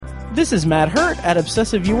This is Matt Hurt at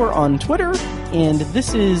Obsessive Viewer on Twitter, and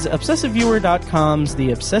this is ObsessiveViewer.com's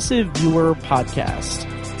The Obsessive Viewer Podcast.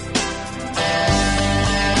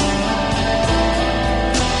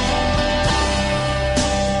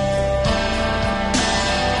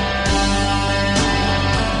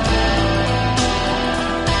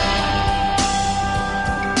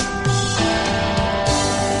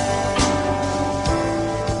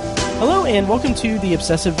 And welcome to The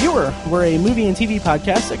Obsessive Viewer. We're a movie and TV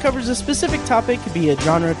podcast that covers a specific topic, be it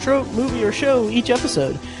genre, trope, movie, or show each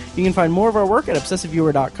episode. You can find more of our work at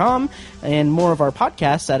ObsessiveViewer.com and more of our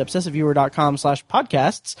podcasts at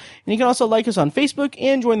ObsessiveViewer.com/podcasts. And you can also like us on Facebook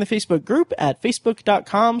and join the Facebook group at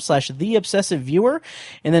Facebook.com/TheObsessiveViewer.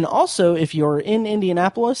 And then also, if you're in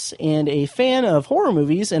Indianapolis and a fan of horror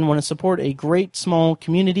movies and want to support a great small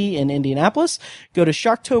community in Indianapolis, go to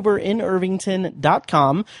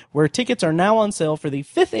ShocktoberInIrvington.com, where tickets are now on sale for the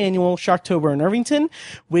 5th annual Shocktober in Irvington,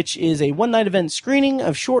 which is a one-night event screening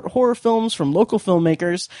of short horror films from local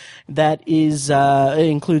filmmakers. That is, it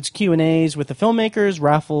includes Q&As with the filmmakers,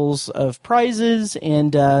 raffles of prizes,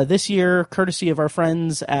 and this year, courtesy of our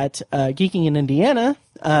friends at Geeking in Indiana,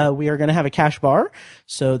 we are going to have a cash bar,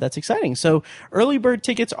 so that's exciting. So early bird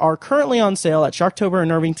tickets are currently on sale at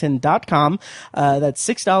ShocktoberInIrvington.com. That's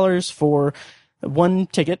 $6 for one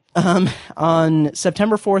ticket. On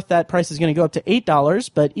September 4th, that price is going to go up to $8,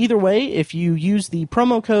 but either way, if you use the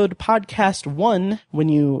promo code podcast1 when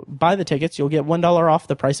you buy the tickets, you'll get $1 off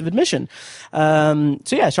the price of admission. So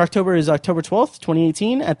yeah, Shocktober is October 12th,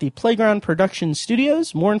 2018 at the Playground Production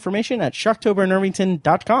Studios. More information at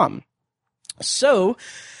ShocktoberInIrvington.com. So,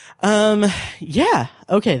 yeah,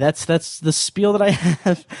 okay, that's the spiel that I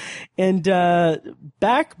have. And,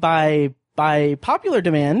 back by popular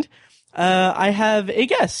demand, I have a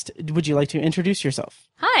guest. Would you like to introduce yourself?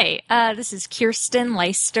 Hi, this is Kyrsten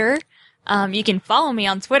Lyster. You can follow me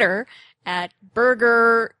on Twitter at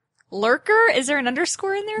Burger Lurker. Is there an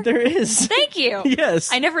underscore in there? There is. Thank you.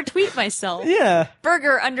 Yes. I never tweet myself. Yeah.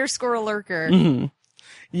 Burger_Lurker. Mm-hmm.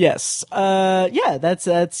 Yes. Yeah, that's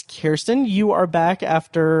Kyrsten. You are back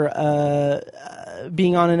after,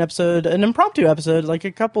 being on an impromptu episode, like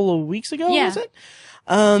a couple of weeks ago, yeah. Was it?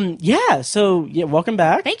 Yeah, so, yeah, welcome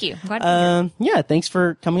back. Thank you. Glad to be here. Yeah, thanks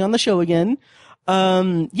for coming on the show again.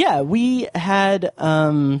 Yeah, we had,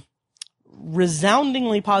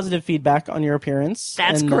 resoundingly positive feedback on your appearance.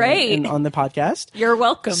 That's great. And on the podcast. You're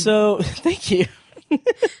welcome. So, thank you.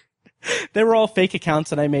 They were all fake accounts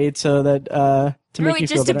that I made so that, to really make you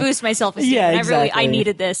just feel to better. boost my self-esteem. Yeah, exactly. I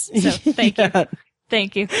needed this, so thank you.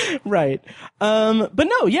 Thank you. Right. But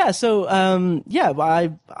no, yeah, so, yeah,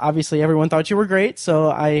 obviously everyone thought you were great, so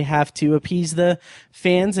I have to appease the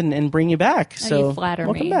fans and bring you back. So, you flatter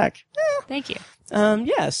welcome me. back. Thank you.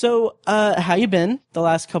 Yeah, so, how you been the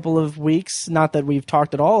last couple of weeks? Not that we've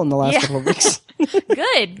talked at all in the last couple of weeks.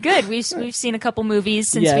 Good. We've seen a couple movies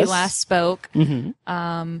since we last spoke.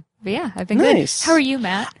 Mm-hmm. But yeah, I've been nice. good. How are you,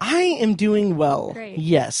 Matt? I am doing well. Great.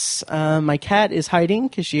 Yes. My cat is hiding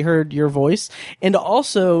because she heard your voice. And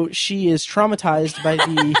also, she is traumatized by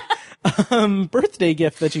the birthday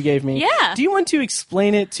gift that you gave me. Yeah. Do you want to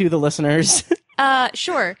explain it to the listeners?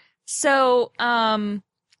 Sure. So,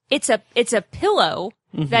 it's a pillow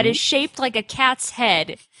that is shaped like a cat's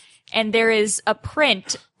head, and there is a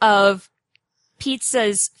print of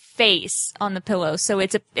Pizza's face on the pillow. So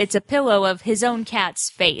it's a pillow of his own cat's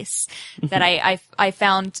face that I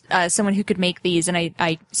found someone who could make these, and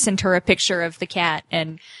I sent her a picture of the cat,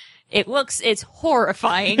 and it's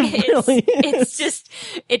horrifying. It's just,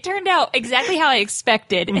 it turned out exactly how I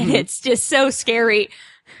expected, and it's just so scary.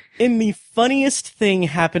 And the funniest thing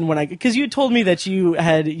happened because you told me that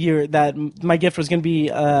that my gift was going to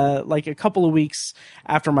be, like a couple of weeks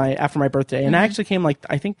after my birthday. And I actually came I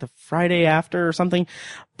think the Friday after or something.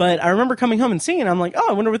 But I remember coming home and seeing it. I'm like, oh,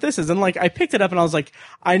 I wonder what this is. And I picked it up and I was like,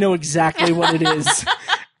 I know exactly what it is.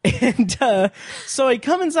 And, so I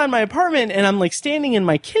come inside my apartment and I'm standing in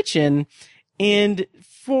my kitchen, and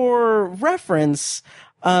for reference,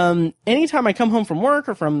 anytime I come home from work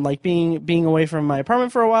or from being away from my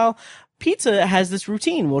apartment for a while, Pizza has this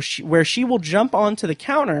routine where she will jump onto the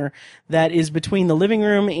counter that is between the living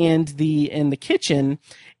room and the kitchen,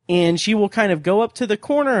 and she will kind of go up to the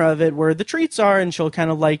corner of it where the treats are, and she'll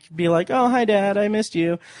kind of be like, "Oh, hi, Dad, I missed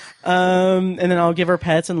you," and then I'll give her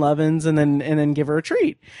pets and lovin's, and then give her a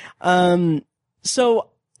treat. So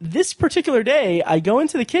this particular day, I go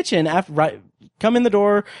into the kitchen come in the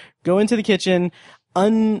door, go into the kitchen,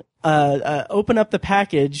 open up the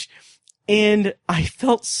package, and I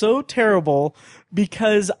felt so terrible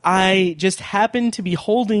because I just happened to be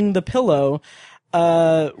holding the pillow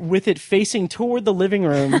with it facing toward the living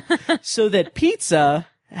room so that Pizza,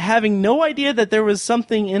 having no idea that there was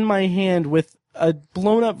something in my hand with a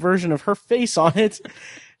blown up version of her face on it,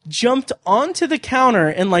 jumped onto the counter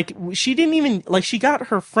and like she didn't even like she got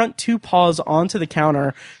her front two paws onto the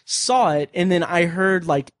counter, saw it, and then I heard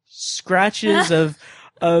like scratches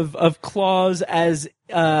of claws as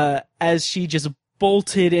she just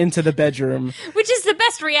bolted into the bedroom. Which is the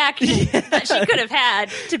best reaction that she could have had,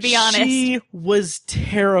 to be honest. She was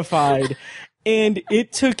terrified. And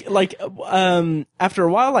it took like after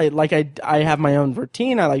a while I have my own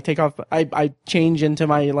routine. I like take off I change into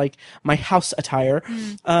my house attire.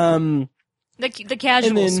 The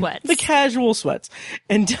casual sweats. The casual sweats.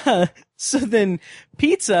 And so then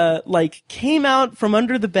Pizza like came out from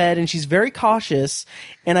under the bed and she's very cautious,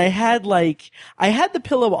 and I had the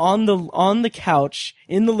pillow on the couch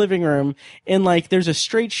in the living room, and like there's a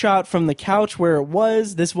straight shot from the couch where it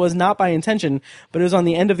was. This was not by intention, but it was on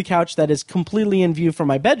the end of the couch that is completely in view from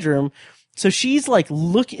my bedroom. So she's like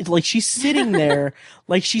looking, like she's sitting there,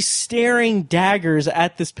 like she's staring daggers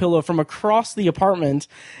at this pillow from across the apartment.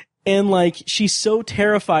 And like she's so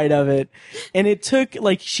terrified of it, and it took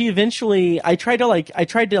like I tried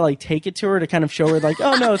to take it to her to kind of show her like,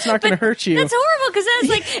 oh no, it's not going to hurt you. That's horrible because it's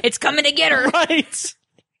like it's coming to get her, right?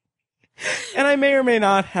 And I may or may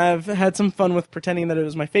not have had some fun with pretending that it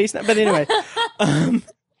was my face. But anyway,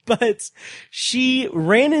 but she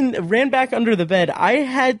ran back under the bed. I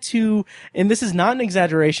had to, and this is not an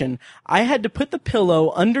exaggeration, I had to put the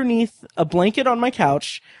pillow underneath a blanket on my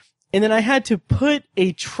couch. And then I had to put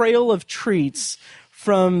a trail of treats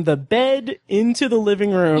from the bed into the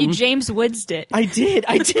living room. You James Woods'd it. I did,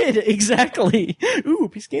 exactly. Ooh,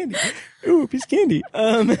 piece of candy. Ooh, piece of candy.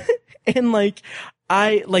 And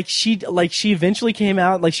she eventually came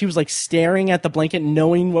out, like she was like staring at the blanket,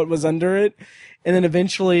 knowing what was under it. And then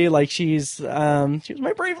eventually, like she was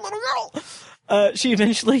my brave little girl. She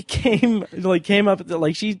eventually came up,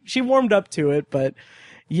 like she warmed up to it, but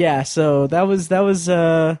yeah, so that was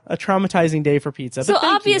a traumatizing day for Pizza. So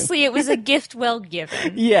obviously it was a gift well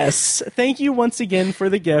given. Yes. Thank you once again for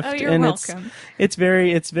the gift. Oh, you're welcome. It's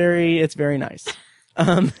very nice.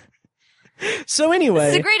 So anyway.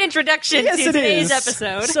 This is a great introduction to today's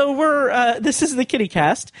episode. So this is the Kitty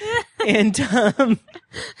Cast. And, I'm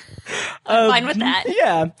fine with that.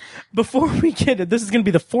 Yeah. Before we get it, this is going to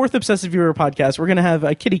be the 4th Obsessive Viewer podcast. We're going to have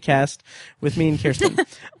a Kitty Cast with me and Kyrsten.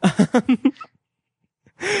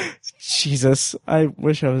 Jesus, I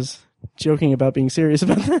wish I was joking about being serious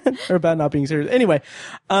about that, or about not being serious. Anyway,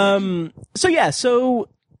 so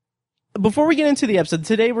before we get into the episode,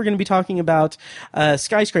 today we're going to be talking about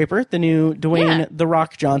Skyscraper, the new Dwayne "The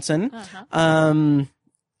Rock" Johnson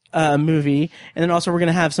movie, and then also we're going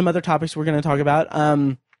to have some other topics we're going to talk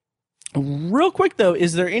about. Real quick though,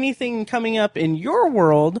 is there anything coming up in your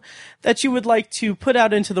world that you would like to put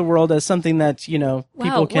out into the world as something that, people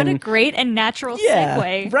can... What a great and natural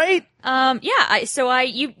segue. Right?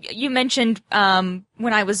 You mentioned,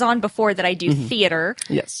 when I was on before that I do theater.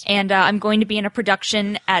 Yes. And, I'm going to be in a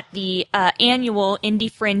production at the, annual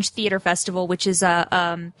Indie Fringe Theater Festival, which is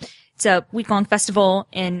it's a week-long festival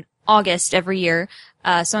in August every year.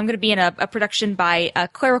 So I'm going to be in a production by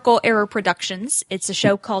Clerical Error Productions. It's a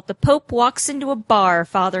show called The Pope Walks into a Bar,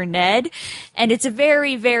 Father Ned. And it's a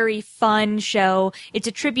very, very fun show. It's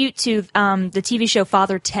a tribute to the TV show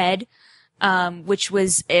Father Ted, which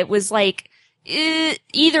was like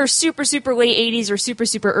either super, super late 80s or super,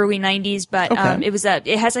 super early 90s. But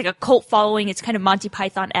it has like a cult following. It's kind of Monty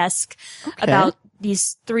Python-esque about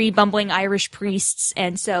these 3 bumbling Irish priests.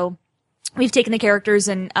 And so we've taken the characters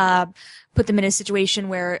and put them in a situation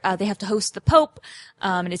where they have to host the Pope,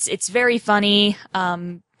 and it's very funny,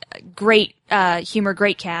 great humor,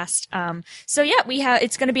 great cast. It's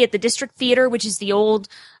going to be at the District Theater, which is the old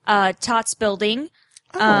Tots building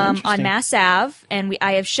on Mass Ave, and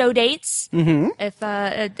I have show dates. Mm-hmm. If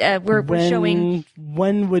we're showing,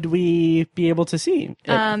 when would we be able to see it?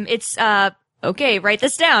 It's okay. Write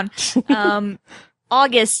this down.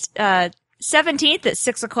 August 17th at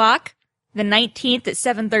 6:00. The 19th at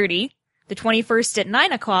 7:30, the 21st at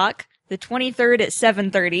 9:00, the 23rd at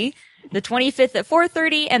 7:30, the 25th at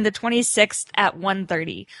 4:30, and the 26th at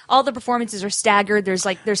 1:30. All the performances are staggered. There's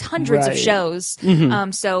hundreds of shows.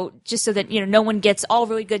 Mm-hmm. So just so that, no one gets all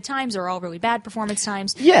really good times or all really bad performance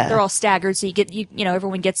times. Yeah. They're all staggered. So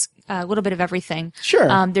everyone gets a little bit of everything. Sure.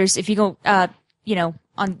 If you go,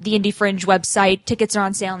 on the Indie Fringe website, tickets are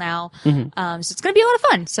on sale now. Mm-hmm. So it's going to be a lot of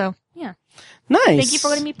fun. So yeah. Nice. Thank you for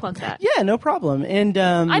letting me plug that. Yeah, no problem. And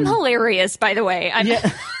I'm hilarious, by the way.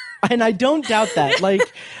 And I don't doubt that.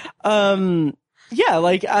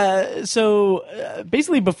 So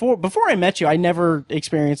basically before I met you, I never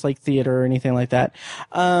experienced like theater or anything like that.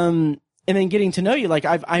 And and then getting to know you, like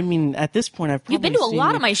I mean, at this point, I've probably You've been to a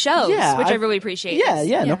lot you, of my shows, which I really appreciate.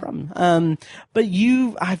 Yeah, no problem. But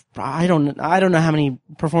I don't know how many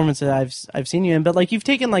performances I've seen you in, but like you've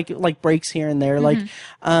taken like breaks here and there. Like,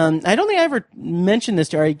 I don't think I ever mentioned this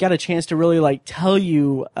to you. I got a chance to really like tell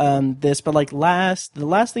you this, but like the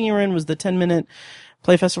last thing you were in was the 10-minute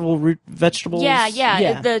Play Festival Root Vegetables.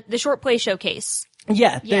 Yeah. The short play showcase.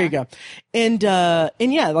 Yeah, there you go. And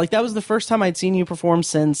yeah, like that was the first time I'd seen you perform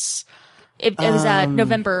since it was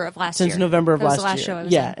November of last year. Since November of last year. That was the last show I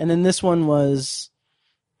was in. And then this one was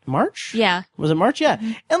March? Yeah. Was it March? Yeah.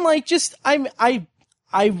 And like just I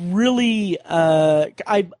really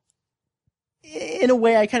in a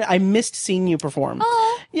way I missed seeing you perform.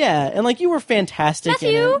 Oh. Yeah, and like you were fantastic. Matthew.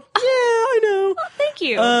 In it. Yeah, I know. Oh, thank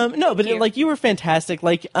you. No, but like you were fantastic.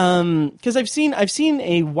 Like, because I've seen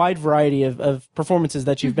a wide variety of performances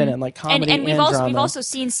that you've been in, like comedy and we've drama. also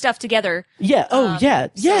seen stuff together. Yeah. Oh, yeah.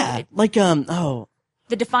 Like the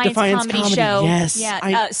Defiance comedy show. Yes.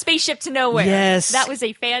 Yeah. Spaceship to Nowhere. Yes. That was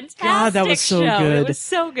a fantastic God, that was so show. good. It was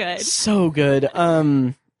so good. So good.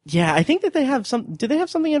 Yeah, I think that they have do they have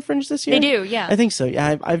something in Fringe this year? They do, yeah. I think so.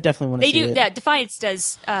 Yeah, I definitely want to see it. They do. Yeah, Defiance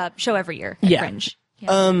does show every year at Fringe.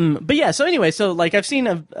 Yeah. But yeah, so anyway, so like I've seen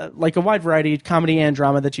a wide variety of comedy and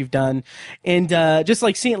drama that you've done, and just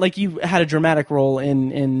like seeing like you had a dramatic role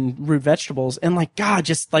in Root Vegetables, and like God,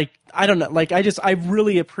 just like I don't know, like I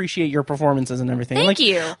really appreciate your performances and everything. Thank like,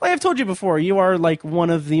 you. Like I've told you before, you are like one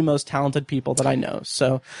of the most talented people that I know.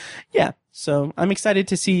 So yeah. So I'm excited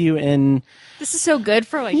to see you in. This is so good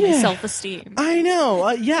for like my self-esteem. I know.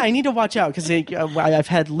 Yeah, I need to watch out because I've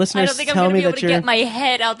had listeners I don't think I'm tell gonna me be able that to get my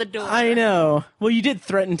head out the door. I know. Well, you did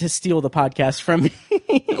threaten to steal the podcast from me.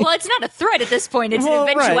 Well, it's not a threat at this point. It's an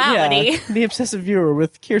eventuality. Right, yeah. The obsessive viewer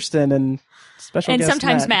with Kyrsten and special guest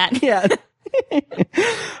sometimes Matt. Yeah.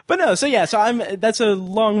 But no, so yeah, that's a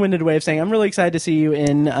long-winded way of saying I'm really excited to see you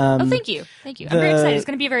in thank you. I'm very excited. It's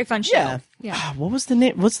going to be a very fun show. Yeah. What was the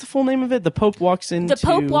name? What's the full name of it? The Pope walks into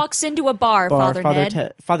a bar. Father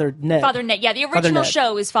Ned. Father Ned. Yeah, the original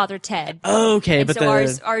show is Father Ted. Okay, but so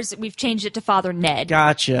ours we've changed it to Father Ned.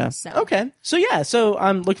 Gotcha. So. Okay. So yeah, so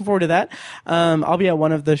I'm looking forward to that. I'll be at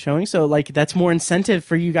one of the showings, so like that's more incentive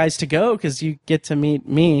for you guys to go because you get to meet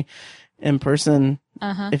me in person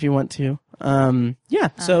if you want to.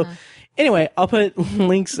 So anyway, I'll put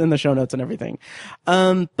links in the show notes and everything.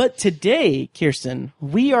 But today, Kyrsten,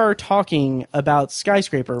 we are talking about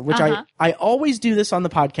Skyscraper, which I always do this on the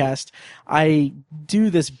podcast. I do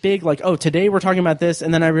this big, like, oh, today we're talking about this.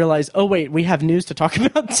 And then I realize, oh, wait, we have news to talk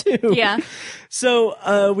about too. Yeah.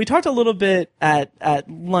 So, we talked a little bit at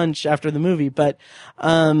lunch after the movie, but,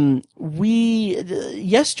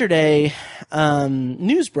 yesterday,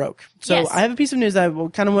 news broke. So yes. I have a piece of news that I will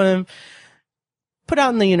kind of want to put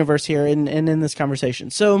out in the universe here and in this conversation.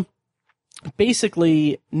 So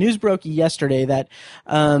basically news broke yesterday that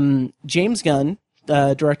James Gunn,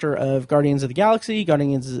 director of Guardians of the Galaxy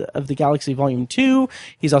Volume 2,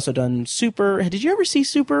 he's also done Super. Did you ever see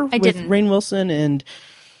Super? I didn't. Rainn Wilson and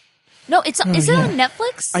No, is it on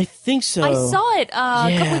Netflix? I think so. I saw it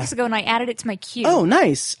a couple weeks ago and I added it to my queue. Oh,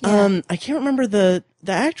 nice. Yeah. I can't remember the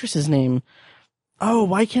actress's name.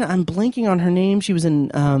 Oh, I'm blanking on her name. She was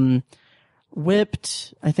in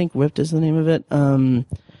Whipped. I think Whipped is the name of it.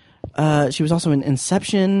 She was also in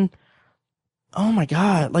Inception. Oh my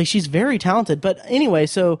God. Like she's very talented. But anyway,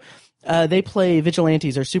 so, they play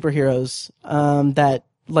vigilantes or superheroes, that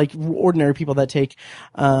like ordinary people that take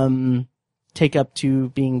up to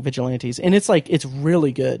being vigilantes. And it's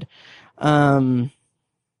really good. Oh,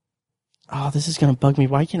 this is going to bug me.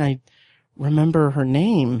 Why can't I remember her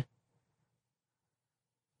name?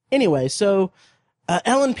 Anyway, so,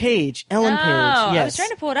 Ellen Page. Yes. I was trying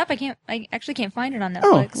to pull it up. I actually can't find it on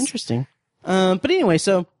Netflix. Oh, interesting. But anyway,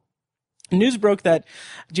 so news broke that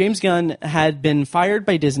James Gunn had been fired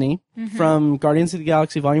by Disney from Guardians of the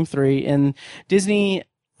Galaxy Volume 3, and Disney,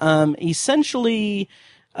 essentially,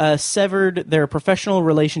 severed their professional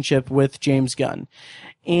relationship with James Gunn.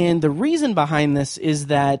 And the reason behind this is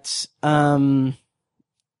that,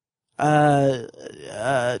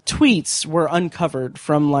 tweets were uncovered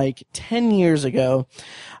from like 10 years ago,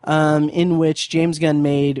 in which James Gunn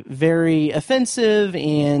made very offensive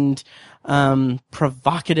and,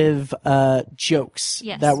 provocative, jokes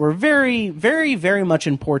that were very, very, very much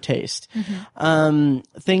in poor taste.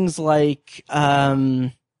 Things like,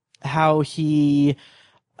 how he,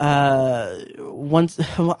 I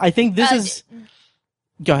think this is,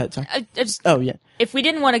 Go ahead, sorry. Yeah. If we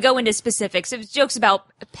didn't want to go into specifics, it was jokes about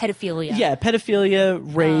pedophilia. Yeah, pedophilia,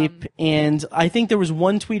 rape, and I think there was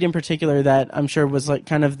one tweet in particular that I'm sure was like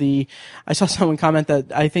kind of I saw someone comment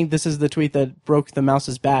that I think this is the tweet that broke the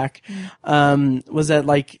mouse's back. Was that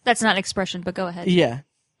like... That's not an expression, but go ahead. Yeah.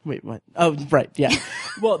 Wait, what? Oh, right, yeah.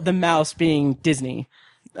 Well, the mouse being Disney.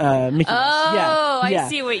 Mickey Mouse. I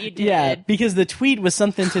see what you did. Yeah, because the tweet was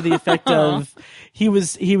something to the effect of he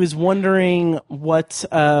was wondering what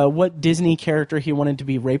Disney character he wanted to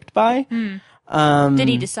be raped by. Did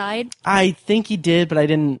he decide? I think he did, but I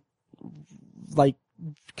didn't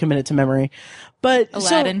commit it to memory. But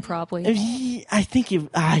Aladdin, probably. I think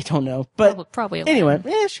I don't know, but probably Aladdin. Anyway,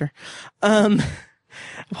 yeah, sure.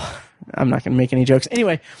 I'm not going to make any jokes.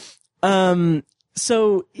 Anyway,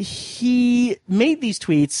 so he made these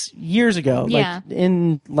tweets years ago,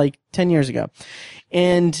 10 years ago.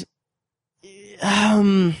 And,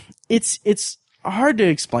 it's hard to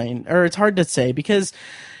explain, or it's hard to say, because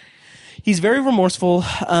he's very remorseful.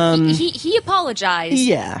 He apologized.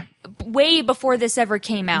 Yeah. Way before this ever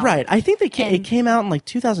came out. Right. I think it came out in like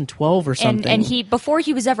 2012 or something. And before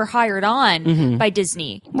he was ever hired on by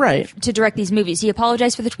Disney. Right. To direct these movies. He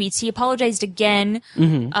apologized for the tweets. He apologized again,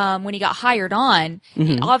 when he got hired on.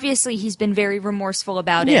 Obviously, he's been very remorseful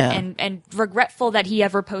about it and regretful that he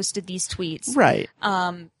ever posted these tweets. Right.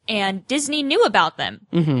 And Disney knew about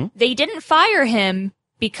them. They didn't fire him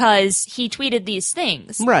because he tweeted these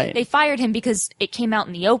things. Right. They fired him because it came out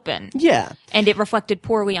in the open. Yeah. And it reflected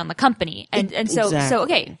poorly on the company. So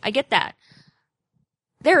okay, I get that.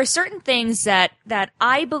 There are certain things that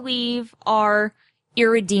I believe are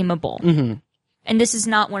irredeemable. And this is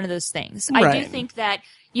not one of those things. Right. I do think that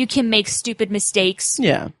you can make stupid mistakes.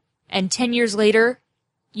 Yeah. And 10 years later,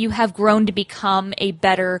 you have grown to become a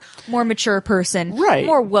better, more mature person, right?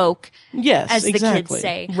 More woke, yes, as the exactly. kids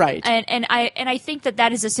say, right? And I think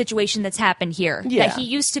that is a situation that's happened here. Yeah. That he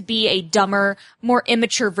used to be a dumber, more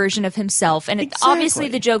immature version of himself, and obviously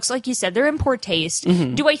the jokes, like you said, they're in poor taste.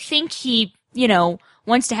 Do I think he,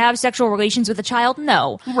 wants to have sexual relations with a child?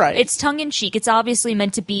 No, right? It's tongue in cheek. It's obviously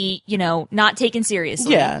meant to be, not taken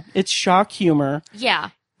seriously. Yeah, it's shock humor.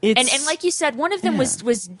 Yeah. And like you said, one of them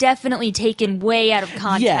was definitely taken way out of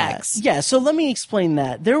context. Yeah. So let me explain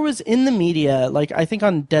that. There was in the media, like I think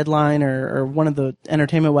on Deadline or one of the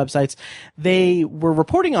entertainment websites, they were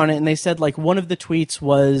reporting on it, and they said like one of the tweets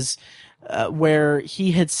was where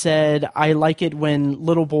he had said, "I like it when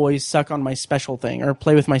little boys suck on my special thing or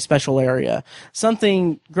play with my special area."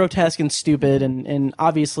 Something grotesque and stupid, and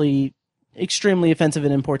obviously extremely offensive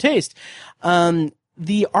and in poor taste.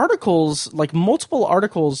 The articles, like multiple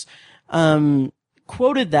articles,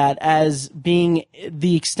 quoted that as being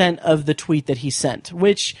the extent of the tweet that he sent,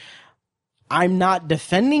 which I'm not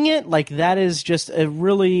defending it. Like, that is just a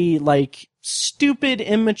really, like, stupid,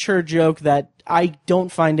 immature joke that I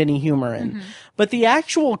don't find any humor in. But the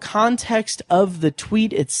actual context of the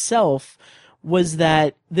tweet itself was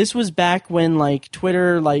that this was back when, like,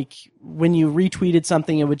 Twitter, like, when you retweeted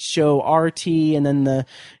something, it would show RT and then the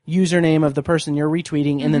username of the person you're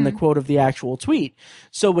retweeting and then the quote of the actual tweet.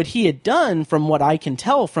 So what he had done, from what I can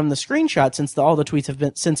tell from the screenshot, since all the tweets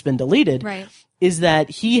have since been deleted, right, is that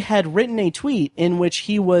he had written a tweet in which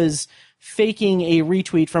he was faking a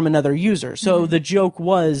retweet from another user. So the joke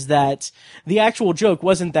was that the actual joke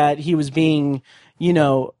wasn't that he was being,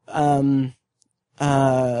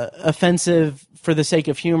 offensive for the sake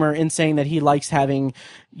of humor in saying that he likes having,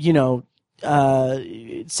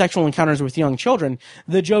 sexual encounters with young children.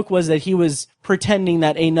 The joke was that he was pretending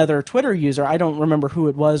that another Twitter user, I don't remember who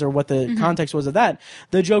it was or what the context was of that.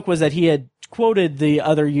 The joke was that he had quoted the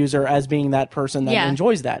other user as being that person that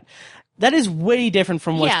enjoys that. That is way different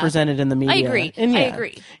from what's presented in the media. I agree. And I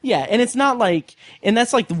agree. Yeah, and it's not like, and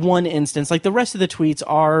that's like one instance. Like the rest of the tweets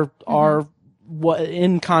are what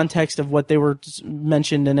in context of what they were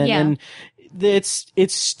mentioned in it, and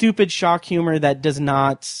it's stupid shock humor that does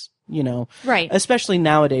not, right. Especially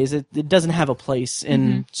nowadays, it doesn't have a place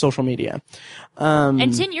in social media.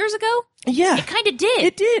 And 10 years ago, it kind of did.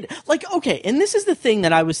 It did. Like, okay, and this is the thing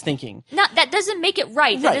that I was thinking. Not that doesn't make it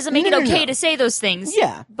right. That doesn't make it okay to say those things.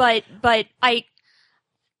 Yeah, but I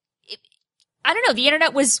don't know. The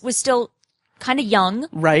internet was still kind of young,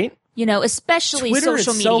 right? Especially Twitter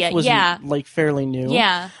social itself media. Was, like, fairly new.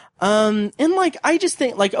 Yeah. And like, I just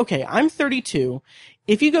think, like, okay, I'm 32.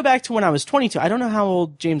 If you go back to when I was 22, I don't know how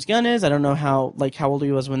old James Gunn is. I don't know how old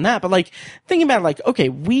he was when that, but like, thinking about it, like, okay,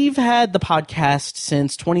 we've had the podcast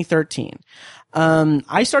since 2013.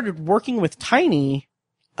 I started working with Tiny,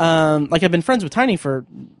 like I've been friends with Tiny for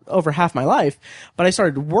over half my life, but I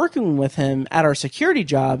started working with him at our security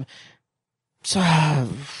job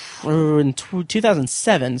in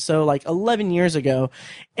 2007, so like 11 years ago,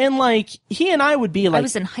 and like he and I would be like, I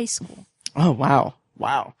was in high school. Oh wow.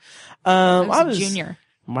 I was a junior.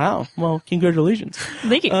 Wow. Well, congratulations.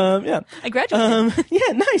 Thank you. Yeah. I graduated.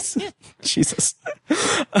 Yeah, nice. Yeah. Jesus.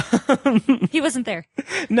 He wasn't there.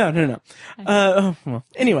 No. Well,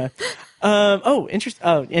 anyway. Interesting.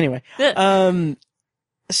 Oh, anyway.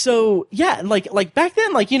 So yeah, like back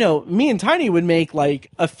then, like, you know, me and Tiny would make like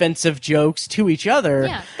offensive jokes to each other.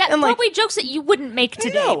 Yeah, that and, like, probably jokes that you wouldn't make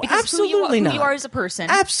today. No, because absolutely who not. you are as a person.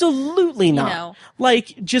 Absolutely not. You know.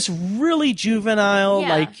 Like just really juvenile,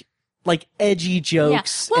 Yeah. like edgy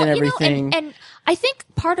jokes Well, and everything. You know, and I think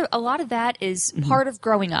a lot of that is part of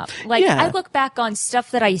growing up. Like, Yeah. I look back on stuff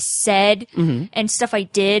that I said and stuff I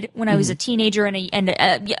did when I was a teenager and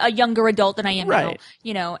a younger adult than I am now. Right.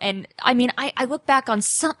 You know, and I mean, I look back on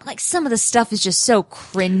some of the stuff is just so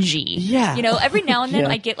cringy. Yeah. You know, every now and then Yeah.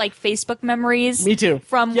 I get like Facebook memories. Me too.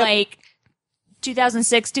 From Yep. like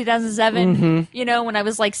 2006, 2007, you know, when I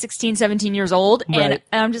was like 16, 17 years old. Right.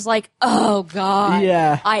 And I'm just like, oh God.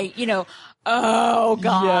 Yeah. Oh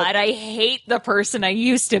God, Yep. I hate the person I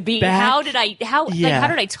used to be. Back- How did I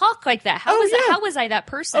talk like that? How was I that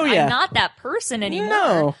person? Oh, yeah. I'm not that person anymore.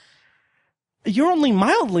 No. You're only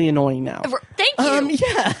mildly annoying now. Thank you.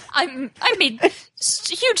 Yeah. I made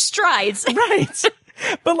huge strides. Right.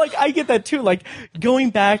 But like I get that too, like going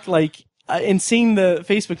back like and seeing the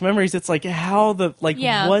Facebook memories, it's like how the like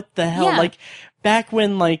Yeah. what the hell, Yeah. like back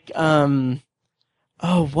when like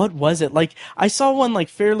what was it? Like I saw one like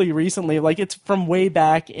fairly recently, like it's from way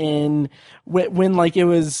back in when like it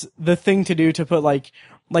was the thing to do to put like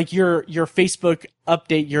your Facebook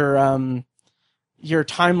update your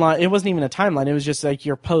timeline. It wasn't even a timeline. It was just like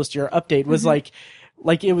your post, your update was like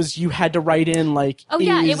it was, you had to write in like, Oh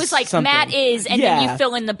yeah, it is was like something. Matt is, and then you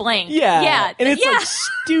fill in the blank. Yeah. Yeah. And it's yeah. like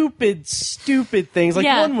stupid things. Like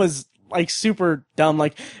Yeah. one was like super dumb,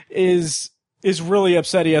 like is really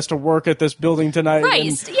upset he has to work at this building tonight. Right.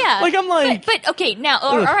 And, Yeah. like I'm like, but okay, now,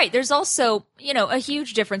 all right, there's also, you know, a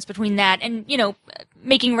huge difference between that and, you know,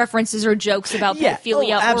 making references or jokes about Yeah.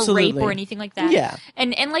 pedophilia or Absolutely. rape or anything like that. Yeah.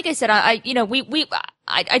 And like I said, I you know,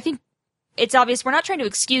 I think it's obvious we're not trying to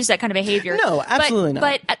excuse that kind of behavior. No, absolutely not.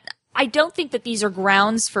 But I don't think that these are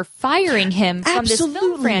grounds for firing him from this film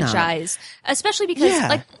Absolutely not. franchise, especially because,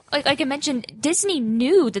 Yeah. like I mentioned, Disney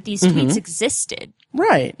knew that these tweets existed.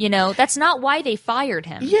 right. You know, that's not why they fired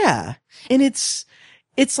him. Yeah. And it's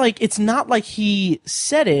like, it's not like he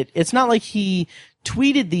said it. It's not like he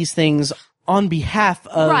tweeted these things on behalf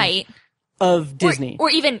of, Right. of Disney. Or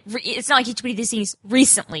even, it's not like he tweeted these things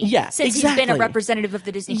recently. Yeah, Since he's been a exactly. representative of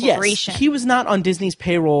the Disney Yes. Corporation. He was not on Disney's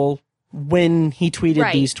payroll when he tweeted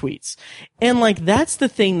Right. these tweets. And like, that's the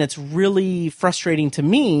thing that's really frustrating to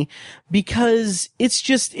me because it's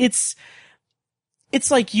just, it's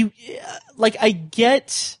like like I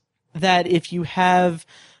get that if you have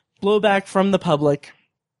blowback from the public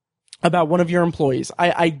about one of your employees,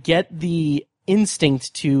 I get the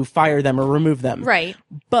instinct to fire them or remove them. Right.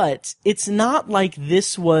 But it's not like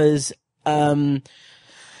this was,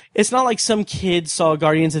 it's not like some kid saw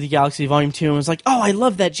Guardians of the Galaxy Volume 2 and was like, oh, I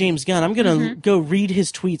love that James Gunn. I'm gonna go read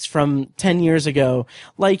his tweets from 10 years ago.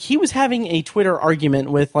 Like, he was having a Twitter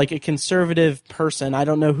argument with, like, a conservative person. I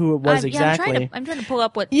don't know who it was exactly. Yeah, I'm trying to pull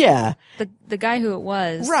up what Yeah. the guy who it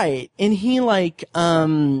was. Right. And he, like,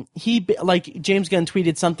 James Gunn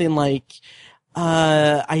tweeted something like,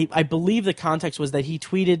 I believe the context was that he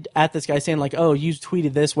tweeted at this guy saying like, "Oh, you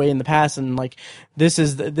tweeted this way in the past, and like this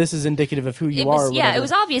is indicative of who you are." Or Yeah, whatever. it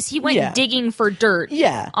was obvious. He went Yeah. digging for dirt.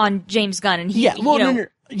 Yeah. On James Gunn, and he, Yeah. Well, you know,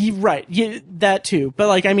 no, right. Yeah, that too. But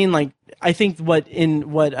like, I mean, like, I think what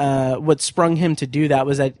sprung him to do that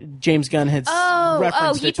was that James Gunn had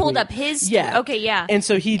referenced he a pulled tweet. up his. Yeah. Okay. Yeah. And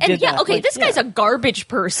so he did that. Okay. Like, This guy's yeah. a garbage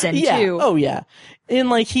person Yeah. too. Oh yeah. And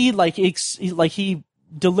like he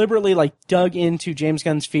deliberately like dug into James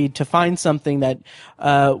Gunn's feed to find something that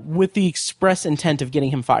with the express intent of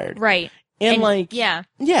getting him fired. Right. And like yeah.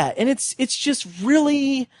 and it's just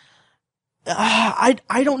really I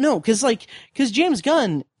don't know cuz James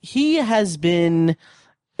Gunn, he has been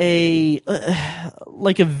he's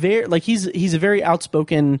a very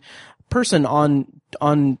outspoken person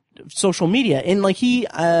on social media, and like he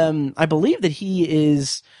I believe that he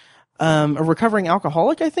is a recovering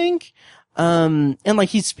alcoholic, I think. And like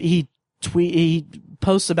he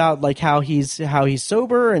posts about like how he's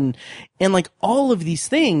sober and like all of these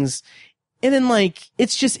things. And then like, it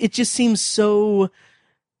just seems so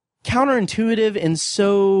counterintuitive and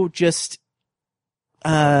so just,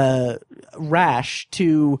 rash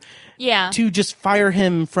to just fire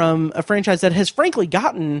him from a franchise that has frankly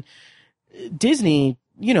gotten Disney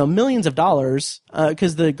millions of dollars,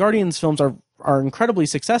 cause the Guardians films are incredibly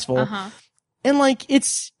successful. Uh-huh. And like,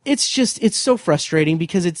 it's so frustrating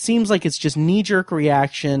because it seems like it's just knee-jerk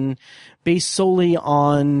reaction based solely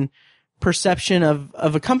on perception of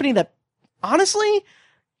a company that, honestly,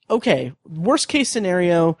 okay, worst case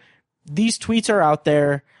scenario, these tweets are out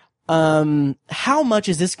there. How much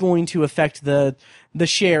is this going to affect the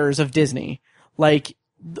shares of Disney? Like,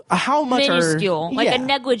 how much minuscule, like a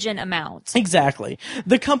negligent amount. Exactly.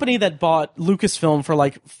 The company that bought Lucasfilm for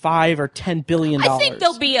like $5 or $10 billion. I think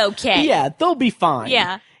they'll be okay. Yeah, they'll be fine.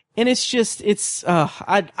 Yeah. And it's just,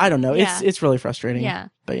 I don't know. Yeah. It's really frustrating. Yeah.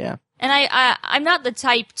 But yeah. And I'm not the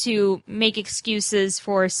type to make excuses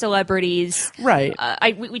for celebrities. Right.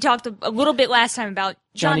 We talked a little bit last time about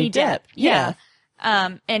Johnny Depp. Yeah.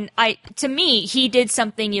 And to me, he did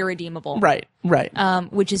something irredeemable. Right.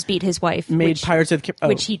 Which is beat his wife. Pirates of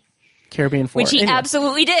the Caribbean 4. Which he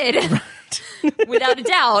absolutely did. Right. Without a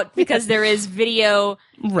doubt, because there is video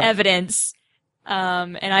evidence,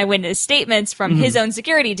 and eyewitness statements from his own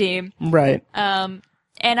security team. Right.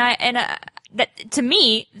 That, to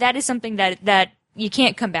me, that is something that you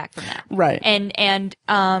can't come back from that. Right. And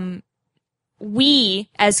we,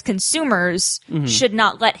 as consumers, should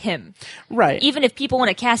not let him. Right. Even if people want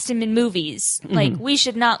to cast him in movies, like, we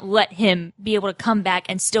should not let him be able to come back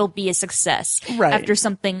and still be a success after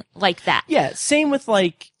something like that. Yeah, same with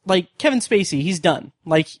like Kevin Spacey, he's done.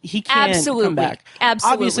 Like, he can't come back.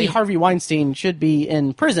 Absolutely. Obviously, Harvey Weinstein should be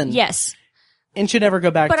in prison. Yes. And should never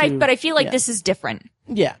go back but I feel like this is different.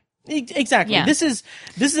 Yeah. Exactly. Yeah. This is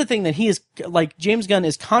the thing that he is, like, James Gunn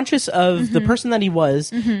is conscious of the person that he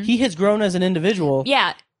was. He has grown as an individual.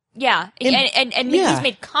 Yeah. Yeah. And he's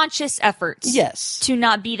made conscious efforts. Yes. To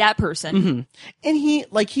not be that person. And he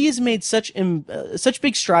has made such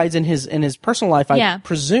big strides in his personal life, I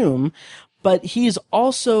presume, but he's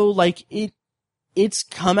also, like, it's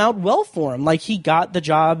come out well for him. Like, he got the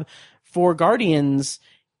job for Guardians,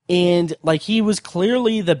 and like, he was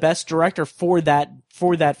clearly the best director for that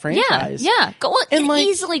franchise. Yeah. Well, and it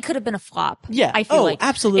easily could have been a flop. Yeah. I feel like.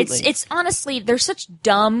 Absolutely. It's honestly, they're such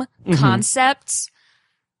dumb concepts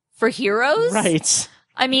for heroes. Right.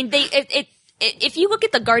 I mean, if you look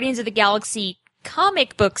at the Guardians of the Galaxy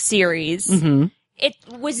comic book series, it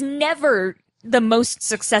was never the most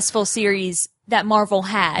successful series that Marvel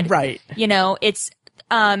had. Right. It's,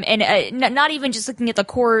 not even just looking at the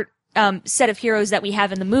core, set of heroes that we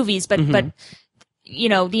have in the movies, but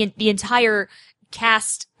the entire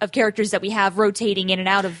cast of characters that we have rotating in and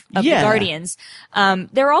out of the Guardians,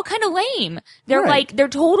 they're all kind of lame. They're they're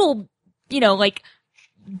total, like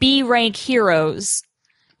B rank heroes,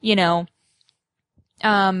 a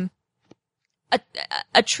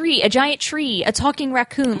giant tree, a talking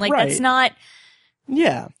raccoon. Like, that's not.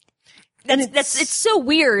 Yeah. It's so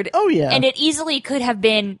weird. Oh yeah. And it easily could have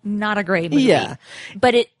been not a great movie. Yeah.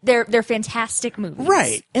 But they're fantastic movies.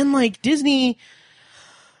 Right. And like, Disney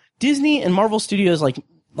and Marvel Studios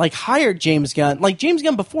like hired James Gunn. Like, James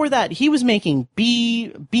Gunn, before that, he was making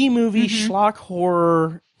B movie schlock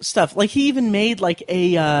horror stuff. Like, he even made like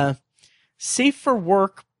a safe for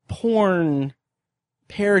work porn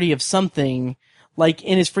parody of something, like,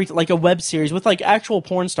 in his free, like a web series with like actual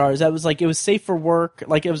porn stars. That was like, it was safe for work.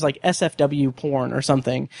 Like, it was like SFW porn or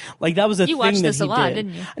something. Like, that was a thing that he did. You watched this a lot,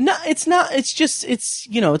 didn't you? No, it's not. It's just, it's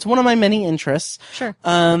one of my many interests. Sure.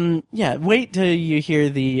 Yeah. Wait till you hear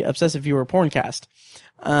the Obsessive Viewer Porncast.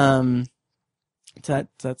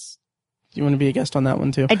 That's, you want to be a guest on that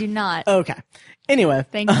one too? I do not. Okay. Anyway.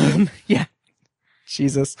 Thank you. Yeah.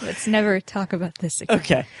 Jesus. Let's never talk about this again.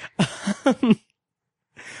 Okay.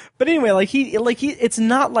 But anyway, it's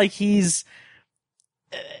not like he's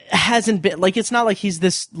hasn't been, like, it's not like he's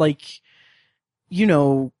this, like,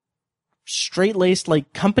 straight-laced,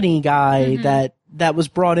 like, company guy that was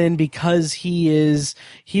brought in because he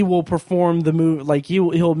will perform the movie, like,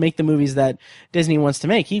 he'll make the movies that Disney wants to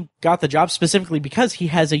make. He got the job specifically because he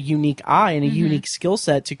has a unique eye and a unique skill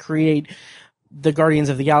set to create the Guardians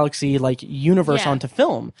of the Galaxy, like, universe onto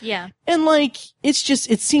film. Yeah. And, like, it's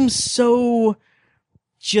just, it seems so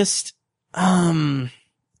just,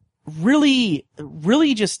 really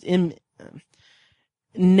just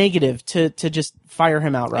negative to just fire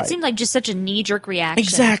him outright. It seemed like just such a knee-jerk reaction.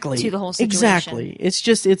 Exactly. To the whole situation. Exactly. It's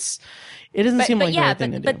just, it doesn't seem like the right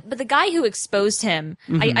thing to do. But the guy who exposed him,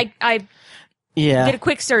 I did a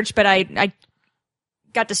quick search, but I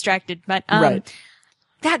got distracted. But,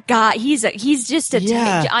 that guy, he's just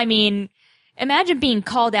I mean, imagine being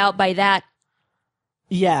called out by that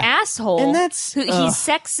asshole. And that's, he's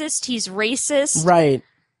sexist, he's racist. Right.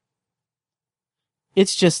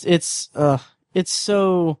 It's just, it's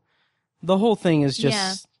so, the whole thing is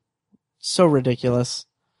just so ridiculous.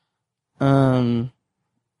 Oh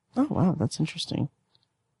wow, that's interesting.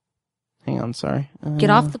 Hang on, sorry. Get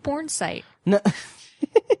off the porn site. No.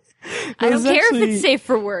 I don't care if it's safe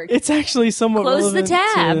for work. It's actually somewhat Close the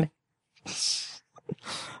tab.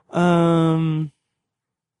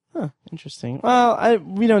 Interesting. Well,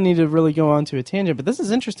 we don't need to really go on to a tangent, but this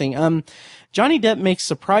is interesting. Johnny Depp makes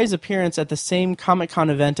surprise appearance at the same Comic-Con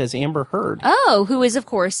event as Amber Heard. Oh, who is, of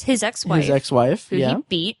course, his ex-wife. His ex-wife, who yeah. he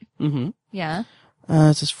beat. Mm-hmm. Yeah.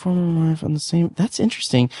 It's his former wife on the same... That's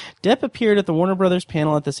interesting. Depp appeared at the Warner Brothers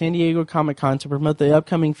panel at the San Diego Comic-Con to promote the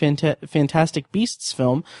upcoming Fantastic Beasts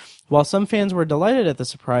film. While some fans were delighted at the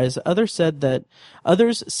surprise, others said that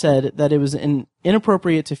it was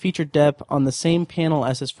inappropriate to feature Depp on the same panel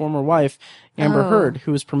as his former wife, Amber Heard,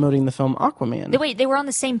 who was promoting the film Aquaman. Wait, they were on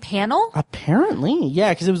the same panel? Apparently,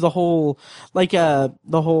 yeah, because it was the whole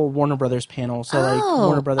Warner Brothers panel. So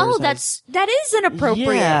Warner Brothers. Oh, that is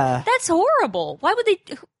inappropriate. Yeah. That's horrible. Why would they?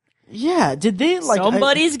 Yeah, did they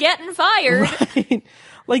Somebody's getting fired.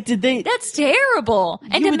 Right. Did they? That's terrible.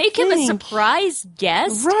 And to make him a surprise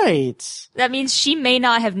guest? Right. That means she may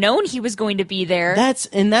not have known he was going to be there.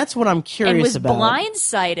 That's what I'm curious about. And was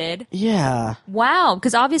blindsided. Yeah. Wow.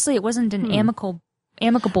 Because obviously it wasn't an amicable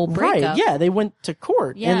breakup. Right. Yeah. They went to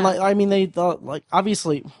court. Yeah. And they thought,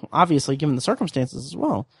 obviously given the circumstances as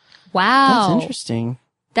well. Wow. That's interesting.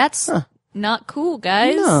 That's not cool,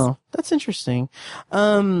 guys. No, that's interesting.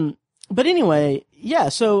 But anyway, yeah,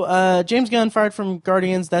 so James Gunn fired from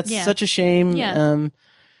Guardians. That's such a shame. Yeah. And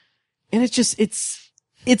it's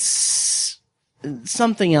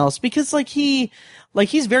something else because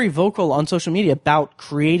he's very vocal on social media about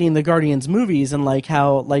creating the Guardians movies and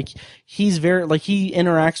how he's very he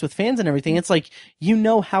interacts with fans and everything. It's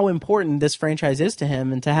how important this franchise is to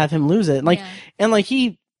him, and to have him lose it. And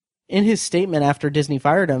he in his statement after Disney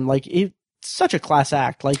fired him, such a class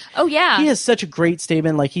act. Oh yeah, he has such a great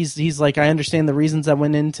statement. He's I understand the reasons that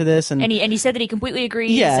went into this, and he said that he completely agrees.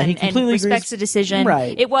 Yeah, and, he completely respects agrees. the decision.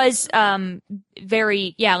 Right. It was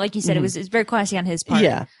very like you said, it was very classy on his part.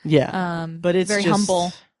 Yeah. But it's very just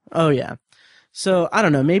humble. Oh yeah. So I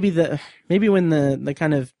don't know. Maybe when the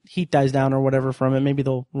kind of heat dies down or whatever from it, maybe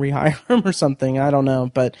they'll rehire him or something. I don't know.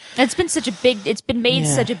 But it's been made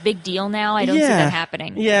such a big deal now. I don't see that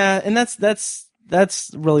happening. Yeah, and that's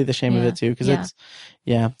really the shame of it too, because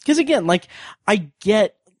because again, I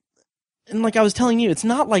get, and I was telling you, it's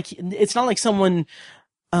not like someone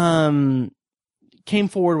came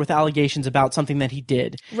forward with allegations about something that he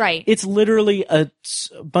did. Right. It's literally a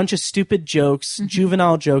bunch of stupid jokes,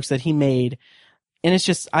 juvenile jokes that he made, and it's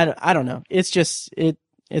just I don't know. It's just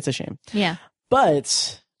it's a shame. Yeah.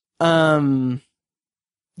 But yeah.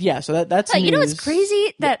 So that's news. You know what's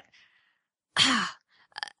crazy that.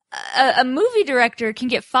 A movie director can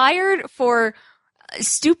get fired for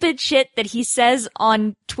stupid shit that he says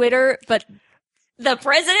on Twitter, but the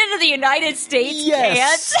president of the United States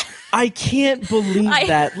can't. I can't believe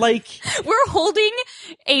that. We're holding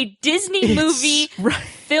a Disney movie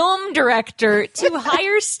film director to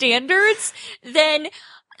higher standards than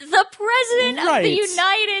the president of the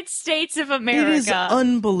United States of America. It is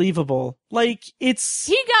unbelievable. He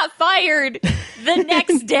got fired the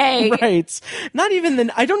next day. Right. Not even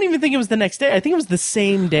I don't even think it was the next day. I think it was the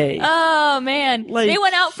same day. Oh man. They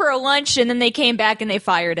went out for a lunch and then they came back and they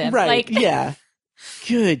fired him. Right. Yeah.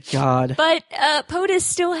 Good God. But POTUS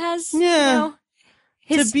still has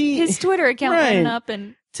his Twitter account running up,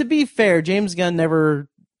 and to be fair, James Gunn never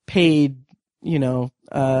paid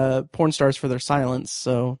porn stars for their silence.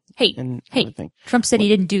 So everything. Trump said he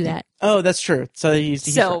didn't do that. Oh, that's true. So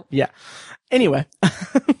he's yeah. Anyway,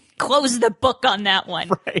 close the book on that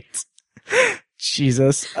one. Right.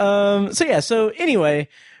 Jesus. So anyway,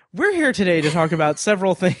 we're here today to talk about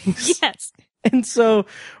several things. Yes. And so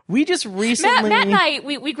we just recently Matt and I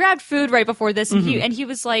we grabbed food right before this, and he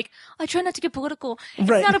was like, I try not to get political. It's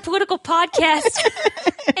not a political podcast.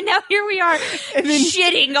 And now here we are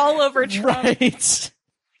shitting all over Trump. Right.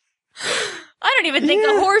 I don't even think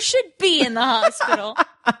the horse should be in the hospital.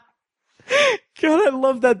 God, I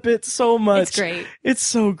love that bit so much. It's great. It's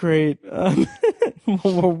so great.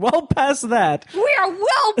 We're well past that. We are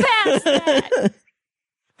well past that.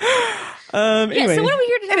 Anyway, so what are we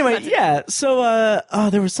here to talk about today? Yeah. So,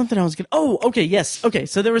 there was something I was okay. Yes. Okay.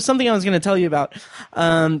 So there was something I was going to tell you about.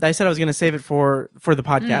 I said I was going to save it for the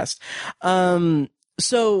podcast.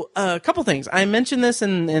 So a couple things. I mentioned this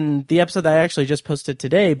in the episode that I actually just posted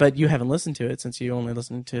today, but you haven't listened to it since you only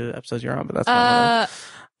listen to episodes you're on, but that's fine.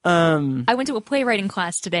 I went to a playwriting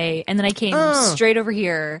class today, and then I came straight over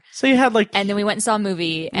here. So you had and then we went and saw a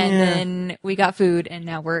movie, and then we got food, and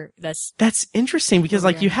now that's interesting because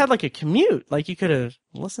you had a commute, you could have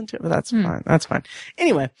listened to it, but that's fine. That's fine.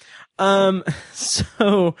 Anyway,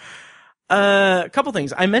 so a couple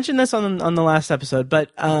things. I mentioned this on the last episode,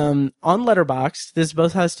 but on Letterboxd, this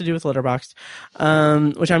both has to do with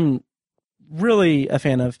Letterboxd, which I'm really a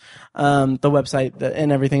fan of, the website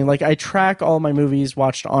and everything. I track all my movies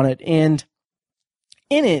watched on it, and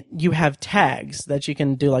in it you have tags that you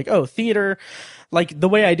can do, theater. The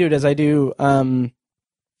way I do it is I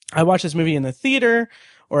watch this movie in the theater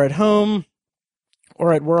or at home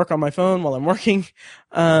or at work on my phone while I'm working.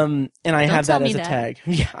 And I have that as a tag.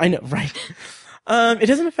 Yeah, I know, right? It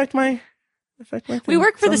doesn't affect my thing. We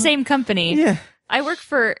work for the same company. Yeah. I work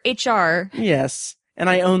for HR. Yes. And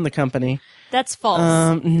I own the company. That's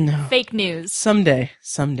false. No. Fake news. Someday.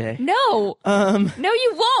 No. No,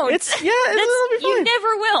 you won't. It'll be fine. You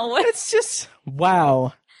never will. It's just,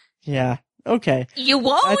 wow. Yeah. Okay. You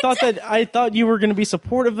won't? I thought you were going to be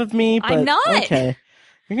supportive of me, but I'm not. Okay.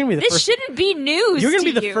 You're going to be the This first. shouldn't be news. You're going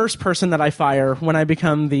to be the first person that I fire when I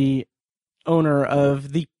become the owner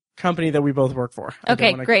of the company that we both work for.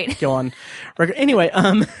 Okay, great. Go on record. Anyway,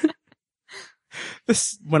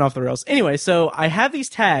 this went off the rails. Anyway, so I have these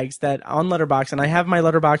tags that on Letterboxd, and I have my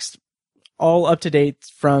Letterboxd all up to date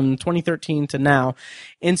from 2013 to now.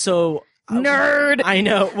 And so nerd. I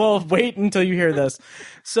know. Well, wait until you hear this.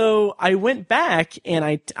 So I went back and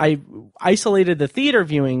I isolated the theater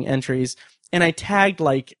viewing entries, and I tagged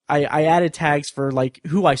I added tags for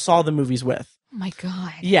who I saw the movies with. Oh my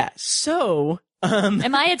God. Yeah. So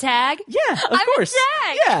am I a tag? Yeah, of course.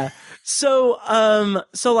 I'm a tag. Yeah. So I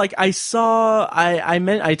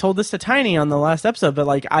told this to Tiny on the last episode,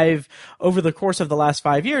 but I've over the course of the last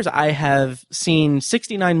 5 years, I have seen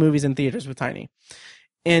 69 movies in theaters with Tiny.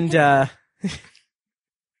 And oh,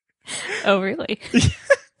 really?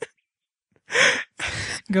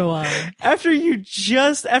 Go on. After we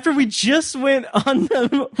just went on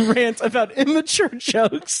the rant about immature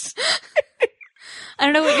jokes. I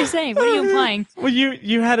don't know what you're saying. What are you implying? Well,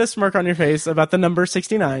 you had a smirk on your face about the number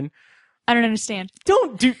 69. I don't understand.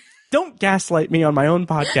 Don't gaslight me on my own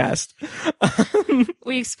podcast.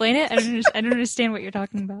 Will you explain it? I don't understand what you're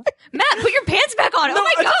talking about. Matt, put your pants back on. Oh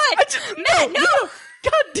my God. Matt, no.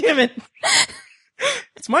 God damn it.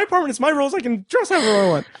 It's my apartment. It's my rules. I can dress however I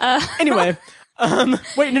want. Anyway,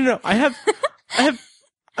 wait, no.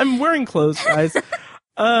 I'm wearing clothes, guys.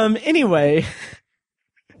 Anyway,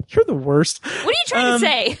 you're the worst. What are you trying to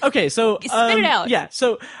say? Okay, so spit it out. Yeah.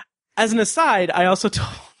 So as an aside, I also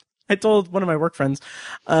told one of my work friends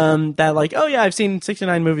that oh yeah, I've seen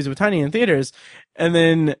 69 movies with Tiny in theaters, and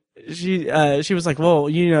then she was like, well,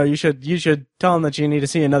 you should tell him that you need to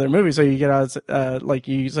see another movie so you get out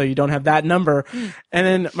so you don't have that number. And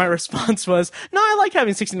then my response was, no, I like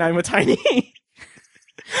having 69 with Tiny.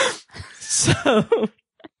 So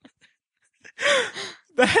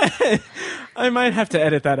I might have to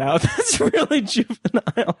edit that out. That's really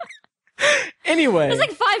juvenile. Anyway, it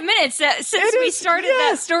was 5 minutes since we started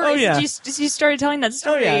that story. Oh, yeah. Since you started telling that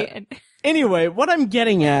story. Oh, yeah. Anyway, what I'm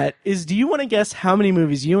getting at is, do you want to guess how many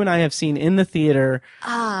movies you and I have seen in the theater?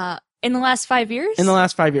 In the last 5 years? In the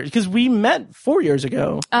last 5 years, because we met 4 years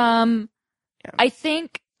ago. Yeah. I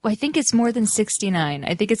think it's more than 69.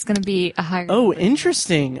 I think it's going to be a higher. Oh, number.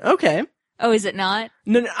 Interesting. Okay. Oh, is it not?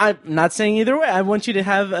 No, I'm not saying either way. I want you to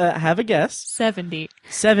have a guess. 70.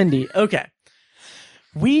 70. Okay.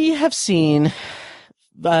 We have seen,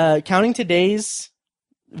 counting today's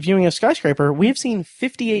viewing of Skyscraper, we have seen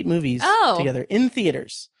 58 movies together in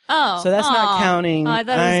theaters. Oh. So that's not counting. Oh, I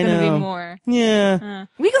thought it was going to be more. Yeah.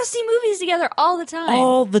 We go see movies together all the time.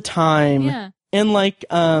 All the time. Yeah.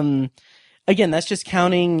 And again, that's just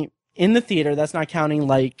counting in the theater. That's not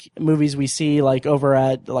counting movies we see over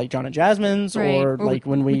at John and Jasmine's, right. or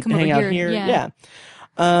when we hang out here. Yeah.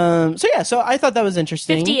 So I thought that was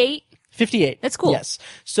interesting. 58. 58. That's cool. Yes.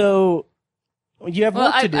 So you have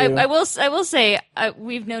work to do. I will say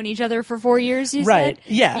we've known each other for 4 years. You right.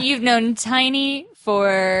 said. Yeah. You've known Tiny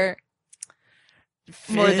for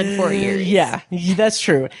more than 4 years. Yeah, that's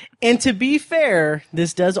true. And to be fair,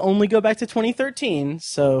 this does only go back to 2013.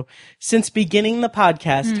 So since beginning the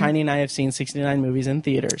podcast, Tiny and I have seen 69 movies in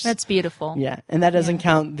theaters. That's beautiful. Yeah, and that doesn't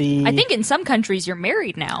count the. I think in some countries you're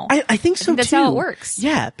married now. I think so that's too. how it works.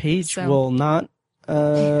 Yeah, Paige will not.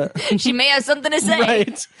 She may have something to say.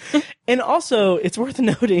 Right. And also, it's worth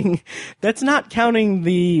noting that's not counting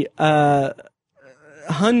the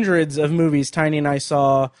hundreds of movies Tiny and I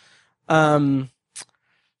saw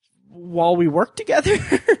while we worked together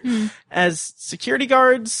as security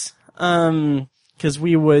guards. because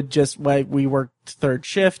we would just, like, we worked third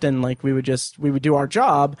shift and like we would do our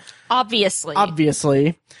job. Obviously.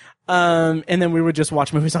 And then we would just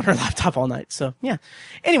watch movies on our laptop all night. So yeah.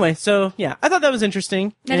 Anyway, so yeah, I thought that was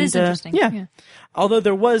interesting. That is interesting. Yeah. Although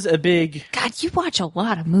there was a big. God, you watch a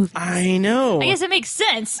lot of movies. I know. I guess it makes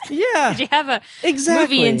sense. Yeah. You have a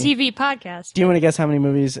movie and TV podcast. Do you want to guess how many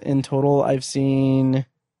movies in total I've seen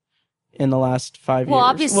in the last 5 years? Well,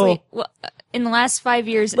 obviously, in the last 5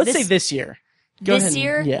 years. Let's say this year. Go this ahead.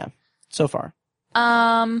 Year? Yeah. So far.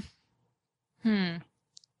 I'm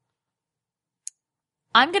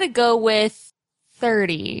gonna go with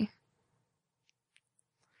 30.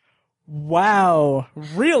 Wow.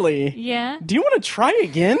 Really? Yeah. Do you want to try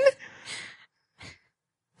again?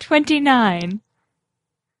 29.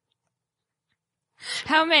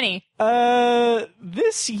 How many?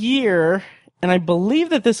 This year, and I believe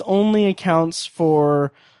that this only accounts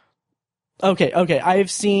for. Okay.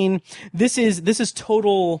 I've seen. This is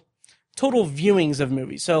total viewings of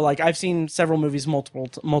movies. So like I've seen several movies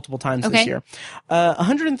multiple times this year.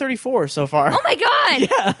 134 so far. Oh my god!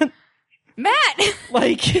 Yeah. Matt!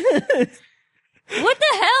 Like what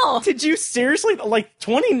the hell? Did you seriously like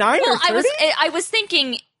 29 or 30? I was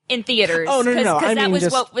thinking in theaters. Oh no. Because that was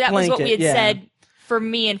what we had said for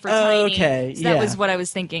me and for Tiny. Okay. So that was what I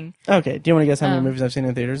was thinking. Okay. Do you want to guess how many movies I've seen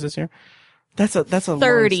in theaters this year? That's a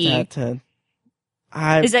 30. Long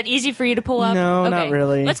stat Is that easy for you to pull up? No, okay. Not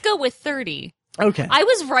really. Let's go with 30. Okay. I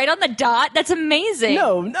was right on the dot. That's amazing.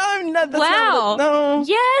 No, that's wow. Not, no.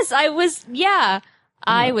 Yes, I was. Yeah,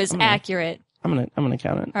 I was accurate. I'm gonna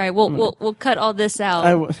count it. All right, we'll cut all this out.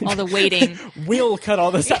 All the waiting. We'll cut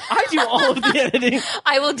all this out. I do all of the editing.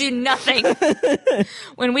 I will do nothing.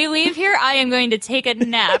 When we leave here, I am going to take a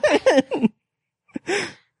nap.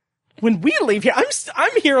 When we leave here,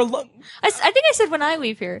 I'm here alone. I think I said when I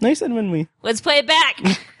leave here. No, you said when we. Let's play it back.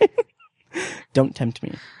 Don't tempt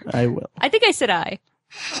me. I will. I think I said I.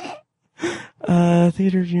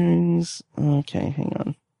 Theater viewings. Okay, hang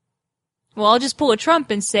on. Well, I'll just pull a Trump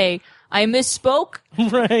and say, I misspoke.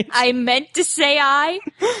 Right. I meant to say I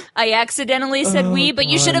accidentally said we, but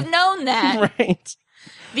you should have known that. Right.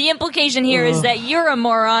 The implication here is that you're a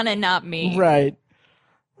moron and not me. Right.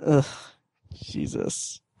 Ugh.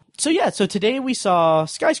 Jesus. So today we saw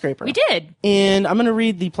Skyscraper. We did. And I'm going to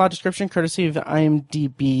read the plot description courtesy of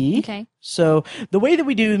IMDb. Okay. So the way that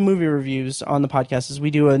we do movie reviews on the podcast is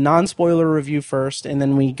we do a non-spoiler review first, and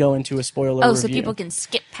then we go into a spoiler review. Oh, so people can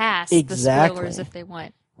skip past the spoilers if they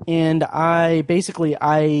want. And I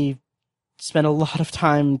spent a lot of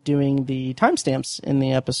time doing the timestamps in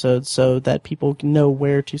the episode so that people know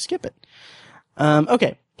where to skip it.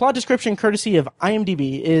 Okay. Plot description courtesy of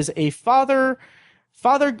IMDb is a father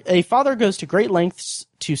goes to great lengths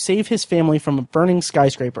to save his family from a burning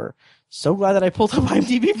skyscraper. So glad that I pulled up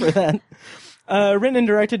IMDb for that. Written and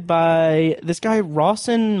directed by this guy,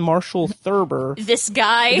 Rawson Marshall Thurber. This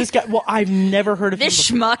guy? Well, I've never heard of him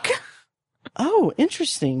before. schmuck. Oh,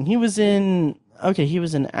 interesting. He was an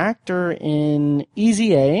actor in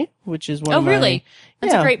Easy A, which is one of my... Oh, really?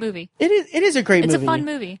 That's a great movie. It is a great movie. It's a fun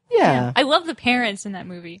movie. Yeah. I love the parents in that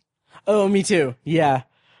movie. Oh, me too. Yeah.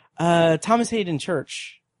 Thomas Hayden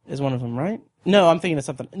Church is one of them, right? No, I'm thinking of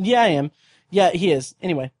something. Yeah, I am. Yeah, he is.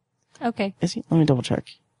 Anyway. Okay. Is he? Let me double check.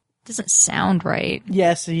 Doesn't sound right.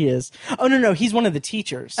 Yes, he is. Oh, no. He's one of the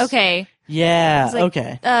teachers. Okay. Yeah.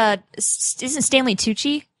 Okay. Isn't Stanley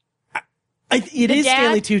Tucci? It is dad?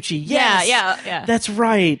 Stanley Tucci. Yes. Yeah. That's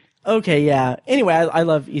right. Okay, yeah. Anyway, I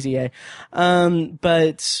love Easy A.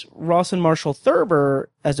 But Rawson Marshall Thurber,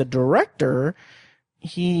 as a director,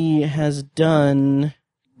 he has done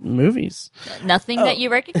movies. Nothing that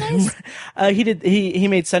you recognize? He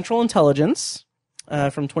made Central Intelligence,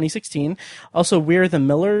 from 2016. Also, We're the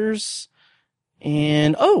Millers,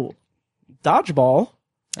 and Dodgeball.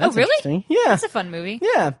 That's really? Yeah. That's a fun movie.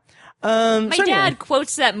 Yeah. My dad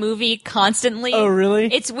quotes that movie constantly. Oh,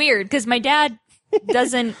 really? It's weird because my dad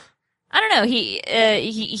doesn't. I don't know.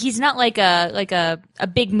 He's not like a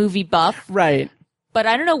big movie buff, right? But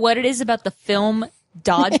I don't know what it is about the film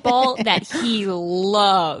Dodgeball that he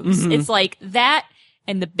loves. Mm-hmm. It's like that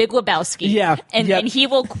and The Big Lebowski. Yeah, and he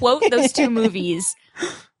will quote those two movies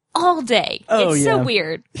all day. Oh, it's so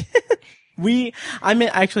weird. I'm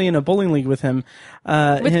actually in a bowling league with him.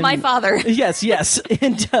 With my father. Yes.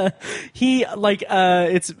 And, he,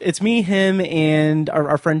 it's me, him, and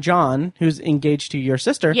our friend John, who's engaged to your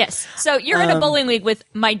sister. Yes. So you're in a bowling league with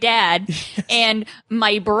my dad and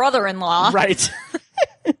my brother-in-law. Right.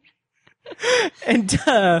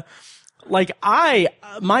 And, Like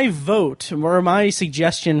my vote or my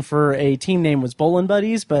suggestion for a team name was Bowling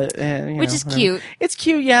Buddies, but Which is whatever. cute. It's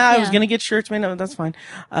cute. Yeah, I was gonna get shirts made. No, that's fine.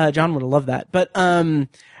 John would have loved that. But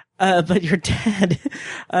your dad,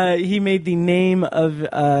 he made the name of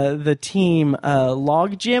the team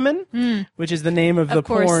Log Jammin', which is the name of the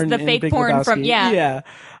course, porn, the in fake Big porn Lebowski. from yeah.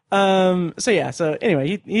 So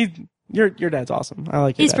anyway, your dad's awesome. I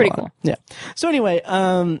like. He's dad pretty a lot. cool. Yeah. So anyway,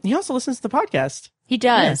 he also listens to the podcast. He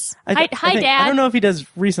does. Yeah. Hi, Dad. I don't know if he does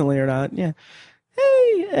recently or not. Yeah.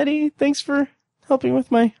 Hey, Eddie. Thanks for helping with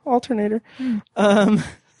my alternator.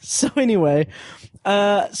 So anyway,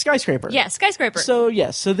 Skyscraper. Yeah, Skyscraper. So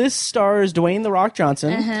this stars Dwayne "The Rock"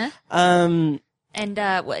 Johnson. And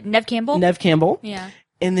Nev Campbell. Nev Campbell. Yeah.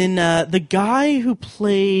 And then the guy who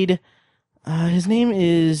played his name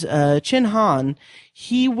is Chin Han.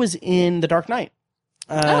 He was in The Dark Knight.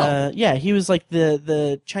 Yeah, he was like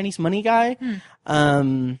the Chinese money guy.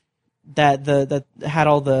 That had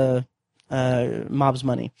all the mob's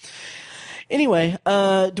money. Anyway,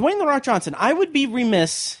 Dwayne "The Rock" Johnson. I would be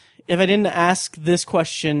remiss if I didn't ask this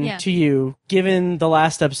question to you, given the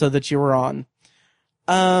last episode that you were on.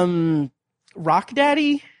 Rock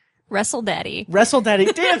Daddy? Wrestle Daddy. Wrestle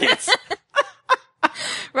Daddy. Damn it!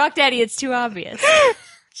 Rock Daddy, it's too obvious.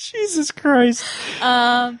 Jesus Christ.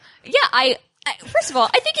 Yeah, I first of all,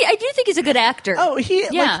 I do think he's a good actor. Oh,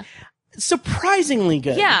 yeah. Like, surprisingly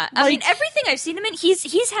good. Yeah, I Like, mean, everything I've seen him in,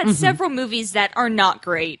 he's had several movies that are not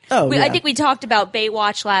great. Oh, yeah. I think we talked about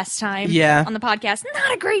Baywatch last time on the podcast.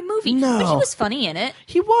 Not a great movie, No. but he was funny in it.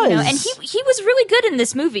 he was. And he was really good in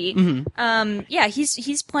this movie. Yeah,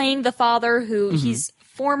 he's playing the father who he's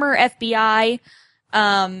former FBI,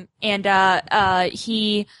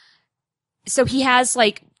 so he has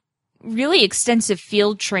like really extensive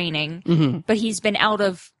field training, but he's been out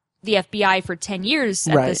of the FBI for 10 years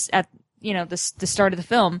at the start of the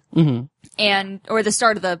film, or the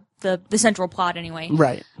start of the central plot anyway.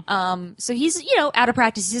 Right. So he's, out of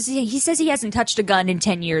practice. He says he hasn't touched a gun in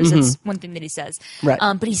 10 years. That's one thing that he says. Right.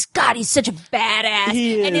 But he's such a badass.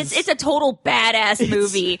 He and is. it's a total badass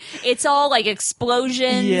movie. It's all like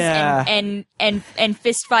explosions and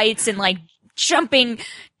fist fights and like jumping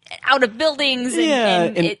out of buildings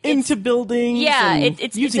and into buildings. Yeah, and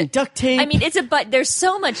it's using duct tape. I mean, there's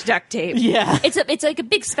so much duct tape. Yeah. It's like a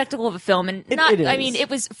big spectacle of a film, and it I is. mean, it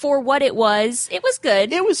was for what it was. It was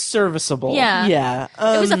good. It was serviceable. Yeah. Yeah.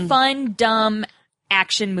 It was a fun, dumb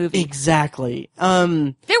action movie. Exactly.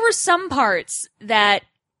 There were some parts that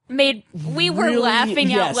we were Really?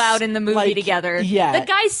 laughing out Yes. loud in the movie Like, together. yeah. The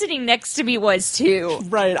guy sitting next to me was too.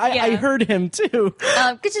 Right. I heard him too.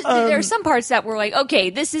 Because there are some parts that were like, okay,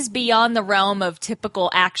 this is beyond the realm of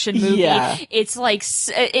typical action movie. Yeah. It's like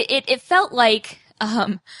it felt like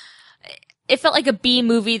it felt like a B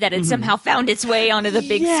movie that had somehow found its way onto the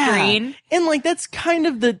big screen. And like that's kind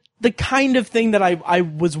of the kind of thing that I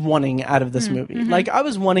was wanting out of this movie. Like I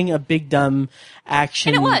was wanting a big dumb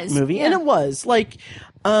action And it was, movie, yeah. and it was like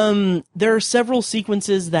there are several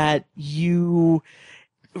sequences that you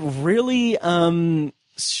really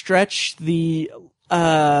stretch the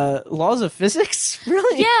laws of physics.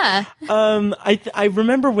 Really? Yeah. I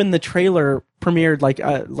remember when the trailer premiered,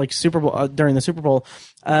 like Super Bowl during the Super Bowl,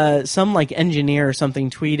 some like engineer or something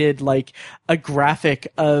tweeted like a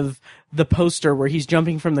graphic of the poster where he's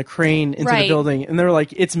jumping from the crane into the building, and they're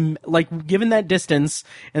like, it's like given that distance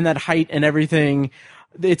and that height and everything,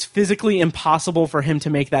 it's physically impossible for him to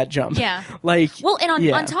make that jump. Yeah. Like, Well,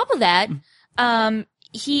 and on top of that,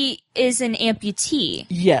 he is an amputee.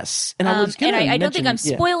 yes, and I was gonna I don't think I'm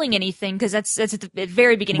mention- yeah. spoiling anything because that's at the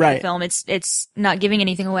very beginning of Right. the film. It's not giving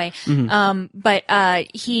anything away. But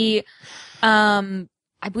he,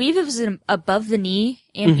 I believe it was an above the knee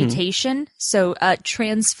amputation, so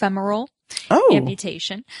transfemoral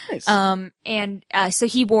amputation. Nice. So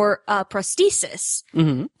he wore a prosthesis.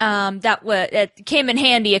 That came in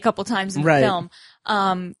handy a couple times in the Right. film.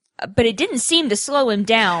 But it didn't seem to slow him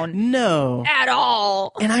down No. at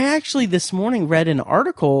all. And I actually this morning read an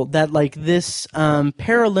article that like this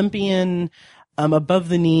Paralympian above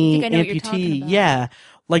the knee I think I know what you're talking amputee, about. yeah,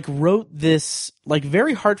 like wrote this like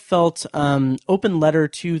very heartfelt open letter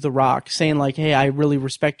to The Rock saying like, hey, I really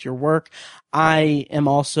respect your work. I am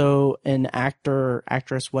also an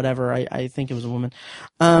actress, whatever. I think it was a woman.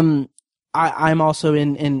 I'm also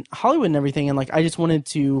in Hollywood and everything, and like I just wanted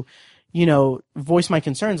to, voice my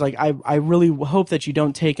concerns. Like I really hope that you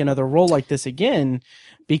don't take another role like this again,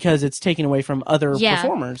 because it's taken away from other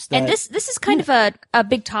performers. And this is kind of a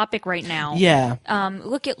big topic right now. Yeah.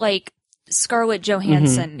 Look at like Scarlett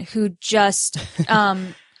Johansson, who just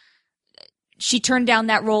she turned down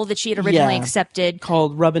that role that she had originally accepted.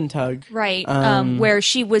 Called Rub and Tug. Right. Where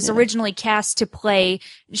she was originally cast to play,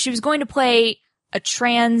 she was going to play a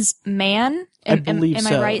trans man. I believe am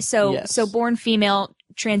so. I right? So born female,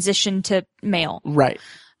 transitioned to male. Right.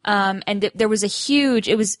 And there was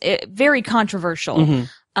it was very controversial,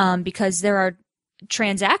 because there are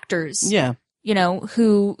trans actors. Yeah. You know,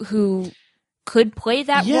 who could play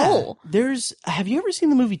that role. Have you ever seen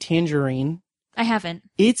the movie Tangerine? I haven't.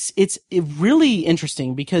 It's really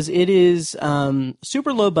interesting because it is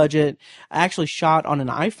super low budget, actually shot on an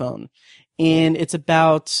iPhone, and it's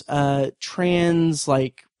about trans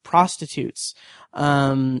like prostitutes,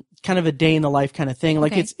 kind of a day in the life kind of thing.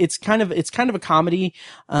 Like it's kind of a comedy.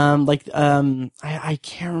 I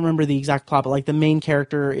can't remember the exact plot, but like the main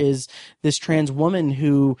character is this trans woman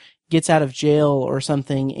who gets out of jail or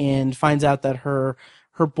something and finds out that her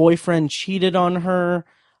boyfriend cheated on her.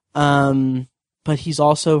 But he's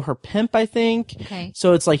also her pimp, I think. Okay.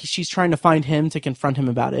 So it's like she's trying to find him to confront him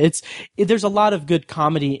about it. There's a lot of good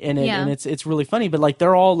comedy in it, and it's really funny. But like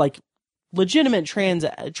they're all like legitimate trans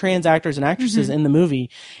actors and actresses in the movie,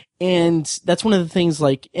 and that's one of the things.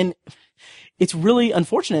 Like, and it's really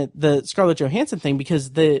unfortunate, the Scarlett Johansson thing, because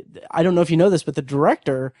I don't know if you know this, but the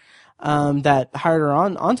director that hired her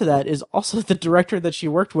onto that is also the director that she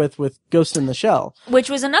worked with Ghost in the Shell, which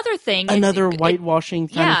was another thing, whitewashing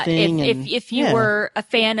kind of thing. If you were a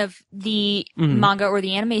fan of the manga or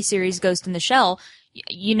the anime series Ghost in the Shell,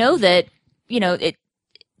 you know that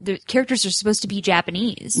the characters are supposed to be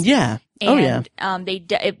Japanese. Yeah. And,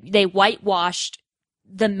 they whitewashed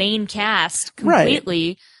the main cast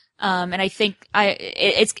completely. Right. And I think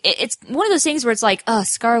it's one of those things where it's like, oh,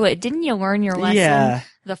 Scarlett, didn't you learn your lesson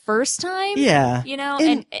the first time? Yeah. You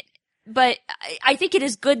know, but I think it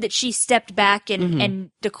is good that she stepped back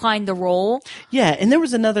and declined the role. Yeah. And there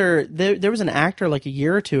was there was an actor like a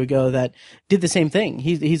year or two ago that did the same thing.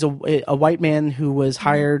 He's a white man who was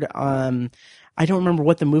hired, I don't remember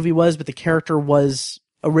what the movie was, but the character was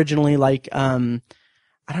originally like, I don't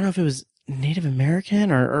know if it was Native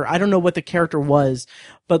American or I don't know what the character was,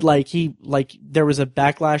 but like there was a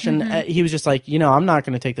backlash and he was just like, I'm not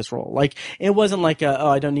going to take this role. Like it wasn't like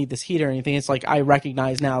I don't need this heat or anything. It's like I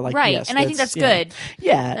recognize now, like right, yes, and I think that's good.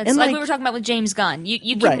 Yeah, that's and like we were talking about with James Gunn.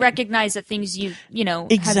 You can recognize that things you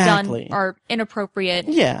have done are inappropriate.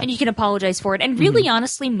 Yeah, and you can apologize for it and really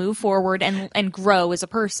honestly move forward and grow as a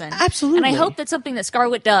person. Absolutely, and I hope that's something that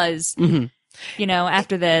Scarlett does.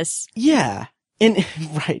 After this. Yeah. And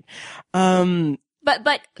right.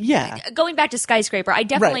 But yeah, going back to Skyscraper, I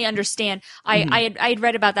definitely understand. I had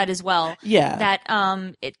read about that as well. Yeah.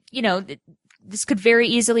 That this could very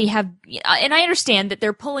easily have, and I understand that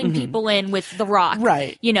they're pulling people in with The Rock.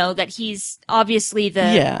 Right. That he's obviously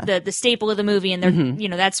the staple of the movie, and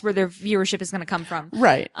they're that's where their viewership is going to come from.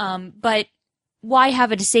 Right. But why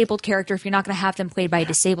have a disabled character if you're not going to have them played by a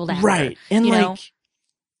disabled actor? Right. And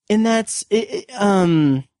and that's it.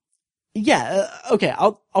 Yeah. Okay.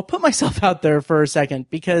 I'll put myself out there for a second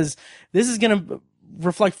because this is going to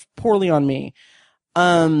reflect poorly on me.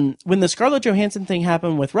 When the Scarlett Johansson thing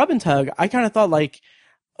happened with Rub and Tug, I kind of thought like,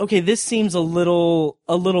 okay, this seems a little,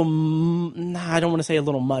 I don't want to say a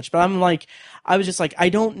little much, but I was just like, I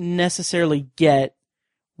don't necessarily get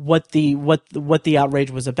what the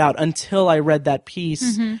outrage was about until I read that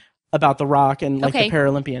piece about The Rock and the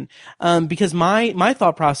Paralympian. Because my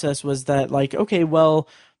thought process was that like, okay, well,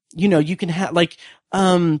 you can have like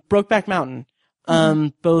Brokeback Mountain.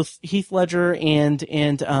 Both Heath Ledger and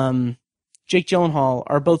Jake Gyllenhaal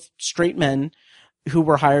are both straight men who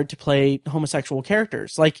were hired to play homosexual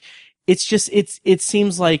characters. Like it's just it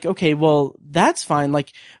seems like okay, well that's fine.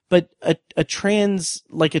 Like, but a trans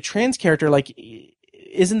character, like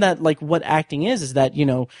isn't that like what acting is? Is that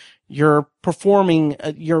you're performing,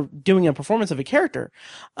 you're doing a performance of a character.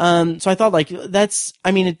 So I thought like that's,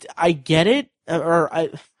 I get it,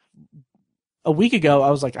 a week ago,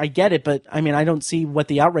 I was like, I get it, but I don't see what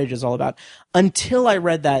the outrage is all about until I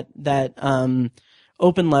read that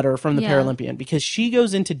open letter from the Paralympian, because she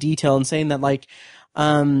goes into detail and saying that like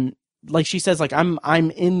she says, like,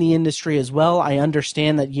 I'm in the industry as well. I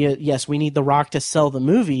understand that yes, we need The Rock to sell the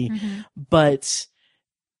movie, but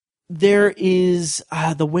there is,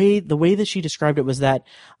 the way that she described it was that,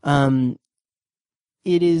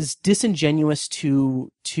 it is disingenuous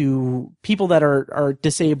to people that are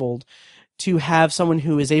disabled to have someone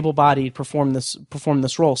who is able-bodied perform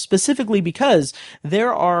this role, specifically because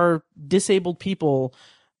there are disabled people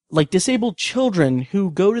disabled children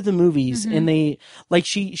who go to the movies and they, like,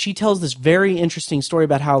 she tells this very interesting story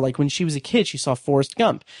about how, like, when she was a kid, she saw Forrest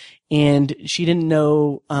Gump and she didn't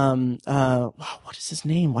know, what is his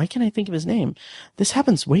name? Why can't I think of his name? This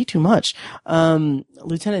happens way too much.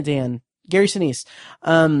 Lieutenant Dan, Gary Sinise.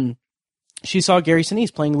 She saw Gary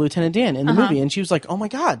Sinise playing Lieutenant Dan in the movie, and she was like, "Oh my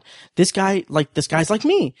God, this guy's like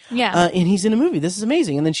me." Yeah. And he's in a movie. This is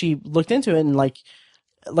amazing. And then she looked into it, and like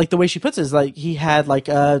the way she puts it is like he had like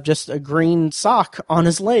just a green sock on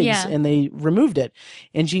his legs, and they removed it.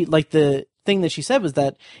 And she, like, the thing that she said was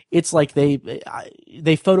that it's like they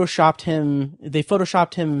photoshopped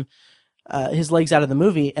him his legs out of the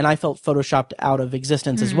movie, and I felt photoshopped out of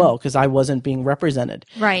existence as well because I wasn't being represented.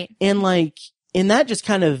 Right. And like. And that just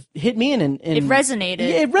kind of hit me and it resonated.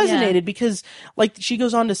 Yeah, it resonated because, like, she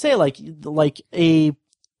goes on to say, like an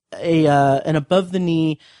above the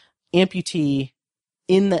knee amputee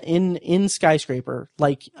in Skyscraper,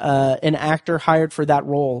 like, an actor hired for that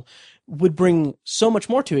role would bring so much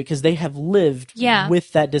more to it because they have lived with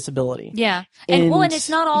that disability. Yeah. And it's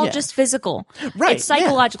not all just physical. Right. It's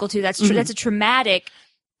psychological too. That's that's a traumatic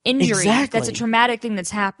injury. Exactly. That's a traumatic thing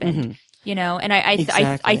that's happened. You know, and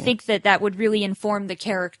I think that would really inform the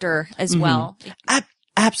character as well.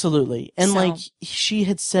 Absolutely. And like she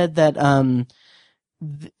had said that,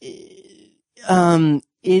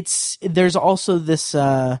 there's also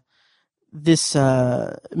this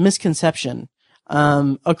misconception,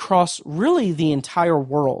 across really the entire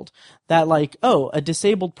world that, like, oh, a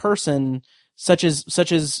disabled person such as,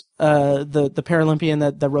 the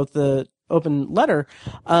Paralympian that wrote the open letter,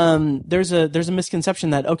 there's a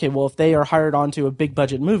misconception that, okay, well, if they are hired onto a big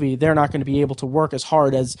budget movie, they're not going to be able to work as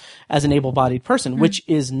hard as an able-bodied person, which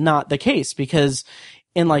is not the case because,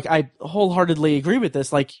 and like, I wholeheartedly agree with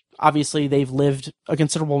this. Like, obviously they've lived a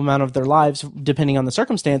considerable amount of their lives, depending on the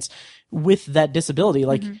circumstance, with that disability.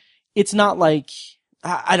 Like, it's not like,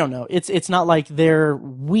 I don't know. It's not like they're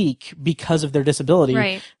weak because of their disability.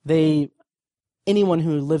 Right. Anyone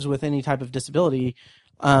who lives with any type of disability,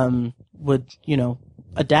 would,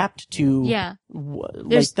 adapt to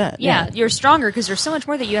like that. Yeah, you're stronger because there's so much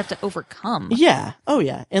more that you have to overcome. Yeah. Oh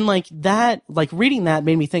yeah. And like that, like reading that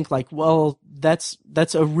made me think like, well, that's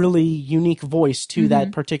a really unique voice to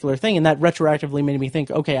that particular thing. And that retroactively made me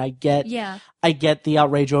think, okay, I get the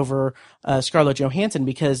outrage over, Scarlett Johansson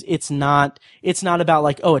because it's not about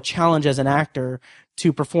like, oh, a challenge as an actor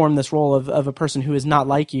to perform this role of a person who is not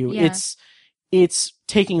like you. Yeah. It's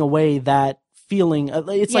taking away that feeling.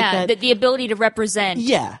 It's like that. The ability to represent.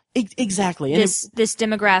 Yeah, exactly. And this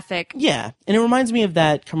demographic. Yeah. And it reminds me of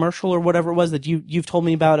that commercial or whatever it was that you've told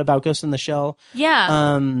me about Ghost in the Shell.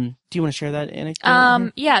 Yeah. Do you want to share that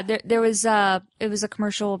anecdote? Yeah, there was it was a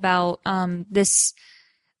commercial about, this,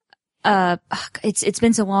 it's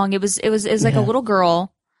been so long. It was like a little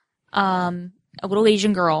girl, a little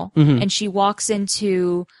Asian girl, and she walks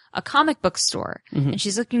into a comic book store, and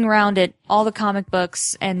she's looking around at all the comic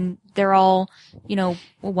books, and they're all,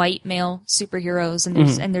 white male superheroes,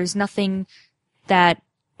 and there's nothing that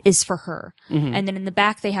is for her. And then in the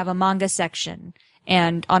back they have a manga section,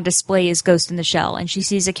 and on display is Ghost in the Shell, and she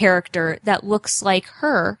sees a character that looks like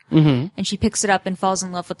her, and she picks it up and falls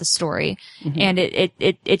in love with the story, and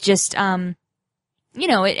it just, and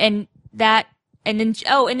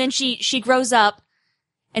then she grows up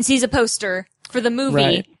and sees a poster for the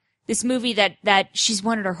movie, this movie that she's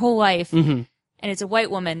wanted her whole life, and it's a white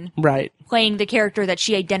woman playing the character that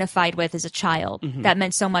she identified with as a child, that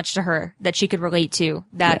meant so much to her, that she could relate to,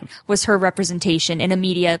 that was her representation in a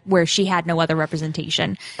media where she had no other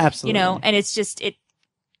representation. Absolutely. And it's just, it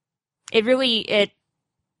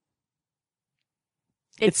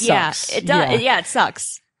sucks. It does. Yeah, it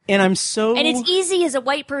sucks. And and it's easy as a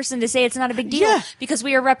white person to say it's not a big deal because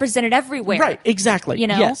we are represented everywhere. Right. Exactly.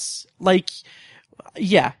 Yes. Like,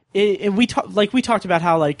 yeah. We talked about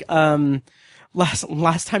how, like,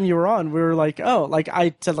 last time you were on, we were like, oh, like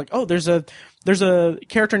I said, like, oh, there's a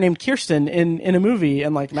character named Kyrsten in a movie,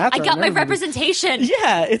 and like Matt's I got my representation.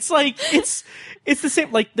 Yeah. It's like, it's the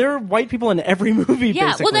same, like there are white people in every movie. Yeah.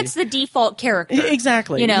 Basically. Well, that's the default character.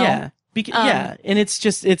 Exactly. Yeah. Yeah. And it's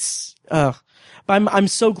just, but I'm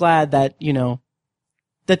so glad that,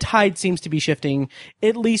 the tide seems to be shifting,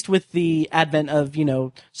 at least with the advent of,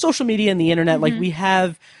 social media and the internet. Like we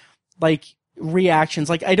have like reactions.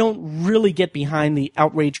 Like I don't really get behind the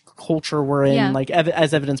outrage culture we're in, like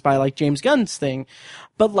as evidenced by like James Gunn's thing.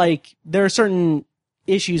 But like there are certain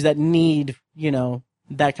issues that need,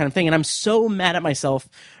 that kind of thing. And I'm so mad at myself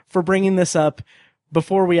for bringing this up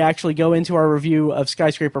before we actually go into our review of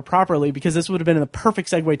Skyscraper properly, because this would have been the perfect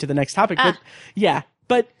segue to the next topic. But yeah,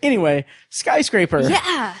 But anyway, Skyscraper.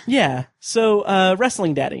 Yeah. Yeah. So,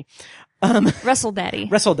 Wrestling Daddy. Wrestle Daddy.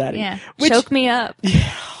 Wrestle Daddy. Yeah. Choke me up.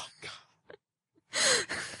 Yeah.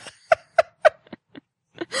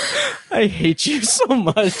 I hate you so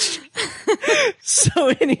much. So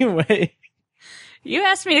anyway. You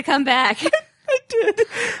asked me to come back. I did.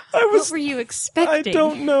 What were you expecting? I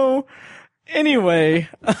don't know. Anyway.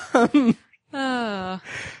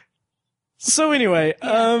 So anyway,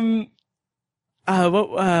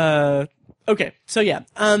 okay. So yeah.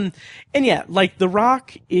 And yeah, like The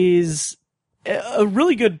Rock is a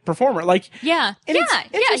really good performer. Like, yeah,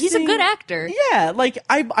 he's a good actor. Yeah, like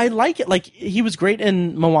I like it. Like he was great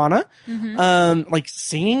in Moana. Like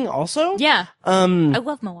singing also. Yeah. I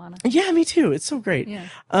love Moana. Yeah, me too. It's so great. Yeah.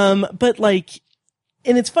 But like,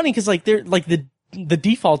 and it's funny because like they're like the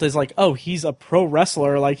default is like, oh, he's a pro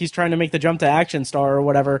wrestler, like he's trying to make the jump to action star or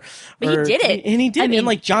whatever. But he did it. And he did. I mean, and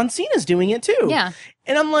like John Cena's doing it too. Yeah.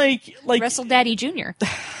 And I'm like Wrestle Daddy Jr.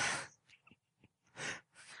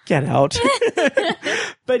 Get out.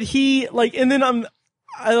 But he like, and then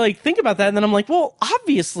I like think about that and then I'm like, well,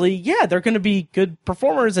 obviously, yeah, they're going to be good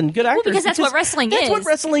performers and good actors. Well, because that's what wrestling is. That's what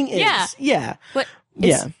wrestling is. Yeah. Yeah. But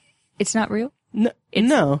it's not real?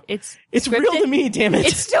 No. It's real to me, damn it.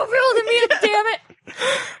 It's still real to me, damn it.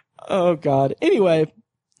 Oh God. Anyway,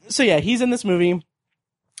 so yeah, he's in this movie.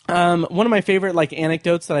 One of my favorite like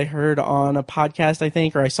anecdotes that I heard on a podcast, I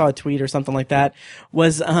think, or I saw a tweet or something like that,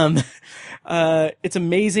 was it's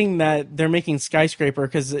amazing that they're making Skyscraper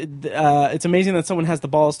because it's amazing that someone has the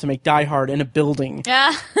balls to make Die Hard in a building.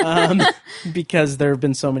 Because there have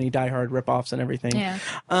been so many Die Hard ripoffs and everything. Yeah.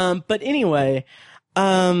 But anyway.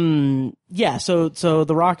 Yeah, so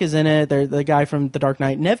The Rock is in it. They're the guy from The Dark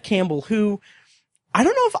Knight, Neve Campbell, who I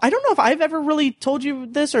don't know if I've ever really told you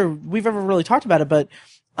this or we've ever really talked about it, but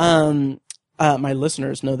my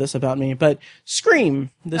listeners know this about me, but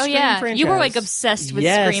Scream, the Scream franchise. You were like obsessed with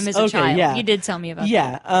Scream as a child. Yeah. You did tell me about that.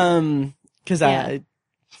 Yeah, because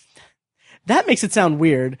that makes it sound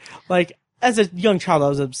weird. Like, as a young child, I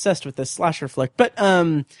was obsessed with this slasher flick, but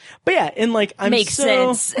yeah, and like, Makes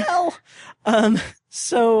sense. Well,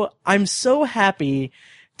 so I'm so happy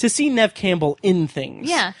to see Neve Campbell in things.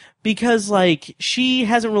 Yeah. Because like she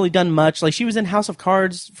hasn't really done much. Like she was in House of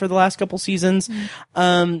Cards for the last couple seasons.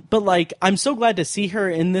 But like I'm so glad to see her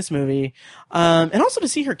in this movie. And also to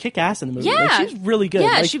see her kick ass in the movie. Yeah. Like, she's really good.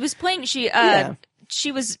 Yeah, like, she was playing she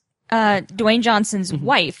was Dwayne Johnson's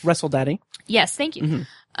wife. Wrestle Daddy. Yes, thank you.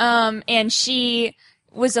 And she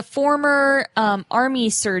was a former army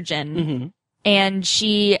surgeon. And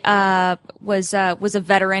she was a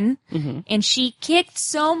veteran, and she kicked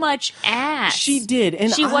so much ass. She did,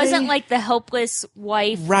 and she wasn't like the helpless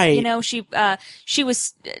wife, right? You know, she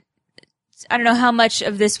was. I don't know how much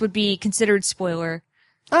of this would be considered spoiler.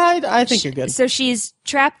 I think you're good. So she's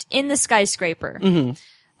trapped in the skyscraper,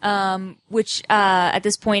 which at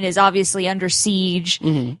this point is obviously under siege,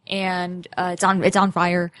 and it's on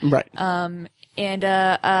fire, right?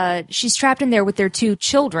 And she's trapped in there with their two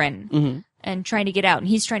children. And trying to get out, and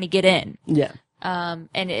he's trying to get in. Yeah.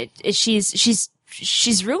 And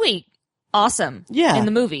she's really awesome. Yeah. In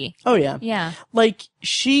the movie. Oh yeah. Yeah. Like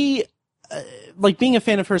she, like being a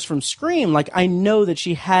fan of hers from Scream, like I know that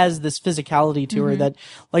she has this physicality to her that,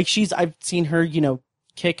 like I've seen her, you know,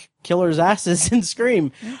 kick killers' asses in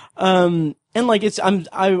Scream. And like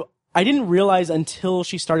I didn't realize until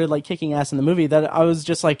she started like kicking ass in the movie that I was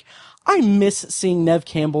just like, I miss seeing Neve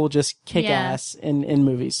Campbell just kick ass in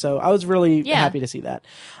movies. So I was really happy to see that.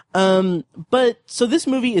 But so this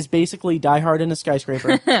movie is basically Die Hard in a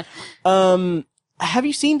skyscraper. Have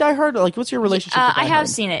you seen Die Hard? Like, what's your relationship to Die Hard? I have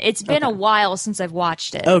seen it. It's been a while since I've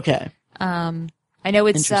watched it. Okay. I know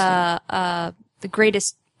it's the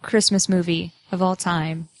greatest Christmas movie of all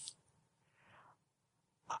time.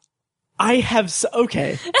 I have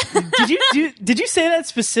okay. Did you say that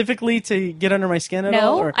specifically to get under my skin at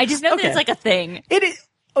all? No, I just know that it's like a thing. It is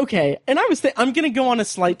okay. And I was I'm going to go on a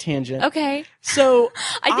slight tangent. Okay. So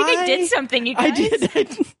I think I did something. You guys. I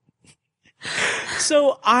did.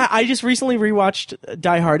 So I just recently rewatched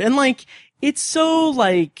Die Hard, and like it's so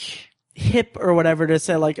like hip or whatever to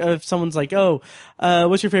say like if someone's like, oh,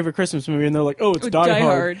 what's your favorite Christmas movie? And they're like, oh, it's Die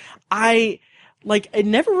Hard. Like, it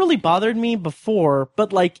never really bothered me before,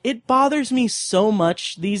 but, like, it bothers me so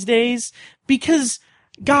much these days because,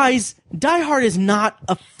 guys, Die Hard is not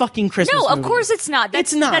a fucking Christmas movie. No, of course it's not.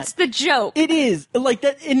 It's not. That's the joke. It is. Like,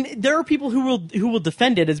 that, and there are people who will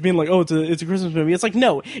defend it as being like, oh, it's a Christmas movie. It's like,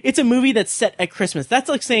 no, it's a movie that's set at Christmas. That's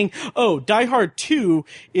like saying, oh, Die Hard 2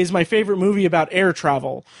 is my favorite movie about air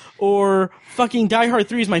travel. Or fucking Die Hard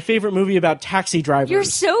 3 is my favorite movie about taxi drivers. You're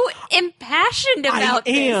so impassioned about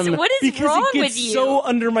this. What is wrong it with gets you? so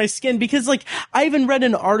under my skin because like I even read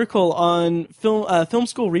an article on film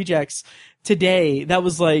school rejects today that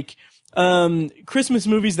was like Christmas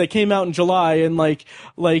movies that came out in July and like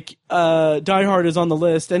Die Hard is on the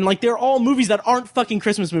list and like they're all movies that aren't fucking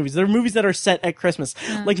Christmas movies. They're movies that are set at Christmas.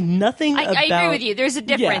 Like nothing about I agree with you. There's a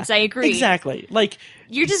difference. Yeah, I agree. Exactly. Like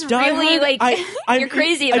you're just Die really Hard, like you're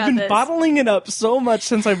crazy about I've been this. bottling it up so much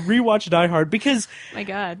since I've rewatched Die Hard because my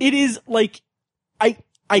God. it is like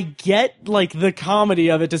I get like the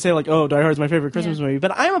comedy of it to say like, oh, Die Hard's my favorite Christmas movie,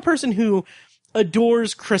 but I'm a person who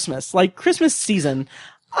adores Christmas, like Christmas season.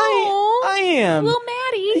 I am. Little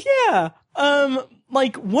Maddie. Yeah.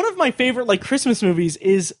 Like one of my favorite like Christmas movies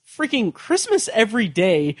is freaking Christmas Every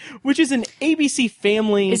Day, which is an ABC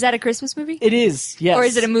Family. Is that a Christmas movie? It is. Yes. Or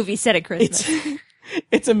is it a movie set at Christmas?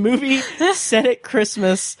 It's a movie set at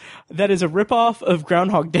Christmas that is a ripoff of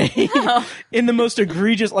Groundhog Day in the most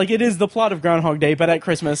egregious, like it is the plot of Groundhog Day, but at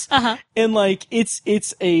Christmas. And like, it's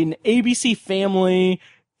an ABC Family,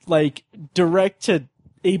 like direct to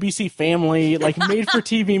ABC Family, like made for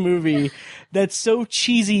TV movie that's so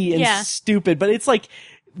cheesy and stupid, but it's like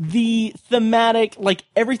the thematic, like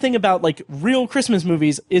everything about like real Christmas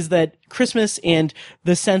movies is that Christmas and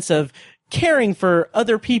the sense of caring for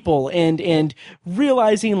other people and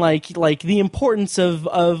realizing like the importance of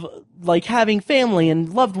like having family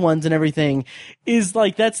and loved ones and everything is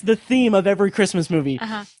like that's the theme of every Christmas movie.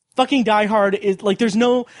 Fucking Die Hard is like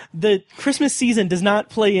the Christmas season does not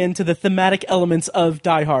play into the thematic elements of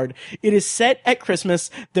Die Hard. It is set at Christmas.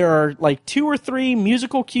 There are like 2 or 3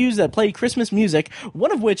 musical cues that play Christmas music,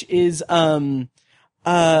 one of which is I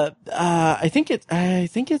think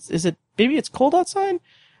it's is it Baby It's Cold Outside?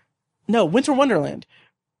 No, Winter Wonderland.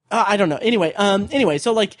 I don't know. Anyway,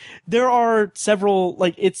 so like there are several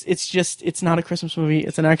like it's not a Christmas movie.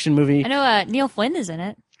 It's an action movie. I know Neil Flynn is in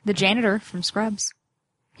it, the janitor from Scrubs.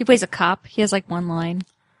 He plays a cop. He has like one line.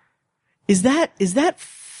 Is that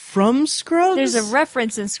from Scrubs? There's a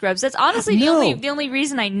reference in Scrubs. That's honestly the only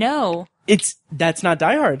reason I know. That's not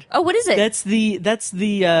Die Hard. Oh, what is it? That's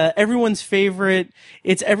the everyone's favorite.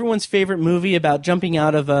 It's everyone's favorite movie about jumping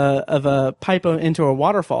out of a pipe into a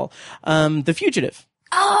waterfall. The Fugitive.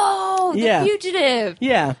 Oh, The Fugitive.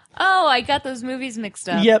 Yeah. Oh, I got those movies mixed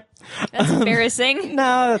up. Yep. That's embarrassing.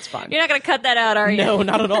 No, that's fine. You're not gonna cut that out, are you? No,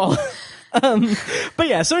 not at all. But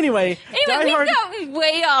yeah, so anyway, Die we've Hard, gotten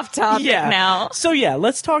way off topic now. So yeah,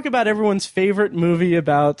 let's talk about everyone's favorite movie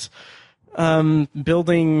about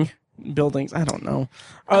building buildings. I don't know.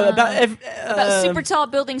 About super tall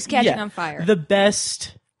buildings catching on fire. The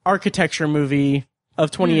best architecture movie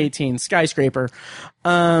of 2018, Skyscraper.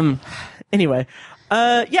 Anyway,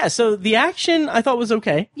 so the action I thought was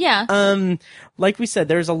okay. Yeah. Like we said,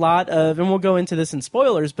 there's a lot of, and we'll go into this in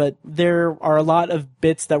spoilers, but there are a lot of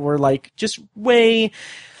bits that were like just way,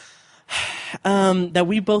 that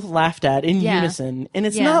we both laughed at in unison. And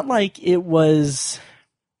it's not like it was,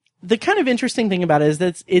 the kind of interesting thing about it is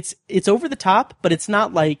that it's over the top, but it's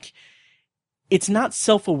not like, it's not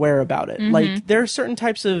self-aware about it. Like there are certain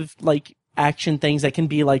types of like action things that can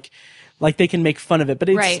be like they can make fun of it, but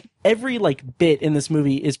it's every like bit in this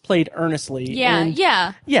movie is played earnestly.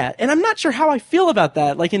 Yeah. And I'm not sure how I feel about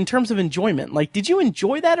that, like in terms of enjoyment. Like, did you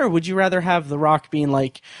enjoy that, or would you rather have The Rock being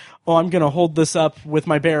like, oh, I'm gonna hold this up with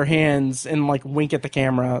my bare hands and like wink at the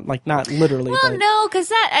camera, like not literally. Well, but... no, because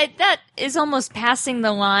that is almost passing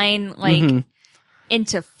the line like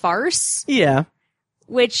into farce. Yeah.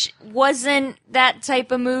 Which wasn't that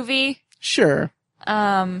type of movie. Sure.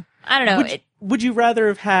 I don't know. Would you rather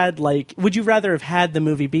have had the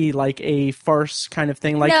movie be like a farce kind of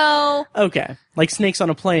thing? Like, no. Okay. Like Snakes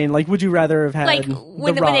on a Plane. Like, would you rather have had like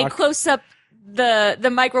when they close up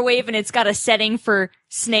the microwave and it's got a setting for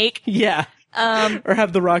snake? Yeah. Or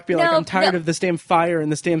have The Rock be like, I'm tired of this damn fire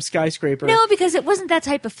and this damn skyscraper. No, because it wasn't that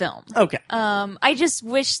type of film. Okay. I just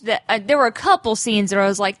wish that there were a couple scenes where I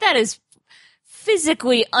was like, that is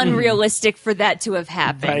physically unrealistic for that to have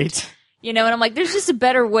happened. Right. You know, and I'm like, there's just a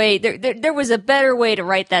better way. There was a better way to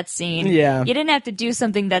write that scene. Yeah. You didn't have to do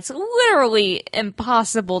something that's literally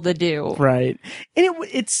impossible to do. Right. And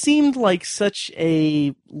it seemed like such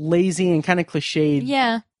a lazy and kind of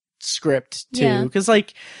cliched script, too. Yeah. Because,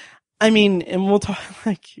 like, I mean, and we'll talk,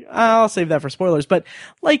 like, I'll save that for spoilers, but,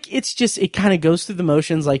 like, it's just, it kind of goes through the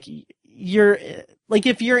motions. Like,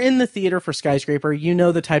 if you're in the theater for Skyscraper, you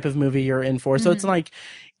know the type of movie you're in for. So it's like,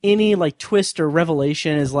 any, like, twist or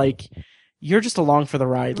revelation is like, you're just along for the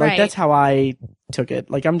ride. Like, that's how I took it.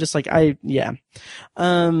 Like, I'm just like, but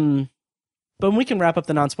we can wrap up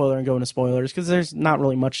the non-spoiler and go into spoilers, because there's not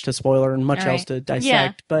really much to spoiler and much else to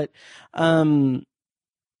dissect. But,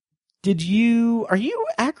 Are you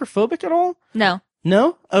acrophobic at all? No.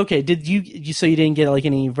 No? Okay. So you didn't get like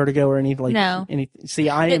any vertigo or any like No. See,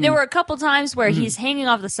 There were a couple times where he's hanging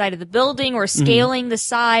off the side of the building or scaling the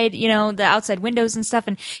side, the outside windows and stuff,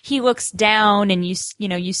 and he looks down and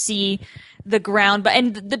you see the ground,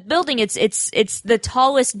 and the building, it's the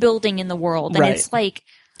tallest building in the world, and it's like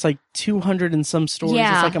 200 and some stories.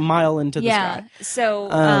 Yeah. It's like a mile into the sky.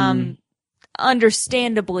 So,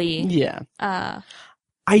 understandably. Yeah.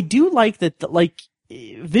 I do like that,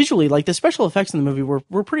 visually, like the special effects in the movie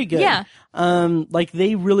were pretty good. Yeah. Like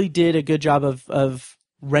they really did a good job of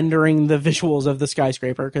rendering the visuals of the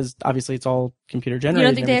skyscraper, because obviously it's all computer generated. You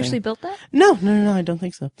don't think they actually built that? No, I don't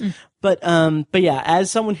think so. But yeah,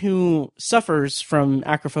 as someone who suffers from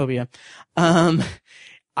acrophobia,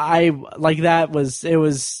 I like that was, it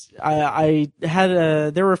was, I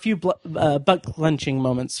had there were a few butt clenching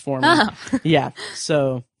moments for me. Oh. Yeah.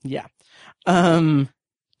 So yeah.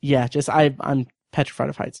 Yeah, just I'm petrified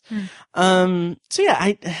of heights. So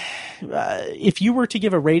yeah, if you were to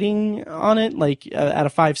give a rating on it, like out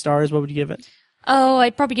of 5 stars, what would you give it? Oh,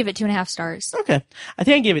 I'd probably give it 2.5 stars. Okay, I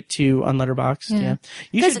think I gave it 2 on Letterboxd. Yeah,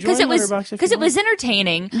 because it was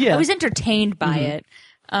entertaining. Yeah, I was entertained by it.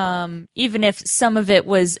 Even if some of it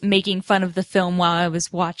was making fun of the film while I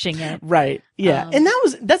was watching it. Right. Yeah. And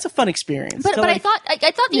that's a fun experience. But I thought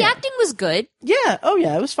the acting was good. Yeah. Oh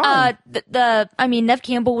yeah, it was fun. Nev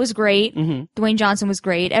Campbell was great. Dwayne Johnson was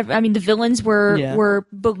great. The villains were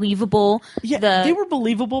believable. Yeah, they were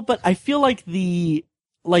believable, but I feel like they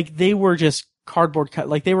were just cardboard cut.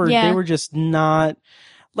 Like they were just not,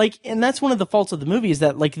 like, and that's one of the faults of the movie, is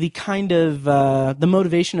that like the kind of the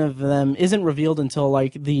motivation of them isn't revealed until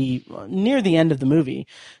like near the end of the movie.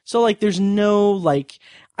 So like there's no, like,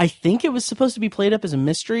 I think it was supposed to be played up as a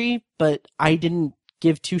mystery, but I didn't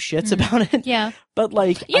give 2 shits about it. Yeah. But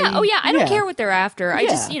like, I don't care what they're after. I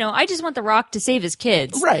just want The Rock to save his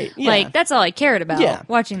kids. Right. Yeah. Like that's all I cared about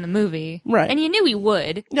watching the movie. Right. And you knew he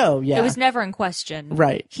would. No, yeah. It was never in question.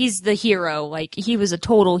 Right. He's the hero. Like he was a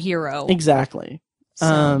total hero. Exactly.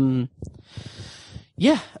 So.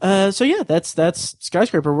 So yeah, that's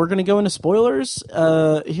Skyscraper. We're gonna go into spoilers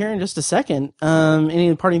here in just a second.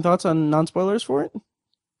 Any parting thoughts on non-spoilers for it?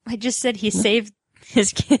 I just said he saved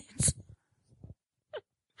his kids.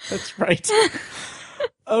 That's right.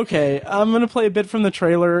 Okay, I'm gonna play a bit from the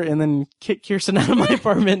trailer and then kick Kyrsten out of my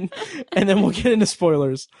apartment, and then we'll get into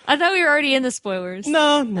spoilers. I thought we were already in the spoilers.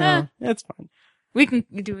 No, that's fine. We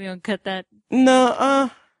can cut that? No,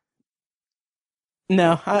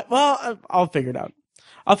 I'll figure it out.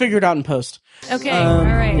 I'll figure it out in post. Okay, all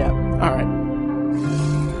right. Yeah, all right.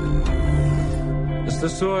 Mr.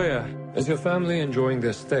 Sawyer, is your family enjoying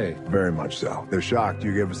their stay? Very much so. They're shocked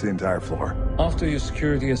you gave us the entire floor. After your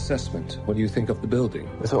security assessment, what do you think of the building?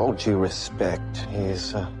 With all due respect,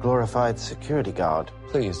 he's a glorified security guard.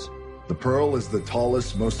 Please. The Pearl is the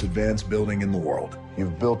tallest, most advanced building in the world.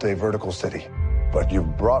 You've built a vertical city, but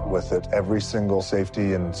you've brought with it every single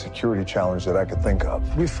safety and security challenge that I could think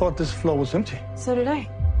of. We thought this floor was empty. So did I.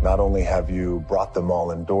 Not only have you brought them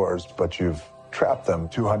all indoors, but you've trapped them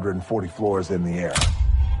 240 floors in the air.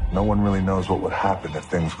 No one really knows what would happen if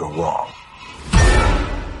things go wrong.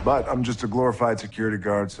 But I'm just a glorified security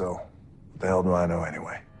guard, so what the hell do I know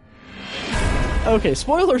anyway? Okay,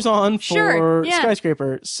 spoilers on for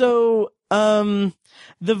Skyscraper. So,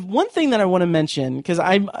 the one thing that I want to mention, because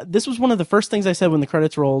this was one of the first things I said when the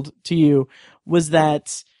credits rolled to you, was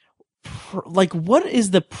that, like, what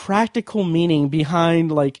is the practical meaning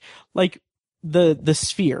behind, like the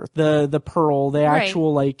sphere, the pearl, the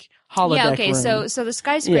actual, like, holodeck Yeah, okay, room. so the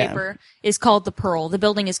skyscraper is called the Pearl. The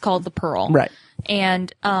building is called the Pearl. Right.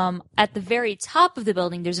 And, at the very top of the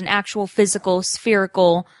building, there's an actual physical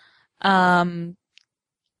spherical, room,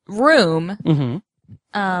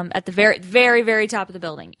 at the very, very, very top of the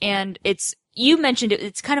building. And you mentioned it,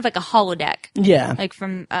 it's kind of like a holodeck. Yeah. Like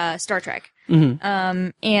from, Star Trek.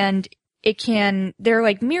 And there are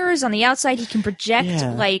like mirrors on the outside. He can project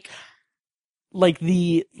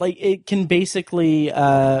it can basically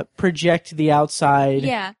project the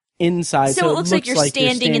outside inside. So it looks like you're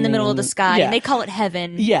standing in the middle of the sky, and they call it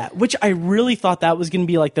heaven. Yeah, which I really thought that was going to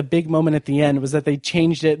be like the big moment at the end, was that they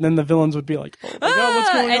changed it, and then the villains would be like, "Oh my god,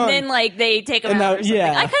 what's going on?" And then like they take them out. Or something.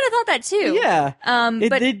 I kind of thought that too. Yeah.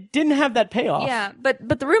 But they didn't have that payoff. Yeah, but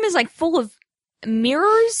the room is like full of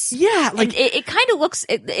mirrors. Yeah, like it kind of looks.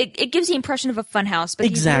 It gives the impression of a fun house, but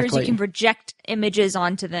these mirrors, you can project images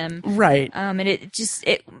onto them. Right. And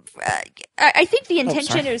I think the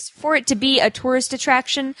intention is for it to be a tourist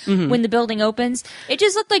attraction when the building opens. It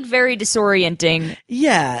just looked like very disorienting.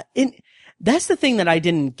 Yeah. And That's the thing that I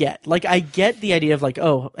didn't get. Like, I get the idea of like,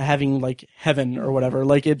 oh, having like heaven or whatever,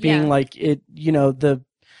 like it being like it, you know, the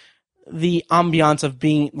ambiance of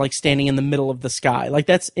being like standing in the middle of the sky. Like,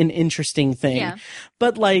 that's an interesting thing. Yeah.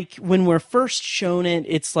 But like when we're first shown it,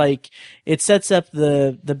 it's like it sets up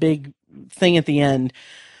the big thing at the end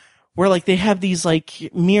where like they have these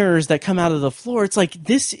like mirrors that come out of the floor. It's like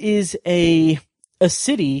this is a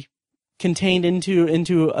city contained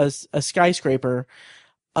into a skyscraper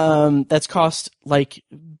that's cost like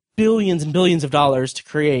billions and billions of dollars to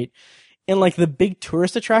create. And like the big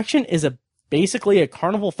tourist attraction is basically a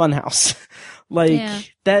carnival funhouse.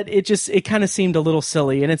 Like that, it kind of seemed a little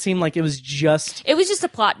silly, and it seemed like it was just a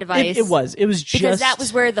plot device. It was just because that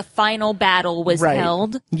was where the final battle was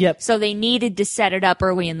held. Yep. So they needed to set it up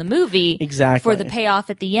early in the movie, exactly, for the payoff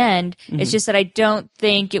at the end. Mm-hmm. It's just that I don't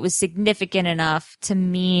think it was significant enough to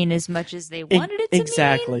mean as much as they wanted it to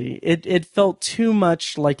exactly. mean. It felt too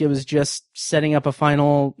much like it was just setting up a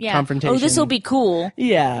final confrontation. Oh, this will be cool.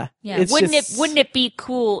 Yeah. Yeah. Wouldn't it be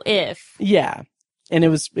cool if? Yeah. And it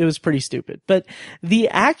was pretty stupid. But the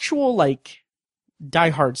actual like Die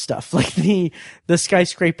Hard stuff, like the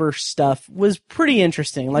skyscraper stuff, was pretty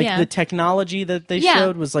interesting. Like the technology that they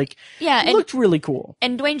showed was like it looked really cool.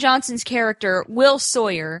 And Dwayne Johnson's character, Will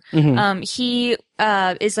Sawyer, he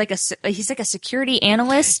is like he's like a security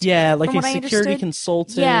analyst. Yeah, like a security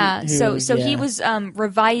consultant. Yeah. So he was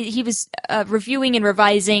reviewing and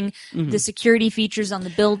revising the security features on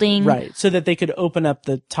the building. Right. So that they could open up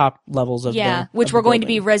the top levels of which were going to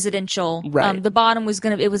be residential. Right. The bottom was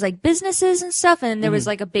it was like businesses and stuff, and there was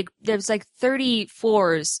like there was like 30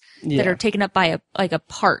 floors that are taken up by a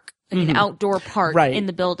park, like an outdoor park in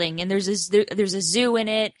the building, and there's a zoo in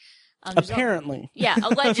it. Apparently.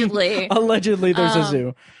 Allegedly. Allegedly there's a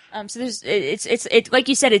zoo. So there's, it's like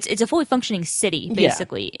you said, it's a fully functioning city,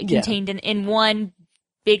 basically, contained in one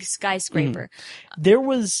big skyscraper. There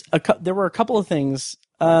were a couple of things,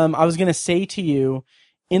 I was going to say to you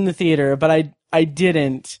in the theater, but I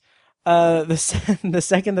didn't. The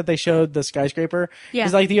second that they showed the skyscraper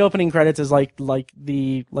is like the opening credits is like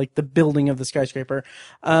the building of the skyscraper.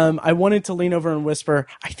 I wanted to lean over and whisper,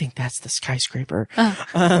 I think that's the skyscraper.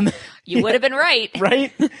 You would have been right.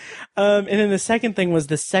 Right. And then the second thing was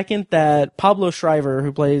the second that Pablo Schreiber,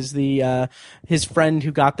 who plays his friend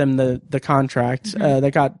who got them the contract,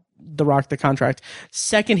 that got The Rock the contract.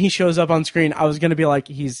 Second he shows up on screen, I was going to be like,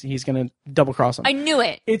 he's going to double cross him. I knew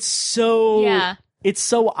it. It's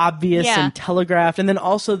so obvious and telegraphed. And then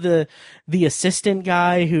also the assistant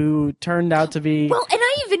guy who turned out to be, well, and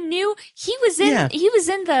I even knew he was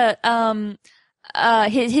in the,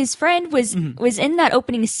 his friend was in that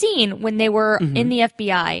opening scene when they were in the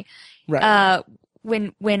FBI. Right.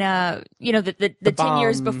 When you know, the 10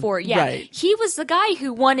 years before. Yeah. Right. He was the guy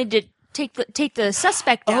who wanted to take the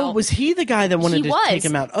suspect out. Oh, was he the guy that wanted to take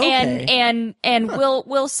him out? Okay. And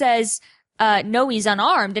Will says, no, he's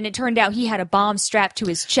unarmed, and it turned out he had a bomb strapped to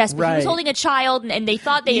his chest, but he was holding a child, and they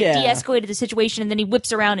thought they had de-escalated the situation, and then he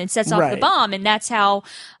whips around and sets off the bomb, and that's how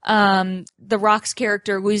The Rock's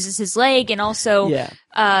character loses his leg, and also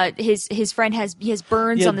his friend has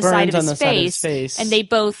burns on the side of his face, and they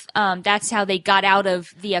both that's how they got out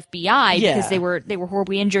of the FBI because they were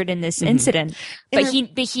horribly injured in this incident. But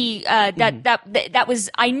that was,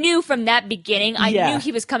 I knew from that beginning, I knew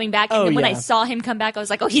he was coming back, and then when I saw him come back, I was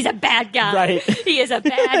like, oh, he's a bad guy. Right. He is a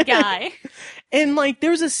bad guy. And like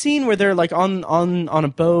there's a scene where they're like on a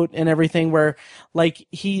boat and everything where like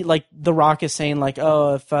The Rock is saying like,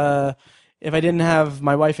 oh, if I didn't have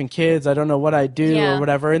my wife and kids, I don't know what I'd do or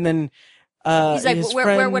whatever. And then he's like,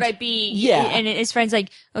 where would I be? Yeah. And his friend's like,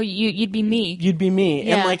 oh, you'd be me. You'd be me.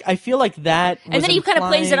 Yeah. And like I feel like that was and then he kind of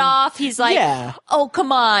plays it off. He's like, oh,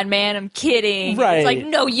 come on, man, I'm kidding. Right. It's like,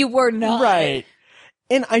 no, you were not. Right.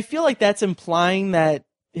 And I feel like that's implying that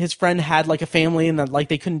his friend had like a family and that like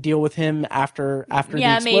they couldn't deal with him after the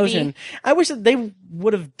explosion. Maybe. I wish that they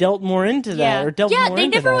would have dealt more into that or dealt more into that. Yeah, they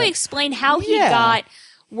never really explained how he got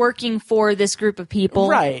working for this group of people.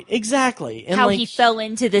 Right, exactly. And how like, he fell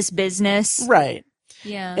into this business. Right.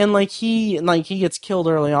 Yeah. And like he gets killed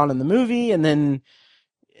early on in the movie, and then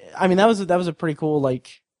I mean that was a pretty cool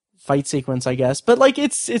like fight sequence, I guess. But like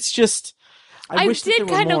it's just I wish did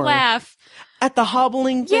kind of laugh at the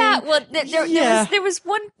hobbling thing. Yeah, well there was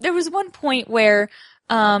one point where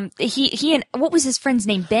he and what was his friend's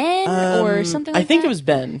name, Ben or something like that? I think it was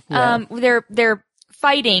Ben. Yeah. They're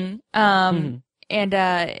fighting and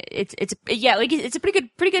it's a pretty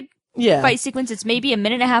good fight sequence. It's maybe a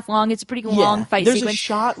minute and a half long. It's a pretty long fight sequence. There's a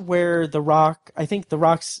shot where The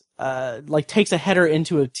Rock's like takes a header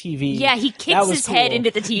into a TV. Yeah, he kicks his head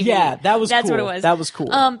into the TV. Yeah, that's what it was. That was cool.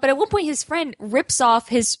 But at one point his friend rips off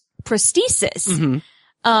his prosthesis.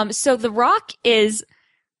 So The Rock is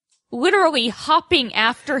literally hopping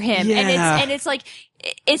after him, and it's like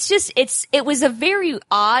it was a very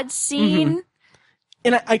odd scene.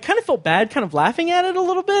 And I kind of felt bad kind of laughing at it a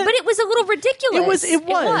little bit. But it was a little ridiculous. It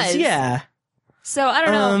was, yeah. So I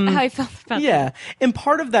don't know how I felt about that. Yeah. And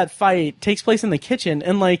part of that fight takes place in the kitchen.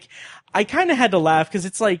 And like, I kind of had to laugh because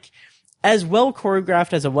it's like, as well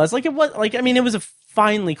choreographed as it was, it was a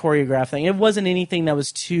finely choreographed thing. It wasn't anything that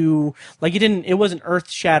was too, it wasn't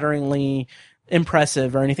earth-shatteringly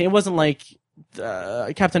impressive or anything. It wasn't like,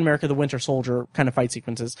 Captain America the Winter Soldier kind of fight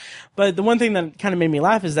sequences. But the one thing that kind of made me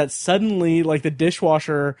laugh is that suddenly the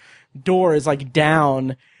dishwasher door is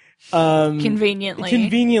down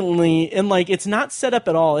conveniently, and it's not set up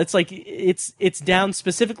at all. It's it's down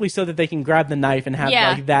specifically so that they can grab the knife and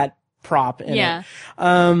have that prop in it.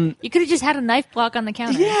 You could have just had a knife block on the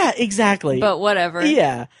counter. Yeah, exactly. But whatever.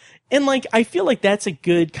 Yeah. And I feel like that's a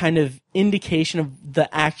good kind of indication of the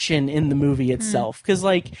action in the movie itself. Cause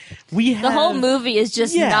we have... The whole movie is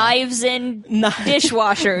just knives and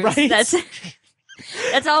dishwashers. Right? That's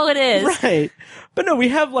all it is. Right. But no, we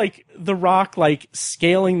have The Rock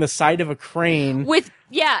scaling the side of a crane.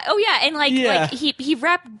 And he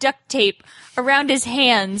wrapped duct tape around his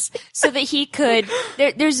hands so that he could,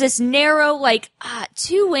 there's this narrow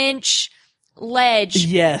 2-inch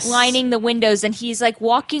ledge lining the windows, and he's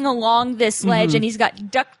walking along this ledge, and he's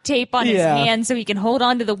got duct tape on his hand so he can hold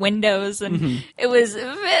on to the windows, and it was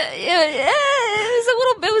a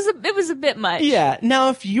bit much. Yeah. Now,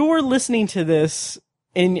 if you're listening to this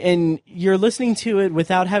and you're listening to it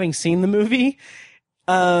without having seen the movie,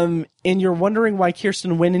 and you're wondering why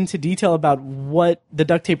Kyrsten went into detail about what the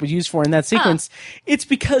duct tape was used for in that sequence, it's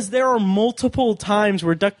because there are multiple times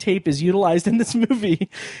where duct tape is utilized in this movie.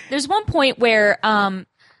 There's one point where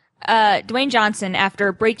Dwayne Johnson,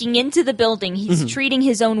 after breaking into the building, he's treating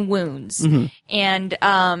his own wounds, and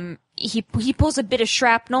he pulls a bit of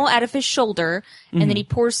shrapnel out of his shoulder, and then he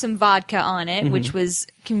pours some vodka on it, which was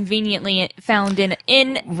conveniently found in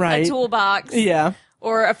a toolbox. Yeah.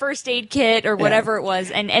 Or a first aid kit or whatever it was.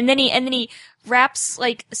 And then he wraps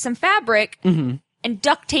some fabric and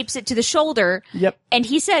duct tapes it to the shoulder. Yep. And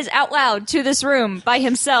he says out loud to this room by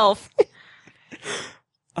himself,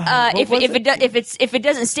 if it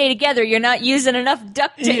doesn't stay together, you're not using enough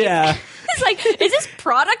duct tape. Yeah. It's is this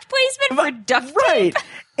product placement for duct tape? Right.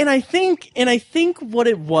 And I think what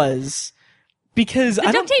it was, because the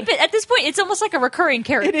duct tape at this point, it's almost like a recurring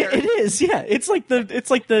character. It is, yeah. It's like the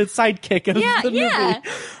sidekick of the movie.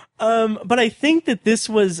 But I think that this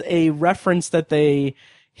was a reference that they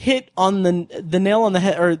hit on the nail on the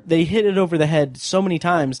head, or they hit it over the head so many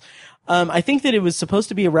times. I think that it was supposed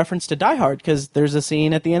to be a reference to Die Hard, because there's a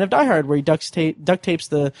scene at the end of Die Hard where he duct tapes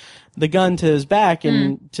the gun to his back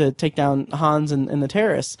and to take down Hans and the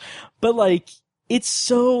terrorists. But it's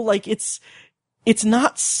so it's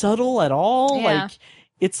not subtle at all. Yeah.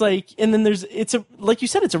 And then it's like you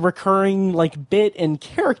said, it's a recurring bit and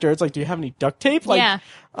character. It's do you have any duct tape?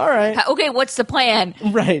 All right. Okay, what's the plan?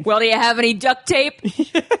 Right. Well, do you have any duct tape?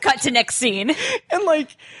 Cut to next scene. And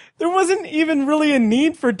there wasn't even really a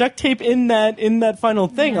need for duct tape in that final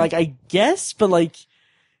thing. I guess, but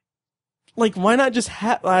why not just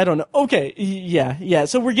have, I don't know. Okay. Yeah.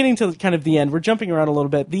 So we're getting to kind of the end. We're jumping around a little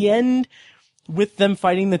bit. The end with them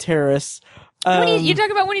fighting the terrorists. You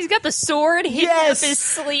talk about when he's got the sword hidden up his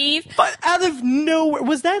sleeve. But out of nowhere,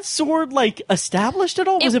 was that sword established at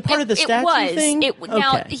all? Was it part of the statue thing?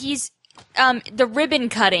 Now he's the ribbon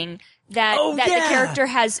cutting that the character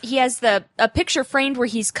has. He has a picture framed where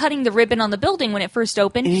he's cutting the ribbon on the building when it first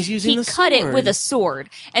opened. And he's using the cut sword. it with a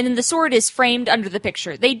sword, and then the sword is framed under the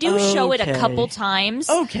picture. They do show it a couple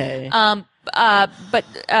times. Okay.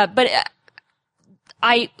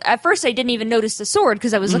 At first I didn't even notice the sword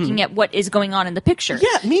because I was looking at what is going on in the picture.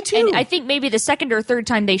 Yeah, me too. And I think maybe the second or third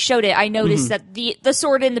time they showed it, I noticed that the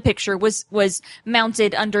sword in the picture was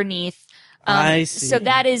mounted underneath. I see. So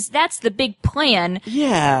that's the big plan.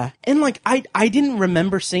 Yeah. And I didn't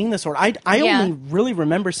remember seeing the sword. I only really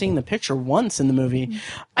remember seeing the picture once in the movie.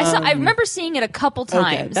 I remember seeing it a couple times.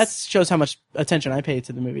 Okay. That shows how much attention I paid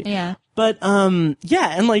to the movie. Yeah. But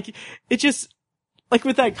yeah, and it just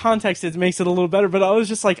with that context, it makes it a little better, but I was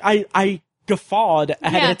just I guffawed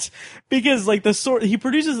at it because the sword, he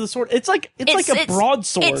produces the sword. It's like a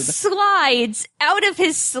broadsword. It slides out of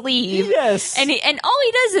his sleeve. Yes. And all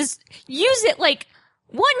he does is use it one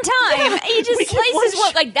time. He just slices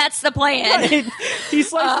one, that's the plan. Right. He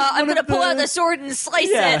slices I'm going to pull out the sword and slice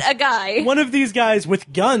it a guy. One of these guys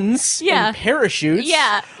with guns and parachutes.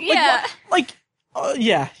 Yeah.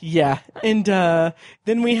 Yeah. And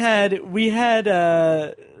then we had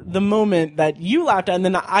the moment that you laughed at, and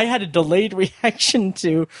then I had a delayed reaction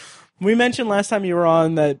to. We mentioned last time you were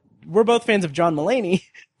on that we're both fans of John Mulaney.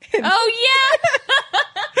 Oh yeah.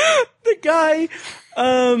 The guy.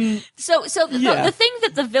 So the thing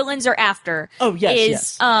that the villains are after. Oh yes,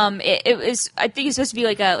 is yes. It was, I think it's supposed to be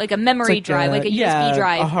like a memory drive, like a USB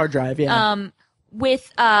drive, a hard drive. Yeah.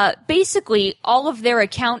 With basically all of their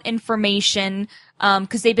account information,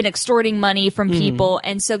 because they've been extorting money from people,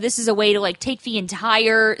 and so this is a way to like take the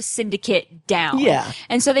entire syndicate down. Yeah.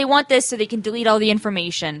 And so they want this so they can delete all the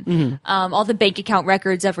information, all the bank account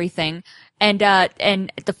records, everything, and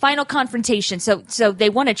the final confrontation. So they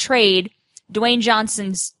want to trade Dwayne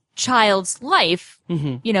Johnson's child's life,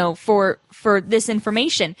 for this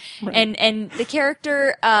information, right. and the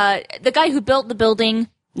character, the guy who built the building.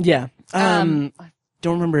 Yeah. I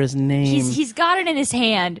don't remember his name. He's got it in his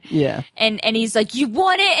hand. Yeah. And he's like, you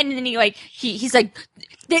want it? And then he's like,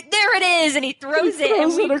 there it is. And he throws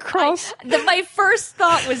it across. My first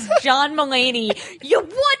thought was John Mulaney. You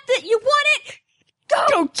want it?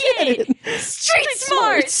 Go get it. Street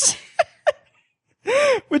Smarts.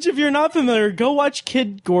 Which, if you're not familiar, go watch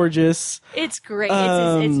Kid Gorgeous. It's great.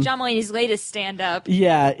 It's John Mulaney's latest stand-up.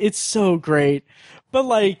 Yeah, it's so great. But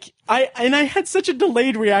like, I had such a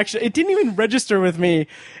delayed reaction. It didn't even register with me.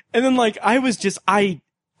 And then like, I was just, I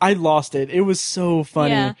lost it. It was so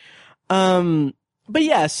funny. Yeah. But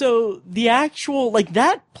yeah, so the actual, like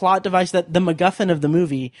that plot device, that the MacGuffin of the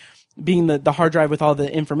movie being the hard drive with all the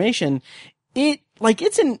information,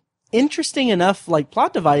 it's an interesting enough like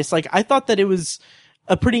plot device. Like I thought that it was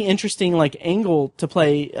a pretty interesting like angle to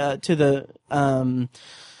play, to the,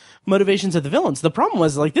 motivations of the villains. The problem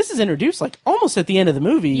was like this is introduced like almost at the end of the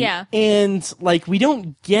movie. Yeah. And like we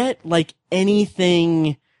don't get like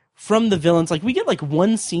anything from the villains. Like we get like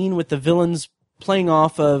one scene with the villains playing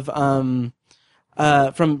off of from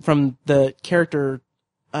the character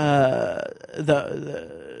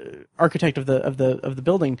the architect of the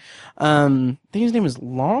building. I think his name is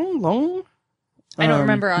Long. I don't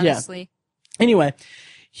remember honestly. Yeah. Anyway,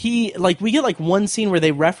 we get like one scene where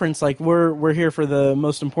they reference like we're here for the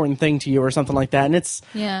most important thing to you or something like that, and it's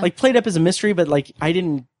like played up as a mystery, but like I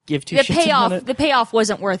didn't give two shits about it. The payoff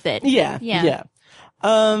wasn't worth it. Yeah. So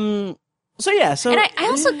and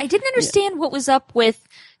I didn't understand what was up with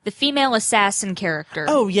the female assassin character.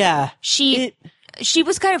 Oh yeah, she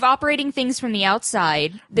was kind of operating things from the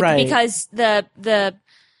outside, right? Because the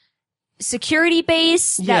security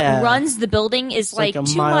base that runs the building is like 2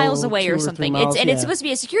 miles away or something. It's supposed to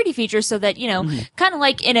be a security feature so that, kind of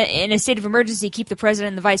like in a state of emergency, keep the president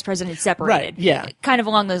and the vice president separated. Right, yeah. Kind of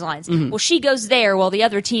along those lines. Well, she goes there while the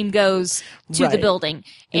other team goes to the building.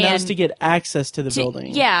 And that was to get access to the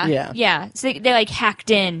building. Yeah. So they like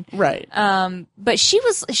hacked in. Right. But she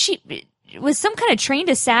was some kind of trained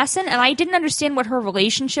assassin, and I didn't understand what her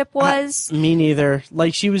relationship was. Me neither.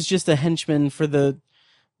 Like, she was just a henchman for the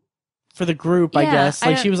group, I guess.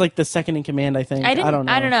 Like, she was like the second in command, I think. I don't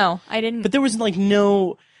know. I didn't. But there was like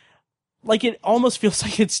no, like, it almost feels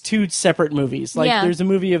like it's two separate movies. Like, there's a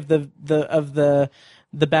movie of the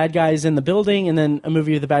bad guys in the building, and then a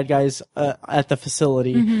movie of the bad guys at the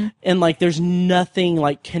facility. And like, there's nothing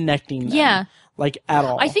like connecting them. Yeah. Like, at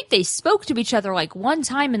all. I think they spoke to each other like one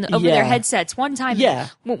time over their headsets. One time. Yeah.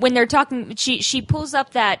 When they're talking, she pulls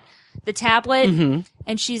up the tablet, and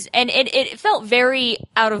it felt very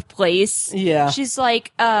out of place. Yeah. She's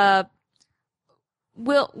like,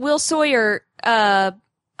 Will Sawyer, what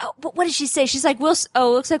did she say? She's like, looks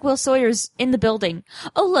like Will Sawyer's in the building.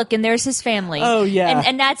 Oh, look, and there's his family. Oh, yeah.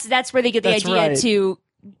 And that's where they get the idea to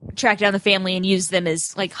track down the family and use them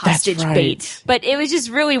as like hostage bait. But it was just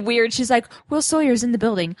really weird. She's like, Will Sawyer's in the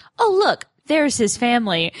building. Oh, look, there's his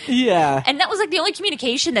family. Yeah. And that was like the only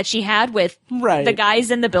communication that she had with the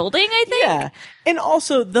guys in the building, I think. Yeah. And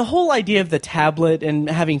also the whole idea of the tablet and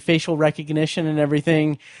having facial recognition and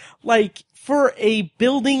everything, like, for a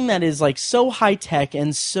building that is like so high tech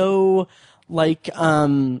and so like,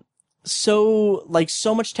 so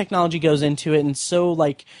much technology goes into it and so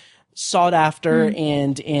like sought after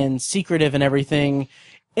and secretive and everything.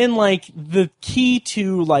 And like the key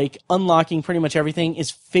to like unlocking pretty much everything is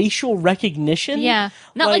facial recognition. Yeah.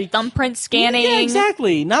 Not like thumbprint scanning. Yeah,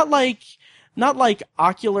 exactly. Not like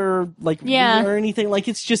ocular, like, or anything. Like,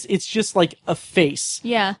 it's just like a face.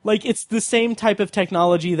 Yeah. Like, it's the same type of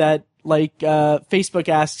technology that, like, Facebook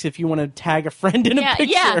asks if you want to tag a friend in a picture.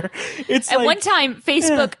 Yeah. It's At one time,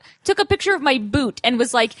 Facebook took a picture of my boot and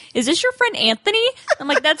was like, is this your friend Anthony? I'm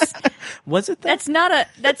like, was it that? That's not a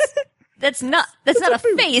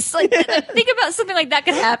face. Like, think about something like that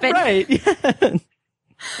could happen. Right. Yeah.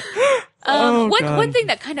 One thing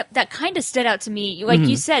that kind of stood out to me, like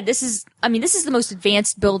you said, this is the most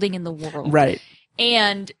advanced building in the world. Right.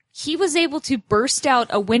 And he was able to burst out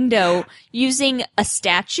a window using a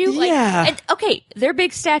statue. Okay, they're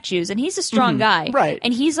big statues, and he's a strong guy. Right.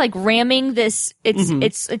 And he's like ramming this.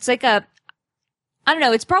 It's like a, I don't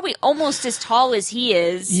know. It's probably almost as tall as he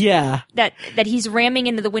is. Yeah. That he's ramming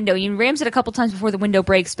into the window. He rams it a couple times before the window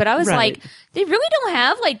breaks. But I was like, they really don't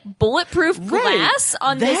have like bulletproof glass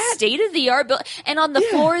on this state of the art building, and on the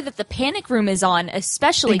floor that the panic room is on,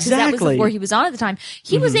 especially because that was the floor he was on at the time.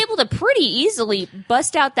 He was able to pretty easily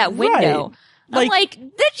bust out that window. Right. I'm like,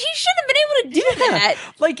 that he shouldn't have been able to do that.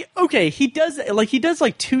 Like, okay, he does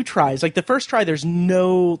like 2 tries. Like the first try, there's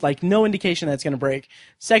no indication that it's going to break.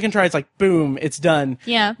 Second try, it's like, boom, it's done.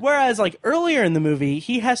 Yeah. Whereas like earlier in the movie,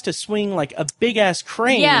 he has to swing like a big ass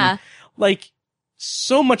crane. Yeah. Like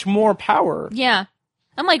so much more power. Yeah.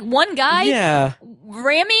 I'm like, one guy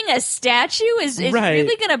ramming a statue is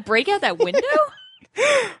really going to break out that window?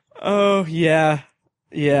 Oh, yeah.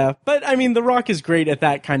 Yeah, but I mean, The Rock is great at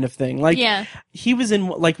that kind of thing. Like, he was in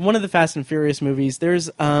like one of the Fast and Furious movies. There's,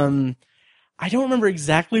 I don't remember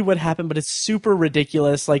exactly what happened, but it's super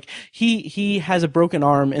ridiculous. Like, he has a broken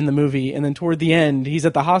arm in the movie, and then toward the end, he's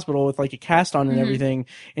at the hospital with like a cast on and everything,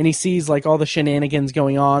 and he sees like all the shenanigans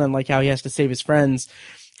going on and like how he has to save his friends.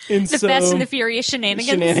 And the Fast and the Furious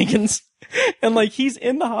shenanigans. And like he's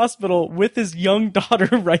in the hospital with his young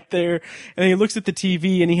daughter right there, and he looks at the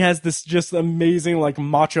TV and he has this just amazing like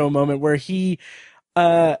macho moment where he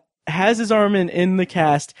has his arm in the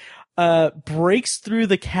cast, breaks through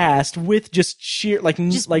the cast with just sheer like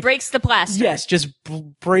breaks the plaster. Yes, just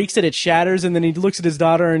breaks it shatters, and then he looks at his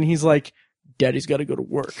daughter and he's like, "Daddy's got to go to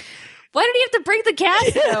work." Why did he have to break the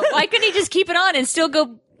cast though? Why couldn't he just keep it on and still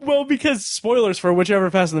go? Well, because spoilers for whichever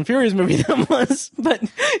Fast and the Furious movie that was, but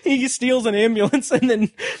he steals an ambulance and then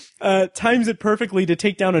times it perfectly to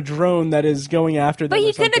take down a drone that is going after them. But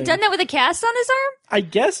he couldn't have done that with a cast on his arm? I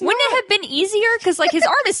guess not. Wouldn't it have been easier? Because like his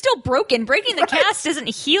arm is still broken. Breaking the cast doesn't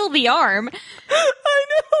heal the arm. I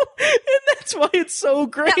know, and that's why it's so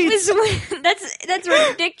great. That's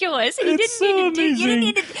ridiculous. He didn't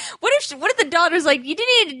need to. What if the daughter's like, you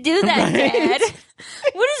didn't need to do that, Dad?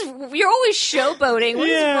 You're always showboating. What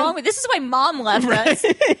is wrong with this? Is why Mom left us.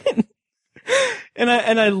 And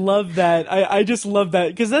I love that. I just love that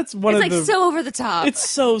because that's one it's of like so over the top. It's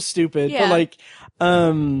so stupid, but like,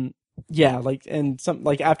 like, and some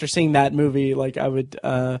like after seeing that movie, like I would,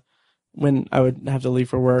 when I would have to leave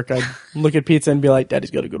for work, I'd look at pizza and be like,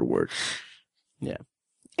 "Daddy's got to go to work." Yeah.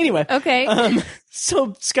 Anyway. Okay.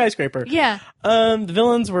 So Skyscraper. Yeah. The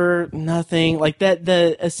villains were nothing. Like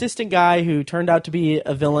the assistant guy who turned out to be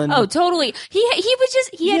a villain. Oh, totally. He had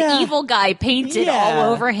evil guy painted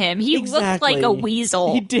all over him. He looked like a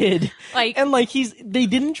weasel. He did. And they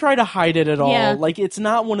didn't try to hide it at all. Yeah. Like it's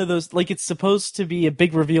not one of those, like it's supposed to be a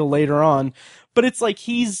big reveal later on, but it's like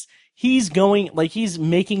he's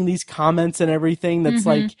making these comments and everything that's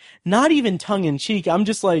like not even tongue in cheek. I'm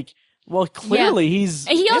just like, well, clearly he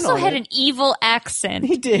also had an evil accent.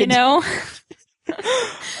 He did. You know?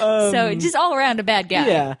 So just all around a bad guy.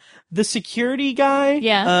 Yeah. The security guy,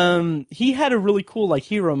 he had a really cool like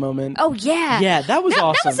hero moment. Oh yeah, yeah, that was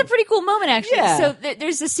awesome. That was a pretty cool moment actually. Yeah. So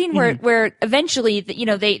there's a scene where eventually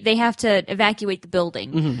they have to evacuate the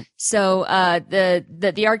building. So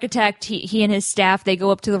the architect he and his staff, they go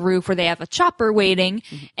up to the roof where they have a chopper waiting,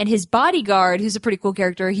 and his bodyguard, who's a pretty cool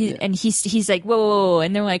character, he's like whoa,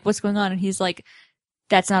 and they're like, what's going on? And he's like,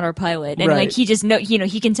 that's not our pilot. And like he just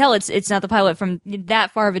he can tell it's not the pilot from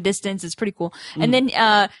that far of a distance. It's pretty cool. And then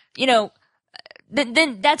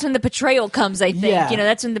then that's when the betrayal comes, I think. Yeah.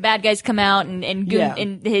 That's when the bad guys come out and and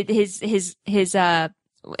his assistant,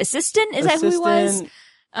 is that who he was?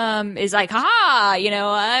 Is like, haha,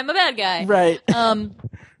 I'm a bad guy. Right.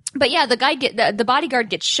 But yeah, the bodyguard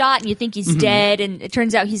gets shot and you think he's dead, and it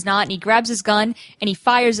turns out he's not, and he grabs his gun and he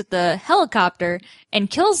fires at the helicopter and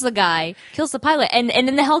kills the pilot, and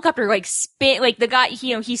then the helicopter the guy,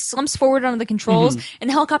 he slumps forward onto the controls and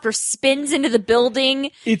the helicopter spins into the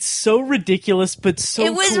building. It's so ridiculous, but so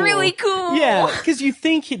it was cool. really cool. Yeah, because you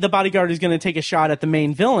think the bodyguard is going to take a shot at the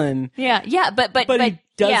main villain. Yeah, but he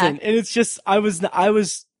doesn't, and it's just I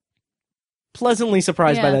was pleasantly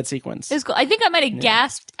surprised by that sequence. It was cool. I think I might have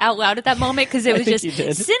gasped out loud at that moment because it was just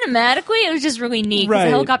cinematically, it was just really neat. Because the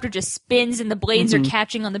helicopter just spins and the blades are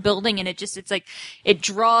catching on the building, and it's like it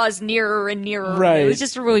draws nearer and nearer. Right. It was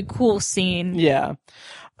just a really cool scene. Yeah.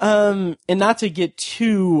 And not to get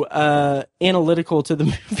too analytical to the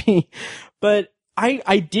movie, but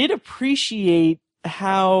I did appreciate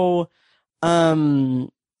how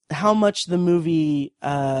the movie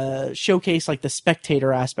showcased like the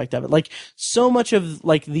spectator aspect of it. Like so much of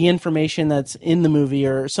like the information that's in the movie,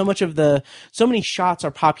 or so many shots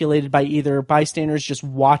are populated by either bystanders just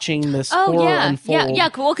watching this horror unfold. Yeah,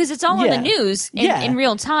 cool, because it's all on the news in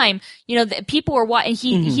real time. You know, people are watching.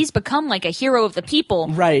 He's become like a hero of the people,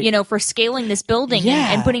 right? You know, for scaling this building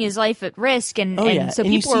and putting his life at risk, and so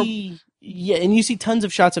people are. Yeah, and you see tons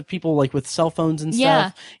of shots of people like with cell phones and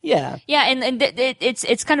stuff. Yeah, and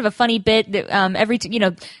it's kind of a funny bit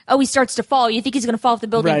that he starts to fall. You think he's going to fall off the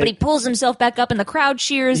building, but he pulls himself back up, and the crowd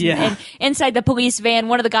cheers. Yeah. And inside the police van,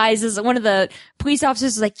 one of the police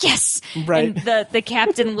officers is like, "Yes!" Right. And the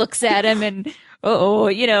captain looks at him and,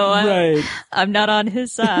 I'm not on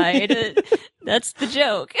his side. That's the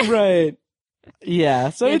joke. Right. Yeah,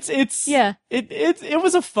 so it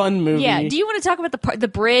was a fun movie. Yeah. Do you want to talk about the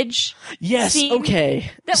bridge? Yes. Scene?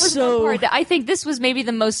 Okay. That was one part that I think this was maybe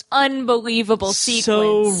the most unbelievable sequence.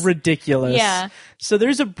 So ridiculous. Yeah. So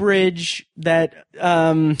there's a bridge that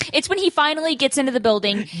it's when he finally gets into the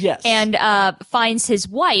building. Yes. And finds his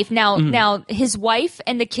wife. Now his wife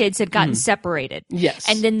and the kids had gotten separated. Yes.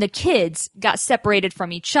 And then the kids got separated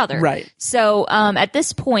from each other. Right. So at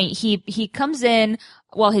this point he comes in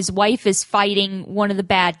while his wife is fighting one of the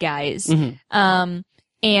bad guys.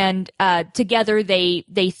 And together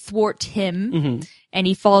they thwart him, and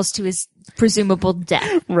he falls to his presumable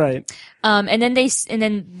death. Right. And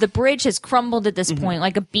then the bridge has crumbled at this point,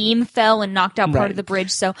 like a beam fell and knocked out part of the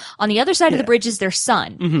bridge. So on the other side of the bridge is their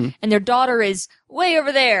son, and their daughter is way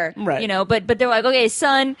over there. Right. You know, but they're like, okay,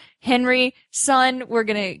 Henry, we're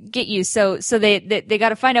gonna get you. So they got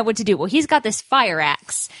to find out what to do. Well, he's got this fire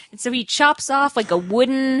axe, and so he chops off like a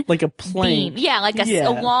wooden, like a plank. beam. Yeah, like a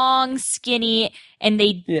long, skinny, and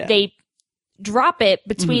they drop it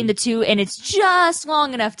between the two, and it's just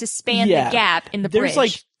long enough to span the gap in the bridge. There's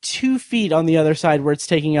like 2 feet on the other side where it's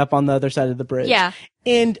taking up on the other side of the bridge. Yeah.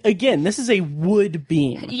 And again, this is a wood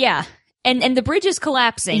beam. Yeah. And the bridge is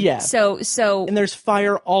collapsing. Yeah. So and there's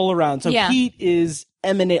fire all around. So heat is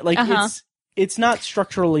emanate, like it's not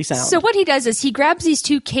structurally sound. So what he does is he grabs these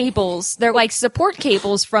 2 cables. They're like support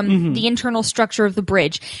cables from the internal structure of the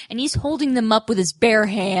bridge, and he's holding them up with his bare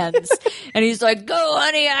hands. And he's like, "Go,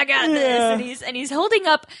 honey, I got this." And he's holding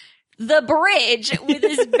up the bridge with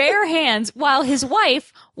his bare hands while his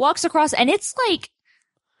wife walks across, and it's like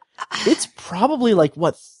it's probably like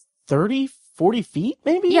what, 30, 40 feet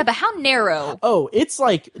maybe? Yeah, but how narrow? Oh, it's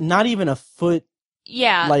like not even a foot.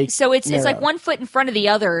 Yeah, like, so it's narrow. like 1 foot in front of the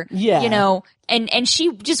other. Yeah, you know, and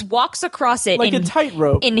she just walks across it like a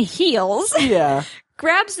tightrope in heels. Yeah,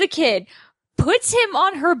 grabs the kid, puts him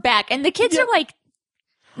on her back, and the kids are like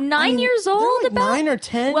 9 years old. Like about 9 or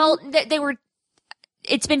 10. Well, they were.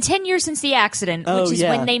 It's been 10 years since the accident, which is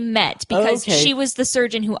when they met, because she was the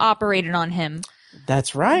surgeon who operated on him.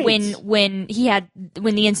 That's right. When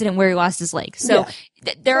the incident where he lost his leg. So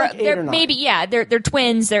they're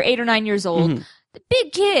twins. They're 8 or 9 years old. The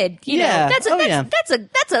big kid, you know, that's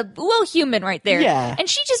a little human right there. Yeah. And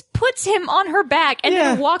she just puts him on her back and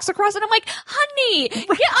then walks across, and I'm like, honey, get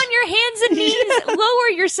on your hands and knees, lower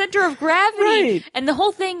your center of gravity. Right. And the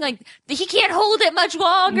whole thing, like, he can't hold it much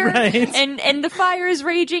longer. Right. And the fire is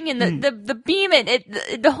raging, and the beam,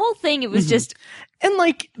 the whole thing, it was just. And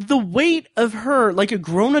like the weight of her, like a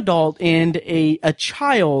grown adult and a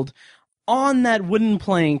child on that wooden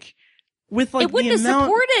plank. With like it wouldn't have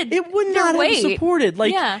supported. It would not have supported,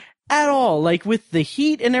 like at all. Like with the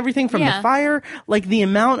heat and everything from the fire, like the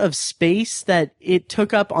amount of space that it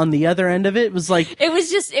took up on the other end of it was like it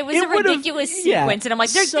was a ridiculous sequence, and I'm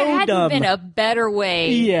like, there hadn't been a better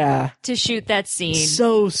way, to shoot that scene.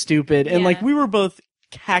 So stupid, and like we were both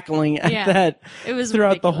cackling at that. It was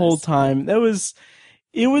throughout ridiculous. the whole time.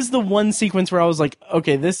 It was the one sequence where I was like,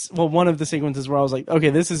 okay, one of the sequences where I was like, okay,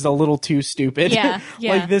 this is a little too stupid. Yeah.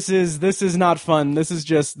 Like this is not fun. This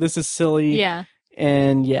is silly. Yeah.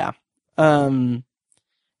 And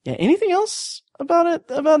anything else about it?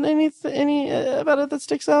 About any about it that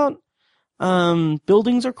sticks out?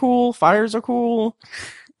 Buildings are cool. Fires are cool.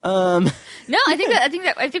 No,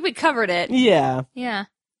 I think we covered it. Yeah. Yeah.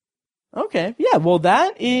 Okay. Yeah. Well,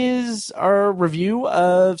 that is our review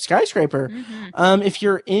of Skyscraper. If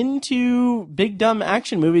you're into big dumb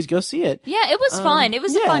action movies, go see it. Yeah, it was fun. It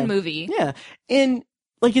was a fun movie. Yeah. And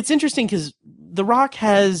like, it's interesting because The Rock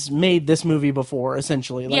has made this movie before,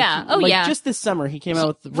 essentially. Like, just this summer, he came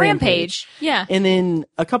out with Rampage. Yeah. And then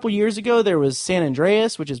a couple years ago, there was San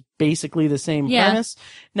Andreas, which is basically the same Yeah. premise.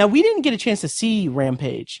 Now, we didn't get a chance to see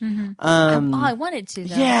Rampage. I wanted to,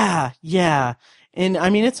 though. Yeah. And I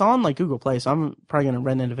mean, it's on like Google Play, so I'm probably going to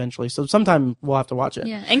rent it eventually. So sometime we'll have to watch it.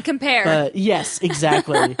 Yeah, and compare. But yes,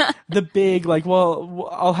 exactly. The big, like, well,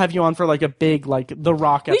 I'll have you on for like a big, like, The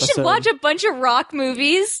Rock we episode. should watch a bunch of Rock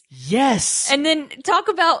movies Yes. and then talk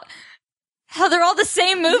about how they're all the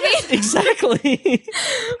same movie. Exactly.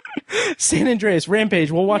 San Andreas,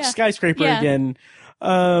 Rampage. We'll watch Yeah. Skyscraper Yeah. again.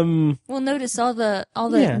 We'll notice all the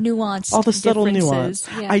Yeah. nuance, All the subtle differences. nuance.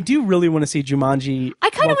 Yeah. I do really want to see Jumanji. I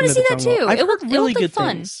kinda Welcome wanna to see the that Jungle. too. I've It heard looked really good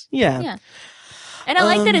fun. things. Yeah. Yeah. And I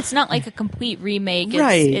like that it's not like a complete remake. It's,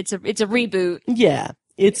 Right. It's a reboot. Yeah.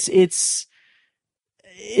 It's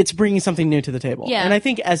bringing something new to the table. Yeah. And I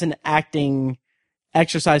think as an acting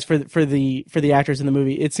exercise for the actors in the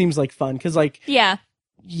movie, it seems like fun because like Yeah.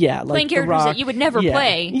 like Playing The characters Rock, that you would never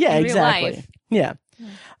play Yeah, in exactly. real life. Yeah.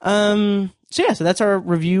 So that's our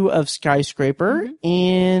review of Skyscraper, Mm-hmm.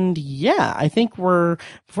 and yeah, I think before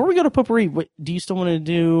we go to potpourri, do you still want to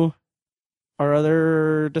do our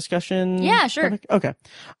other discussion? Yeah, sure. topic? Okay.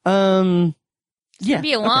 Yeah. It'd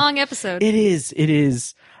be a long episode. It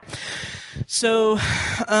is. So,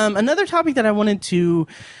 another topic that I wanted to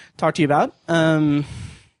talk to you about, kind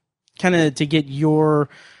of to get your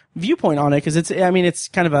viewpoint on it, because it's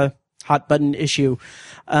kind of a hot button issue,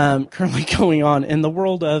 currently going on in the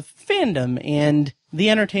world of fandom and the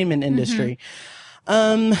entertainment industry.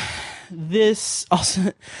 This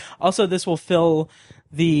also this will fill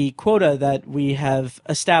the quota that we have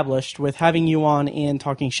established with having you on and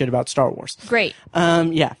talking shit about Star Wars. Great.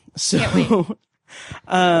 Yeah. So,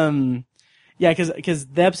 yeah, because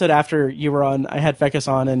the episode after you were on, I had Fekas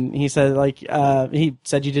on, and he said he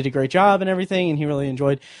said you did a great job and everything, and he really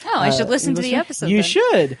enjoyed. Oh, I should listen to the episode. You then.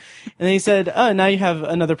 should. And then he said, "Oh, now you have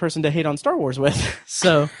another person to hate on Star Wars with."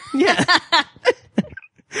 So yeah.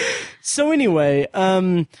 So anyway,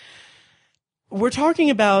 we're talking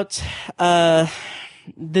about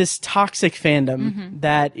this toxic fandom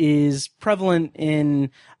that is prevalent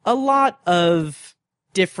in a lot of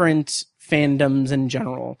different fandoms in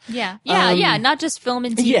general. Yeah. Not just film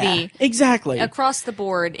and TV. Yeah, exactly. Across the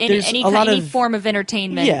board, in There's any a lot any of- form of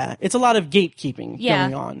entertainment. Yeah, it's a lot of gatekeeping Yeah.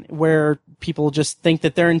 going on where people just think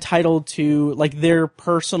that they're entitled to like their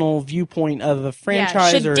personal viewpoint of a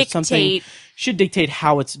franchise should or something. dictate. Should dictate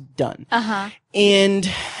how it's done. Uh-huh. And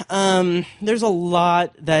there's a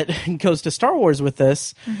lot that goes to Star Wars with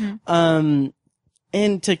this.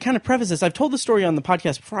 And to kind of preface this, I've told the story on the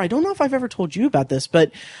podcast before. I don't know if I've ever told you about this,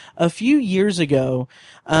 but a few years ago,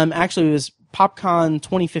 actually it was PopCon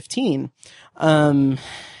 2015.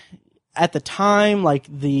 At the time, like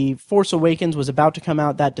The Force Awakens was about to come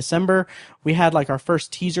out that December. We had like our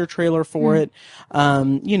first teaser trailer for it.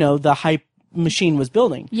 The hype machine was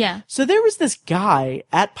building. Yeah. So there was this guy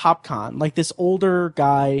at PopCon, like this older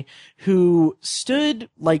guy who stood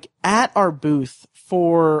like at our booth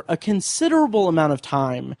for a considerable amount of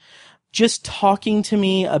time, just talking to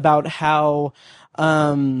me about how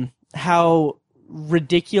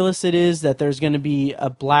ridiculous it is that there's going to be a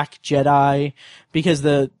black Jedi because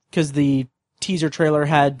the teaser trailer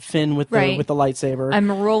had Finn with the Right. with the lightsaber.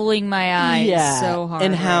 I'm rolling my eyes so hard.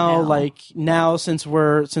 and how right now. like now since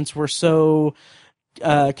we're so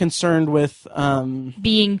concerned with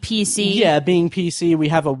being PC. being PC, we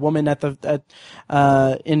have a woman as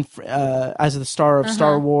the star of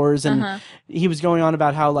Star Wars, and he was going on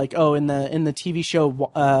about how like in the TV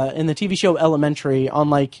show Elementary on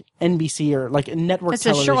like NBC or like network That's a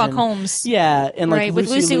television. Sherlock Holmes. Yeah, and like Right, with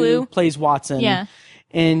Lucy Lucy Liu Liu. plays Watson. Yeah.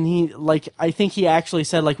 And he, like, I think he actually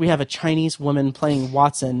said, like, we have a Chinese woman playing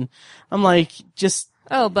Watson. I'm like, just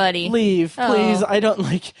Oh, buddy. leave, please. Oh. I don't,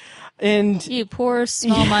 like, and, You poor,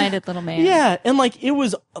 small-minded little man. yeah, and, like, it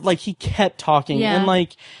was, like, he kept talking. Yeah. And,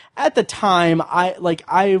 like, at the time,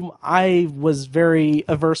 I was very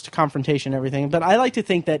averse to confrontation and everything, but I like to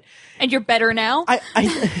think that And you're better now?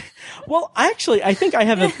 well, actually, I think I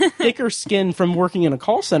have a thicker skin from working in a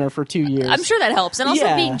call center for 2 years. I'm sure that helps. And also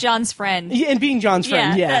Yeah. being John's friend. Yeah, and being John's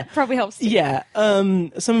friend, yeah. That probably helps too. Yeah,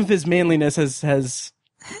 some of his manliness has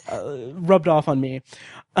rubbed off on me.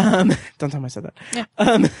 Don't tell him I said that.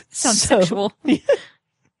 Yeah. Sounds sexual. Yeah.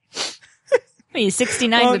 He's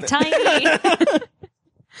 69 with tiny.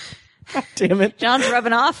 Damn it. John's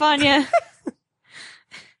rubbing off on you.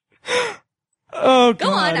 Oh, God. Go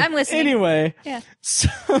on, I'm listening. Anyway. Yeah.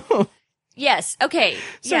 So Yes. Okay.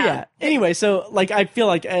 yeah. Anyway, so like I feel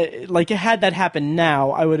like had that happened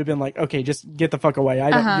now, I would have been like, okay, just get the fuck away.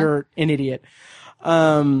 You're an idiot.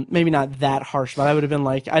 Maybe not that harsh, but I would have been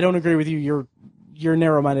like, I don't agree with you. You're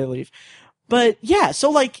narrow-minded, leave. But yeah, so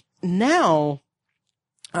like now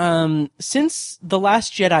since The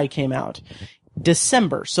Last Jedi came out,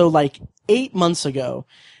 December, so like 8 months ago,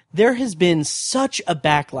 there has been such a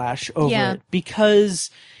backlash over it because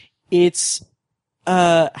it's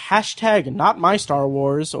hashtag not my Star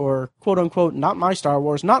Wars, or quote unquote not my Star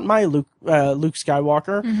Wars, not my Luke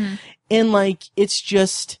Skywalker. And like, it's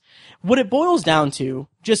just what it boils down to,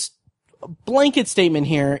 just a blanket statement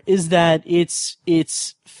here, is that it's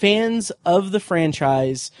fans of the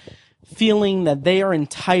franchise feeling that they are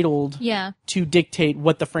entitled to dictate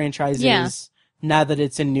what the franchise is now that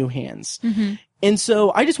it's in new hands. And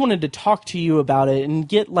so I just wanted to talk to you about it and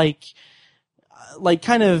get like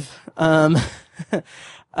kind of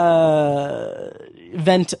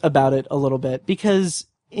vent about it a little bit, because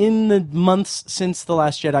in the months since The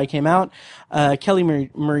Last Jedi came out, Kelly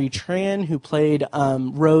Marie Tran, who played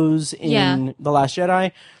Rose in The Last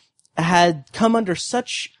Jedi, had come under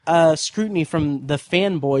such scrutiny from the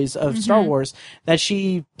fanboys of Star Wars that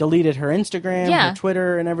she deleted her Instagram, her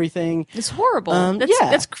Twitter, and everything. It's horrible.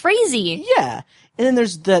 That's crazy. Yeah. And then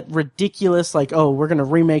there's that ridiculous, like, oh, we're going to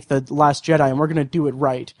remake The Last Jedi and we're going to do it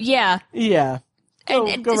right. Yeah. Yeah. Go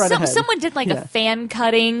right ahead. Someone did like a fan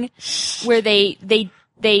cutting where they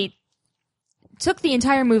took the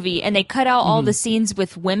entire movie and they cut out all the scenes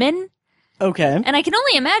with women. Okay. And I can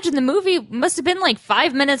only imagine the movie must have been like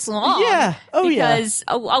 5 minutes long. Yeah. Oh, because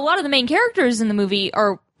a lot of the main characters in the movie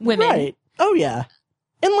are women. Right. Oh, yeah.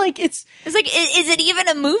 And like, it's like, is it even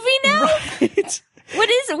a movie now? Right. What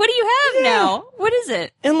is it? What do you have now? What is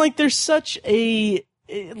it? And like, there's such a,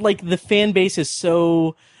 like, the fan base is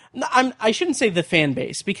so, I shouldn't say the fan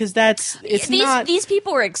base, because these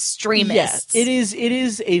people are extremists. Yeah, it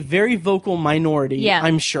is a very vocal minority. Yeah.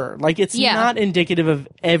 I'm sure. Like, it's not indicative of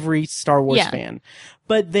every Star Wars fan,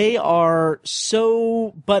 but they are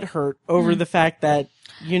so butthurt over the fact that,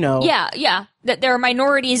 you know. Yeah. That there are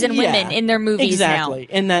minorities and women in their movies now. Exactly.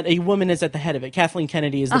 And that a woman is at the head of it. Kathleen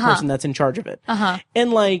Kennedy is the person that's in charge of it.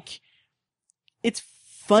 And like, it's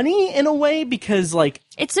funny in a way, because like,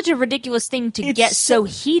 it's such a ridiculous thing to get so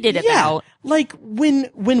heated about. Like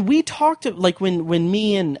when we talked, like when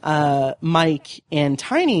me and Mike and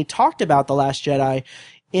Tiny talked about The Last Jedi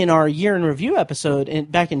in our year in review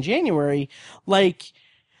episode back in January, like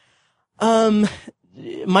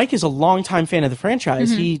Mike is a longtime fan of the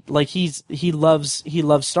franchise. He loves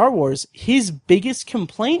Star Wars. His biggest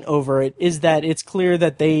complaint over it is that it's clear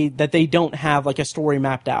that they don't have like a story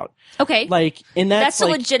mapped out. Okay. Like, and that's a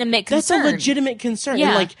legitimate concern. That's a legitimate concern. Yeah.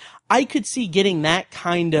 And like, I could see getting that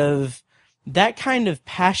kind of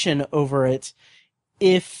passion over it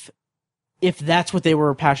if that's what they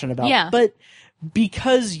were passionate about. Yeah. But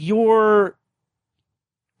because you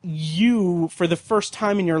for the first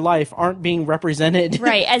time in your life aren't being represented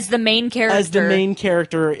right as the main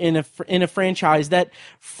character in a franchise that,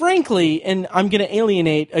 frankly, and I'm going to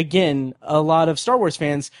alienate again a lot of Star Wars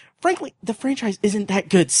fans, frankly, the franchise isn't that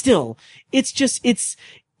good still. It's just it's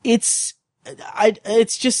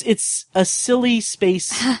a silly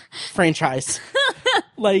space franchise.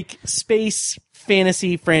 Like, space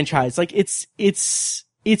fantasy franchise. Like, it's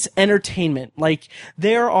entertainment. Like,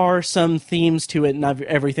 there are some themes to it and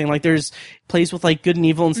everything. Like, there's plays with like good and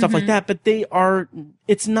evil and stuff like that, but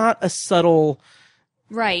it's not a subtle,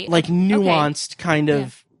 right, like nuanced kind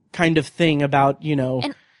of thing about, you know.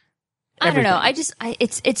 And I don't know. It's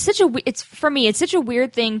for me, it's such a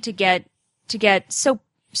weird thing to get so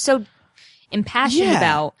impassioned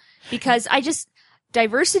about, because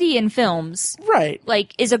diversity in films, right,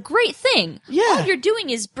 like, is a great thing. Yeah. All you're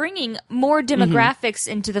doing is bringing more demographics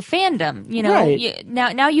into the fandom. You know, right.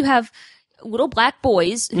 Now you have little black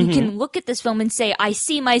boys who can look at this film and say, I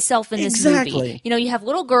see myself in this movie. You know, you have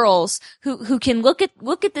little girls who can look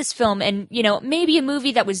at this film and, you know, maybe a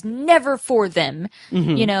movie that was never for them,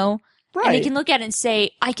 you know, right. And they can look at it and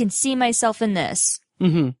say, I can see myself in this.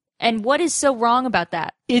 And what is so wrong about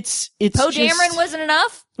that? It's Poe Dameron wasn't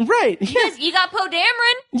enough? Right. Yeah. You got Poe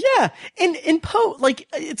Dameron? Yeah. And Poe, like,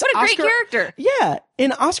 it's what a Oscar, great character. Yeah.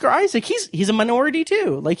 And Oscar Isaac, he's a minority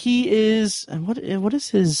too. Like, he is, what is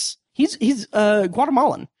his, he's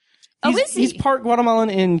Guatemalan. Is he? He's part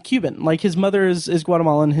Guatemalan and Cuban. Like, his mother is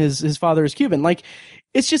Guatemalan, his father is Cuban. Like,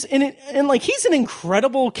 it's just, and like, he's an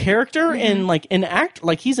incredible character and like an act,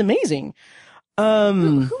 like, he's amazing.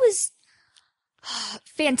 Who is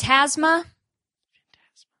Phantasma?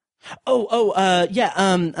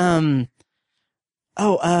 Gwendolyn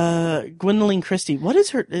Christie. What is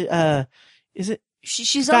her, is it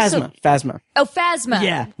she's also Phasma. Oh, Phasma.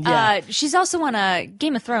 Yeah. She's also on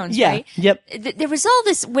Game of Thrones, Yeah. right? Yep. There was all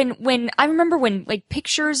this when I remember when like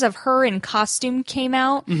pictures of her in costume came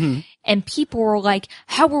out, and people were like,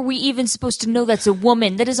 "How were we even supposed to know that's a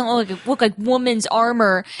woman? That doesn't look like woman's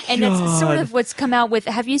armor." And that's sort of what's come out with.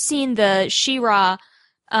 Have you seen the She-Ra?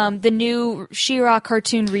 The new She-Ra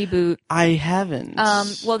cartoon reboot? I haven't.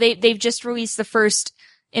 Well, they've just released the first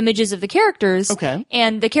images of the characters. Okay.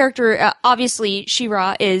 And the character, obviously,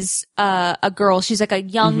 She-Ra is a girl. She's like a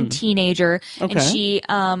young teenager. Okay.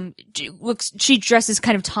 And she dresses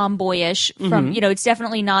kind of tomboyish from, it's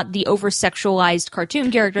definitely not the over-sexualized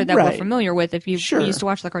cartoon character that we're familiar with if you used to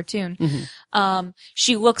watch the cartoon.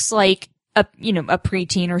 She looks like a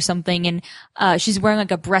preteen or something, and she's wearing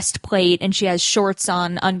like a breastplate, and she has shorts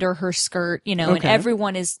on under her skirt, and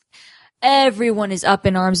everyone is up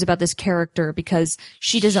in arms about this character because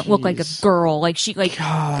she doesn't look like a girl.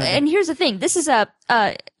 And here's the thing. This is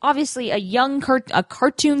obviously a young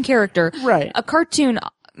cartoon character. Right. A cartoon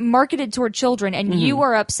marketed toward children, and you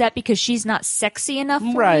are upset because she's not sexy enough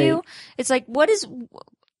for you. It's like, look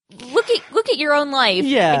at your own life.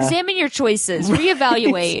 Yeah. Examine your choices.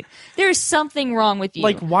 Reevaluate. There's something wrong with you.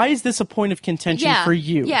 Like, why is this a point of contention for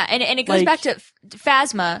you? Yeah. And it goes back to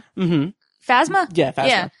Phasma. Phasma? Yeah,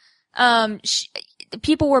 Phasma. Yeah.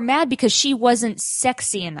 People were mad because she wasn't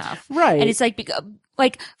sexy enough. Right. And it's like,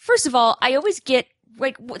 first of all, I always get,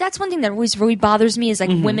 like, that's one thing that always really bothers me is like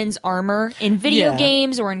women's armor in video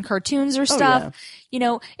games or in cartoons or stuff.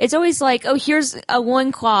 It's always like, oh, here's a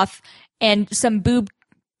loincloth and some boob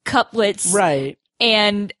cutlets. Right.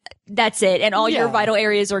 And that's it. And all your vital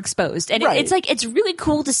areas are exposed. And it's like, it's really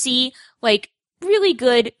cool to see like really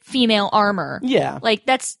good female armor. Yeah. Like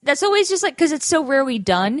that's always just like, cause it's so rarely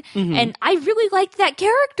done. And I really liked that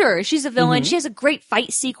character. She's a villain. She has a great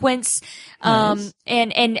fight sequence. Nice.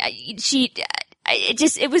 And it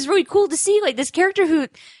was really cool to see like this character who,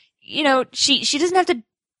 she doesn't have to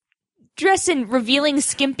dress in revealing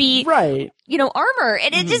skimpy, armor.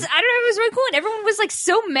 And it just, I don't know, it was really cool. And everyone was like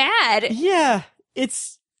so mad. Yeah.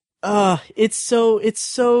 It's so,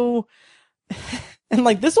 and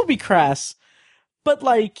like, this will be crass, but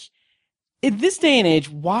like, in this day and age,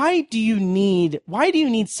 why do you need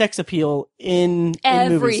sex appeal in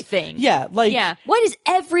everything? In yeah, like, why does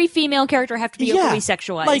every female character have to be overly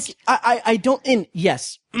sexualized? Like, I don't, and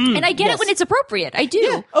yes. And I get it when it's appropriate. I do.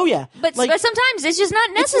 Yeah. Oh yeah. But sometimes it's just not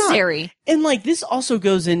necessary. Not. And like, this also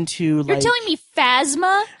goes into like, you're telling me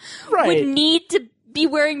Phasma would need to be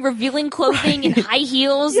wearing revealing clothing and high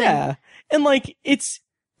heels? Yeah. And like, it's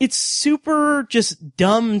super just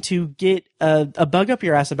dumb to get a bug up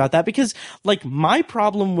your ass about that because like my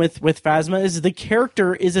problem with Phasma is the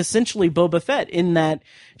character is essentially Boba Fett in that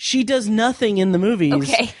she does nothing in the movies.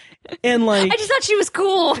 Okay. And like, I just thought she was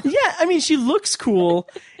cool. Yeah. I mean, she looks cool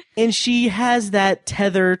and she has that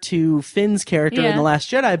tether to Finn's character in The Last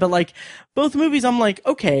Jedi, but like both movies, I'm like,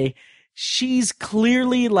 okay, she's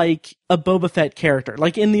clearly like a Boba Fett character.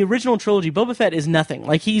 Like in the original trilogy, Boba Fett is nothing.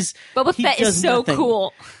 Like Boba Fett is so nothing.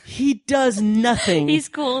 Cool. He does nothing. He's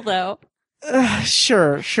cool though.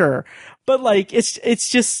 Sure. But like, it's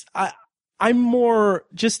just, I'm more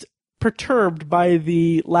just perturbed by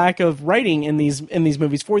the lack of writing in these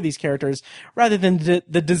movies for these characters rather than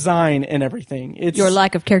the design and everything. Your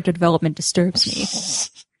lack of character development disturbs me.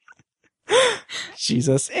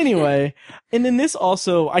 Jesus. Anyway, and then this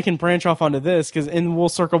also, I can branch off onto this and we'll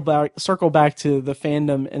circle back to the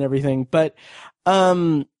fandom and everything. But,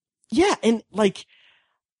 yeah. And like,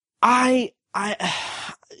 I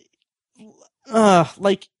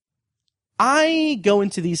go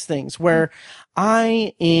into these things where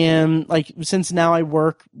I am like, since now I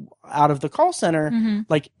work out of the call center,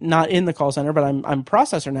 like not in the call center, but I'm a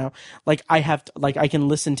processor now. Like I have to, like I can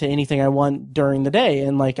listen to anything I want during the day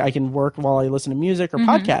and like I can work while I listen to music or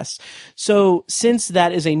podcasts. So since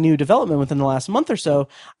that is a new development within the last month or so,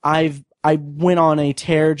 I went on a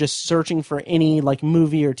tear just searching for any like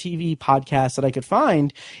movie or TV podcast that I could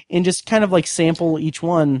find and just kind of like sample each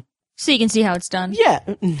one. So you can see how it's done. Yeah.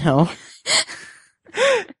 No.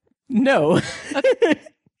 No. Okay.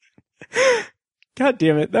 God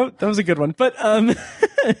damn it. That was a good one. But,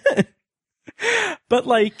 but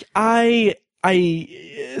like so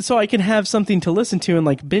I can have something to listen to and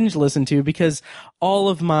like binge listen to because all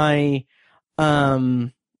of my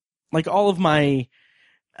podcasts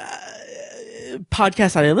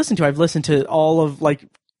that I listen to, I've listened to all of like,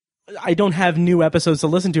 I don't have new episodes to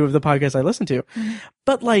listen to of the podcast I listen to.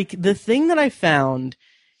 But like the thing that I found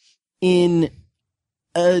in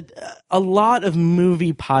a lot of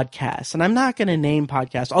movie podcasts, and I'm not going to name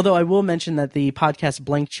podcasts, although I will mention that the podcast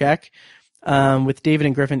Blank Check with David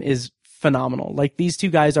and Griffin is phenomenal. Like these two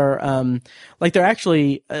guys are, like they're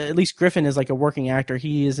actually, at least Griffin is like a working actor.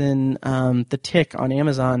 He is in, The Tick on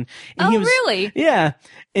Amazon. And really? Yeah.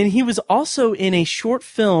 And he was also in a short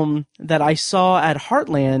film that I saw at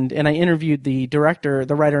Heartland, and I interviewed the writer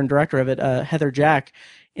and director of it, Heather Jack,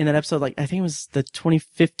 in that episode. Like, I think it was the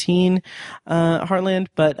 2015, Heartland,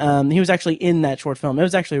 but, he was actually in that short film. It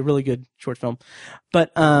was actually a really good short film,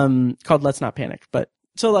 but, called Let's Not Panic. But,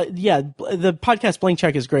 so like, yeah, the podcast Blank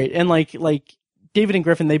Check is great. And like David and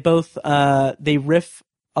Griffin, they both, they riff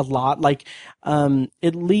a lot. Like,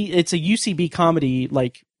 it's a UCB comedy,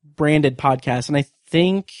 like, branded podcast. And I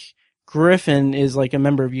think Griffin is like a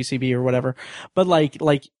member of UCB or whatever. But like,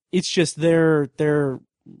 it's just their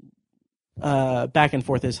back and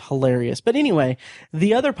forth is hilarious. But anyway,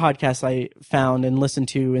 the other podcasts I found and listened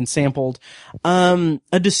to and sampled,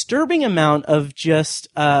 a disturbing amount of just,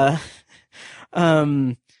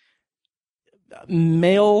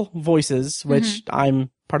 male voices, which I'm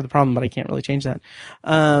part of the problem, but I can't really change that.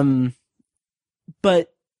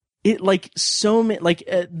 But it like so many, like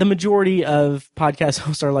the majority of podcast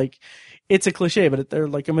hosts are like, it's a cliche, but they're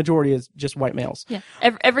like a majority is just white males. Yeah.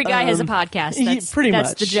 Every guy has a podcast. That's pretty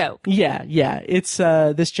that's much the joke. Yeah. Yeah. It's,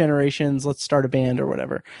 this generation's let's start a band or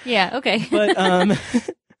whatever. Yeah. Okay.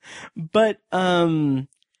 But,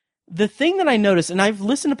 the thing that I noticed, and I've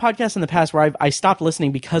listened to podcasts in the past where I stopped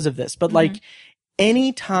listening because of this, but like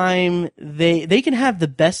anytime they can have the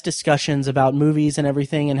best discussions about movies and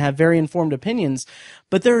everything and have very informed opinions,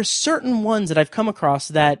 but there are certain ones that I've come across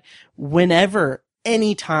that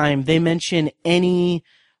anytime they mention any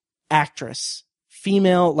actress,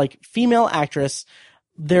 female actress,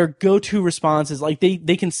 their go-to response is like, they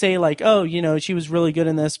can say like, oh, you know, she was really good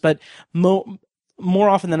in this, but more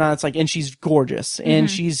often than not, it's like, and she's gorgeous, and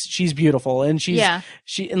she's beautiful, and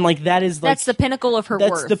and like, that is like, that's the pinnacle of her worth.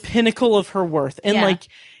 That's the pinnacle of her worth. And like,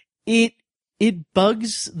 it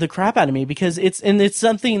bugs the crap out of me because it's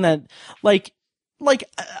something that like,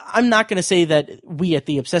 I'm not going to say that we at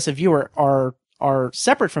the Obsessive Viewer are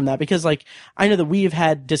separate from that, because like, I know that we have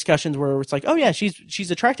had discussions where it's like, oh yeah,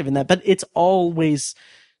 she's attractive in that, but it's always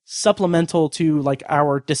supplemental to like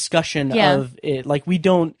our discussion of it. Like, we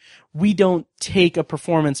don't take a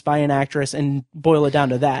performance by an actress and boil it down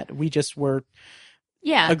to that. We just were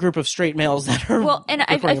a group of straight males that are and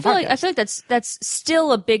I feel like that's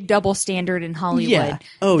still a big double standard in Hollywood. Yeah.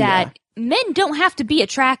 Oh, that men don't have to be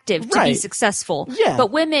attractive to be successful. Yeah. But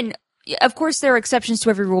women, of course, there are exceptions to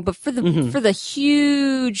every rule, but for the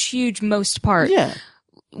huge most part,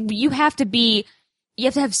 you have to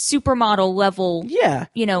have supermodel level,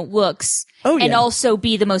 looks, and also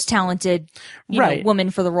be the most talented, know, woman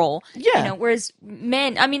for the role. Yeah. You know, whereas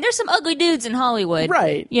men, I mean, there's some ugly dudes in Hollywood.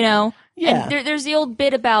 Right. You know? Yeah. And there's the old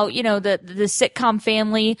bit about, you know, the sitcom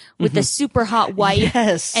family with the super hot wife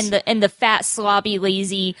and the fat, slobby,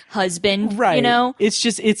 lazy husband. Right. You know? It's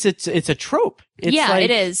just, it's a trope. It's it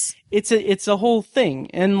is. It's a whole thing.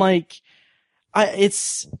 And like,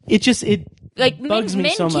 like, bugs me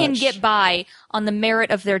men so can much. get by on the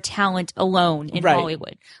merit of their talent alone in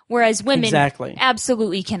Hollywood, whereas women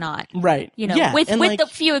absolutely cannot. Right. You know, with like, the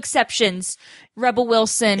few exceptions, Rebel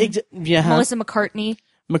Wilson, Melissa McCarthy.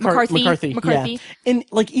 Yeah. And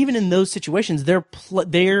like, even in those situations, they're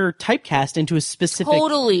typecast into a specific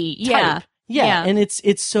type. Yeah. And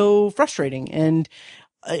it's so frustrating. And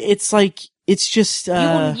it's like, it's just,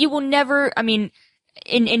 you will never, I mean,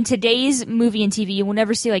 in today's movie and TV, you will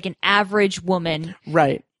never see like an average woman.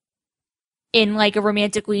 Right. In like a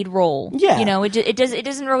romantic lead role. Yeah. You know, it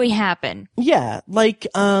doesn't really happen. Yeah. Like,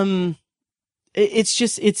 it's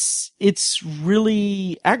just, it's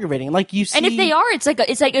really aggravating. Like, you see. And if they are,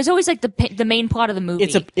 it's always like the main plot of the movie.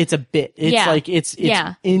 It's a bit. It's like, it's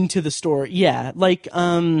into the story. Yeah. Like,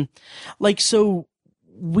 so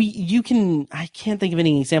I can't think of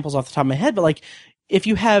any examples off the top of my head, but like, if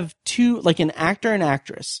you have two, like an actor and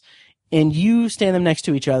actress, and you stand them next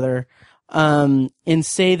to each other, and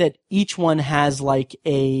say that each one has like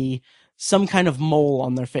some kind of mole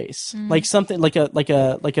on their face, like something like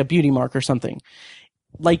a beauty mark or something.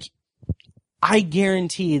 Like, I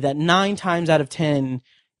guarantee that 9 times out of 10,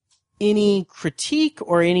 any critique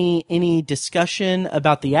or any discussion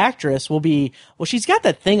about the actress will be, well, she's got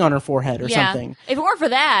that thing on her forehead or something. If it weren't for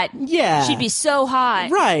that, she'd be so hot.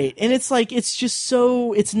 Right. And it's like, it's just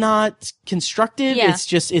so, it's not constructive. Yeah. It's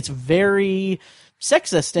just, it's very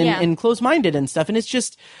sexist and close-minded and stuff. And it's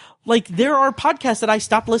just, like, there are podcasts that I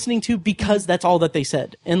stopped listening to because that's all that they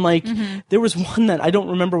said. And like, there was one that I don't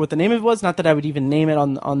remember what the name of it was. Not that I would even name it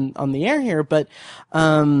on the air here, but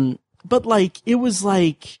like, it was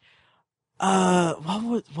like,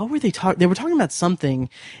 what were they talking? They were talking about something,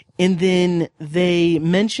 and then they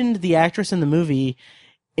mentioned the actress in the movie,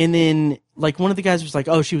 and then like one of the guys was like,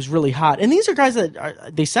 "Oh, she was really hot." And these are guys that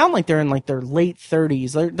they sound like they're in like their late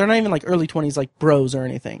 30s. They're not even like early 20s, like bros or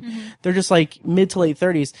anything. Mm-hmm. They're just like mid to late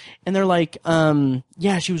 30s, and they're like,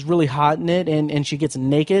 "Yeah, she was really hot in it," and she gets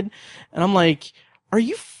naked, and I'm like, "Are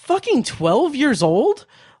you fucking 12 years old?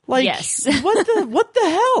 Like, yes. what the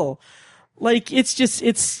hell?" Like, it's just, so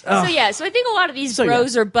I think a lot of these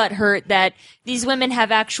bros are butthurt that these women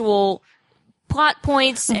have actual plot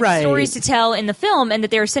points and stories to tell in the film, and that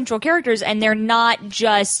they're central characters, and they're not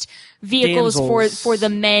just vehicles for the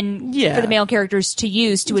men, for the male characters to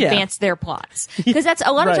use to advance their plots. Because that's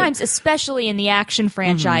a lot of times, especially in the action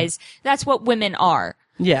franchise, that's what women are.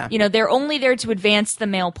 Yeah. You know, they're only there to advance the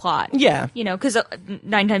male plot. Yeah. You know, because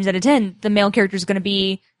 9 times out of 10, the male character is going to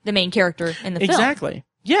be the main character in the film. Exactly.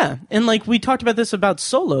 Yeah, and like we talked about this about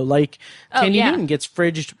Solo, like Tandy Newton gets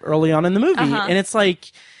fridged early on in the movie, and it's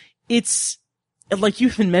like you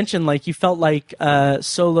even mentioned, like you felt like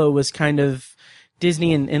Solo was kind of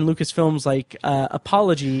Disney and Lucasfilm's like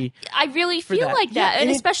apology. I really feel like that,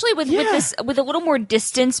 and especially with this, with a little more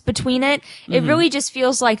distance between it, it really just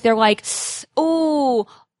feels like they're like, oh.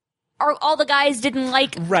 All the guys didn't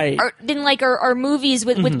like our movies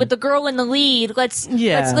with the girl in the lead. Let's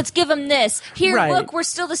give them this. Here, look, we're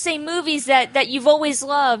still the same movies that you've always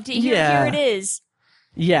loved. Here it is.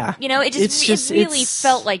 Yeah. You know, it really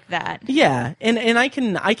felt like that. Yeah. And I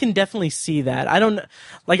can definitely see that. I don't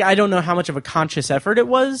know how much of a conscious effort it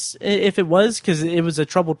was, if it was, cause it was a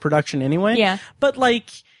troubled production anyway. Yeah. But like,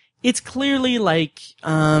 it's clearly like,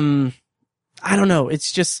 I don't know.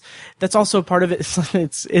 It's just, that's also part of it.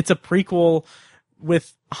 It's a prequel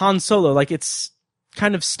with Han Solo. Like, it's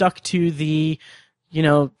kind of stuck to the,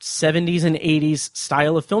 70s and 80s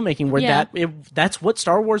style of filmmaking where that's what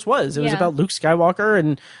Star Wars was. It was about Luke Skywalker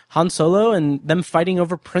and Han Solo and them fighting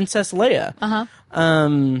over Princess Leia.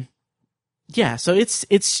 Yeah, so it's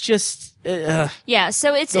just so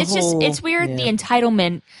it's weird the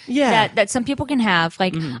entitlement that some people can have.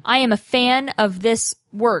 Like, I am a fan of this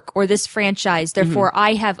work or this franchise, therefore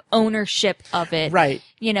I have ownership of it. Right.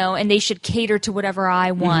 And they should cater to whatever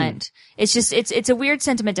I want. It's just it's a weird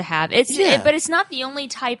sentiment to have. But it's not the only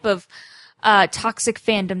type of toxic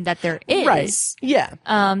fandom that there is. Right. Yeah.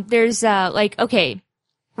 There's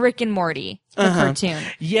Rick and Morty, the cartoon.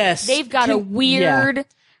 Yes. They've got a weird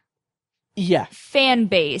fan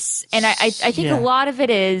base, and I think a lot of it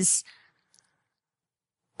is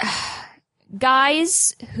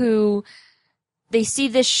guys who they see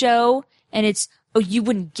this show and it's, oh, you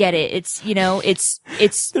wouldn't get it. It's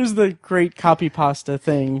it's there's the great copy pasta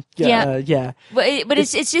thing. But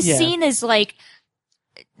it's just seen as like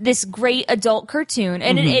this great adult cartoon,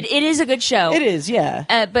 and it is a good show. It is,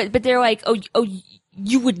 yeah. But they're like, oh,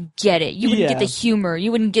 you wouldn't get it. You wouldn't get the humor.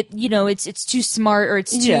 You wouldn't get, it's too smart, or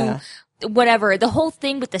it's too whatever. The whole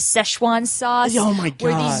thing with the Szechuan sauce. Oh my God.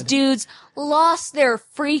 Where these dudes lost their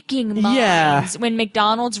freaking minds when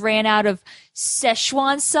McDonald's ran out of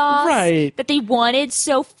Szechuan sauce that they wanted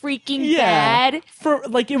so freaking bad. For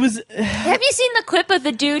like, it was. Have you seen the clip of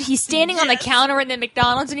the dude? He's standing on the counter in the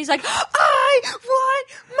McDonald's and he's like, I want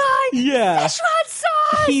my Szechuan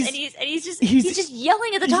sauce, and he's just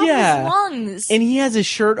yelling at the top of his lungs. And he has his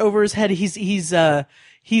shirt over his head. He's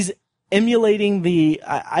emulating the,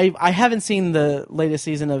 I haven't seen the latest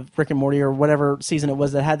season of Rick and Morty or whatever season it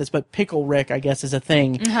was that had this, but Pickle Rick, I guess, is a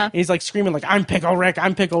thing. He's like screaming like, I'm Pickle Rick,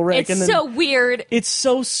 I'm Pickle Rick. It's so weird. It's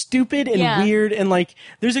so stupid and weird, and like,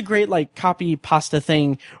 there's a great like copy pasta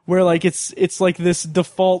thing where like it's like this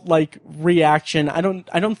default like reaction.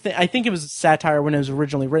 I think it was satire when it was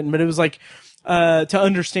originally written, but it was like, to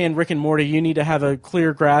understand Rick and Morty, you need to have a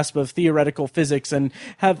clear grasp of theoretical physics and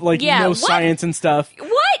have like science and stuff.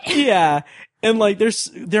 What? Yeah. And like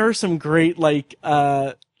there are some great like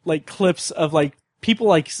clips of like people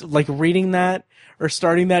like reading that or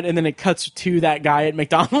starting that, and then it cuts to that guy at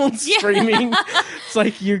McDonald's screaming. It's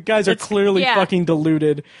like, you guys are clearly fucking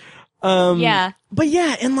deluded. But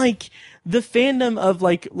yeah, and like the fandom of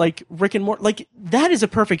like Rick and Morty, like that is a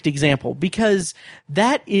perfect example, because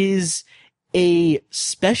that is a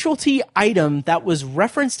specialty item that was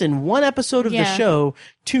referenced in one episode of the show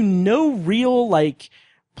to no real like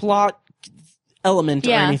plot element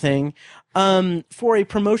or anything, for a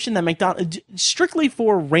promotion that McDonald's, strictly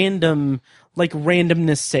for randomness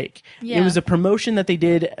sake. It was a promotion that they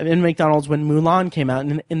did in McDonald's when Mulan came out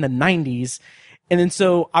in the 90s. And then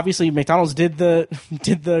so obviously McDonald's did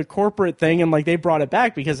the corporate thing, and like they brought it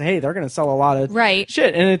back because, hey, they're going to sell a lot of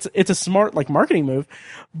shit. And it's a smart like marketing move,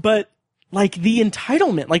 but like the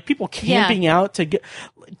entitlement, like people camping out to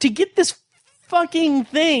get this fucking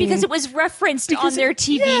thing. Because it was referenced on their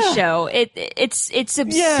TV show. It's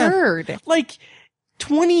absurd. Yeah. Like,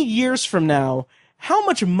 20 years from now, how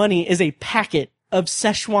much money is a packet of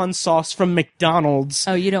Szechuan sauce from McDonald's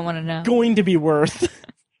Oh, you don't want to know. going to be worth?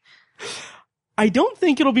 I don't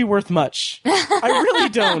think it'll be worth much. I really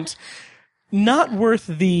don't. Not worth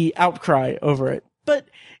the outcry over it. But,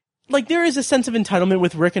 like, there is a sense of entitlement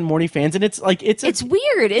with Rick and Morty fans, and it's like, it's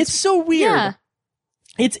weird. It's so weird. Yeah.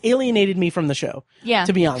 It's alienated me from the show. Yeah.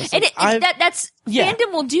 To be honest. And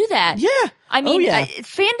fandom will do that. Yeah. I mean,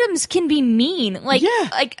 fandoms can be mean. Like,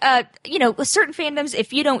 certain fandoms,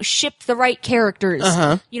 if you don't ship the right characters,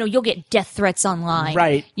 you'll get death threats online.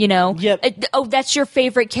 Right. Yep. That's your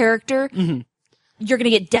favorite character? Mm-hmm. You're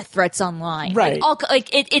gonna get death threats online. Right.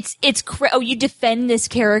 You defend this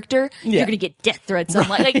character, you're gonna get death threats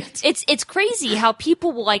online. Like, it's crazy how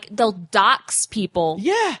people will, they'll dox people.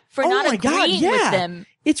 Yeah. For not agreeing with them.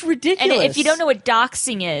 It's ridiculous. And if you don't know what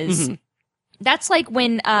doxing is, that's like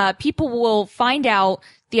when people will find out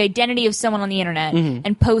the identity of someone on the internet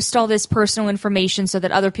and post all this personal information so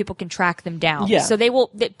that other people can track them down. Yeah. So they will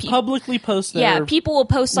publicly post their people will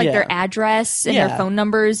post their address and their phone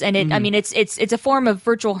numbers, and it's a form of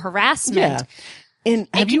virtual harassment. Yeah. And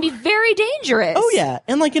it can be very dangerous. Oh yeah.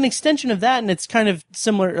 And like an extension of that, and it's kind of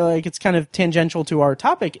similar, like it's kind of tangential to our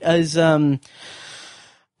topic, is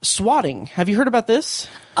swatting. Have you heard about this?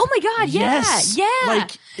 Oh my God! Yeah, yes. yeah.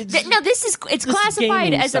 Like, it's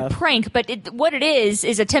classified as a prank, but what it is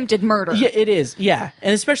attempted murder. Yeah, it is. Yeah,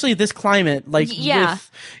 and especially this climate, like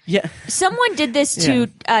Someone did this to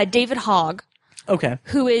David Hogg. Okay.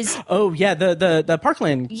 Who is? Oh yeah, the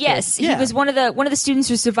Parkland. Yes, he was one of the students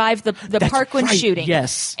who survived the Parkland shooting.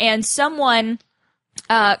 Yes, and someone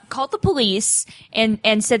called the police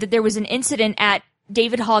and said that there was an incident at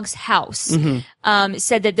David Hogg's house.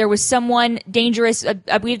 Said that there was someone dangerous.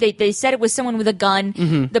 I believe they said it was someone with a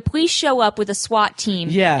gun. The police show up with a SWAT team,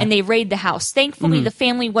 and they raid the house. Thankfully, the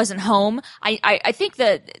family wasn't home. I think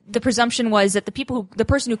the presumption was that the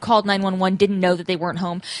person who called 911 didn't know that they weren't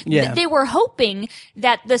home. Yeah. They were hoping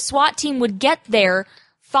that the SWAT team would get there,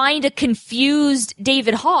 find a confused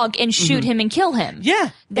David Hogg, and shoot him and kill him.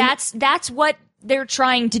 Yeah, that's what they're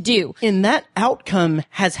trying to do. And that outcome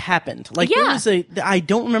has happened. Like, there was I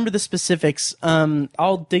don't remember the specifics.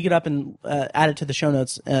 I'll dig it up and add it to the show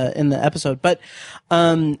notes in the episode. But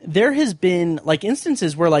there has been like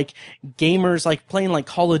instances where like gamers like playing like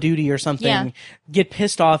Call of Duty or something get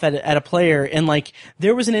pissed off at a player, and like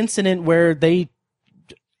there was an incident where they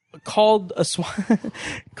called a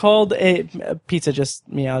pizza just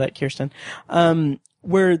meowed at Kyrsten,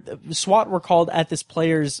 where SWAT were called at this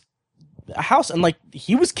player's house, and like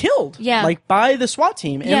he was killed like by the SWAT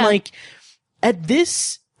team. And like at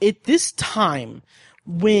this time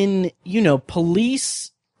when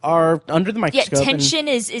police are under the microscope, tension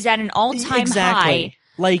is at an all-time high.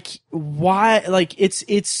 Like, why? Like, it's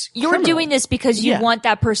you're criminal. Doing this because you want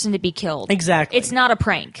that person to be killed. Exactly. It's not a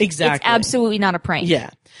prank. Exactly. It's absolutely not a prank.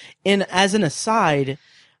 Yeah. And as an aside,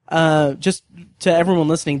 just to everyone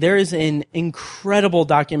listening, there is an incredible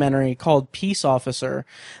documentary called Peace Officer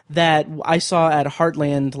that I saw at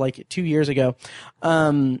Heartland like 2 years ago.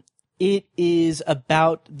 It is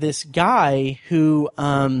about this guy who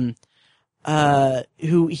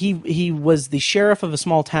he was the sheriff of a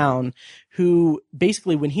small town, who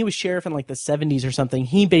basically, when he was sheriff in like the 70s or something,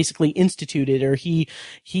 he basically instituted, or he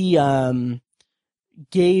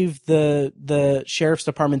gave the sheriff's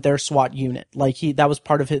department their SWAT unit. Like that was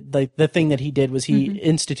part of it. Like the thing that he did was he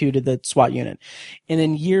instituted the SWAT unit. And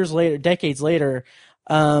then decades later,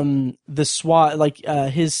 the SWAT, like,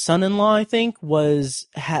 his son-in-law, I think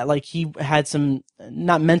he had some,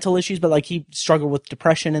 not mental issues, but like he struggled with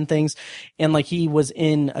depression and things. And like he was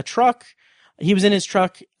in his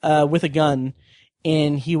truck, with a gun,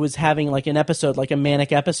 and he was having like an episode, like a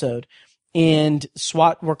manic episode, and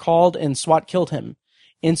SWAT were called and SWAT killed him.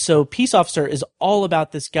 And so Peace Officer is all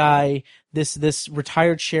about this guy, this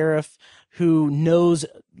retired sheriff who knows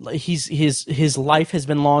his life has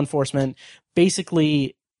been law enforcement,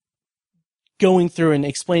 basically going through and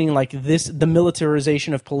explaining like the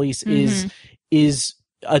militarization of police is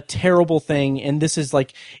a terrible thing. And this is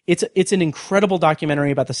like, it's an incredible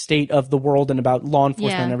documentary about the state of the world and about law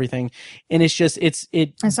enforcement and everything. And it's just,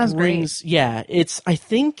 that sounds great. Yeah, I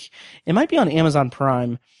think it might be on Amazon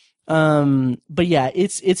Prime. But yeah,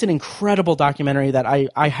 it's an incredible documentary that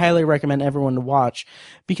I highly recommend everyone to watch,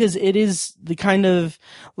 because it is the kind of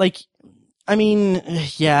like, I mean,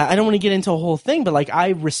 yeah, I don't want to get into a whole thing, but like, I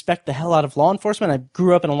respect the hell out of law enforcement. I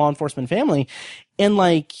grew up in a law enforcement family, and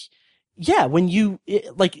like, when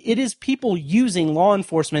it is people using law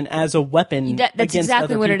enforcement as a weapon. That's against exactly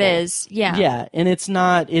other what it people. is. Yeah. Yeah. And it's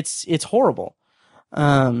not, it's horrible.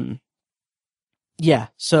 Yeah.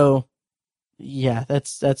 So yeah,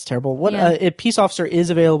 that's terrible. Peace Officer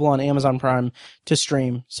is available on Amazon Prime to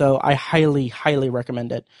stream. So I highly, highly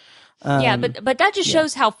recommend it. But that just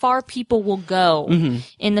shows how far people will go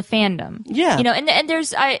in the fandom. Yeah. And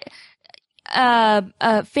there's,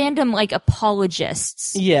 fandom like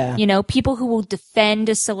apologists. Yeah. People who will defend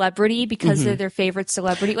a celebrity because they're their favorite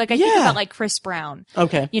celebrity. Like I think about like Chris Brown.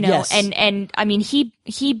 Okay. Yes. and I mean he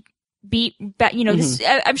beat back, this,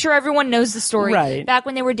 I'm sure everyone knows the story. Right. Back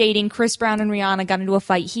when they were dating, Chris Brown and Rihanna got into a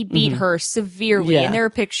fight. He beat her severely, and there are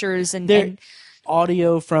pictures and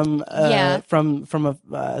audio from the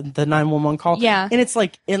 911 call. Yeah. And it's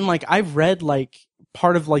like, I've read like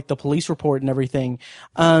part of like the police report and everything.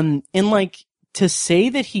 And like to say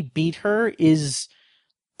that he beat her is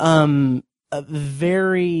very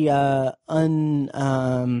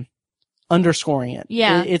underscoring it.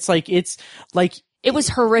 Yeah. It's like it was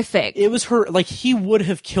horrific. It was her, like he would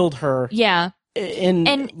have killed her. Yeah. And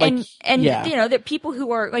that people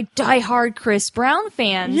who are like diehard Chris Brown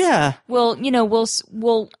fans will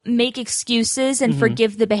make excuses and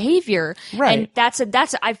forgive the behavior. Right. And I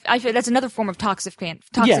feel that's another form of toxic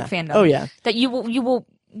fandom. Oh yeah. That you will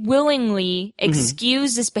willingly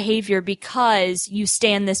excuse this behavior because you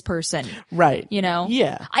stan this person. Right.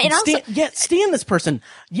 Yeah. Stan this person.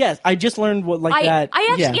 Yes. I just learned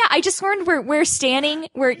I just learned where standing,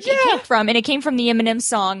 it came from, and it came from the Eminem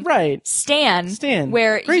song. Right. Stan.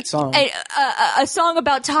 Where great song. A song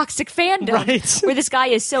about toxic fandom. Right. Where this guy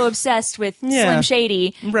is so obsessed with Slim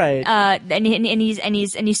Shady. Right. And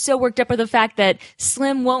he's so worked up with the fact that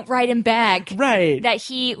Slim won't write him back. Right. That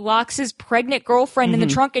he locks his pregnant girlfriend in the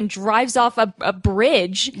trunk and drives off a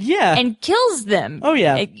bridge. Yeah. And kills them. Oh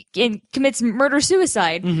yeah. And commits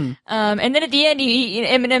murder-suicide. And then at the end,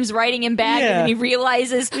 Eminem's writing him back, and then he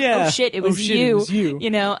realizes, oh shit, it was you.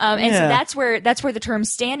 And so that's where the term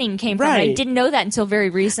 "standing" came from. Right. I didn't know that until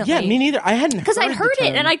very recently. Yeah, me neither. I hadn't because I'd heard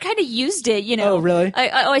it and I kind of used it. Oh really?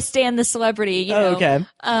 I stand the celebrity. Oh, okay.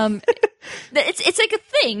 It's like a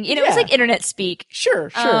thing. It's like internet speak.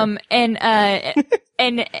 Sure.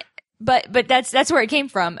 But that's where it came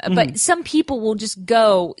from. But some people will just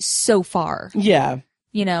go so far. Yeah.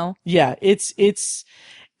 Yeah. It's,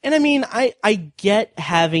 and I mean, I get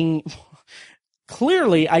having,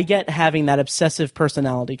 clearly I get having that obsessive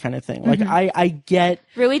personality kind of thing. Like I get.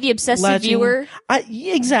 Really? The obsessive viewer?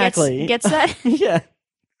 Exactly. Gets that? Yeah.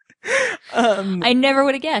 I never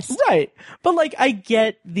would have guessed. Right. But like, I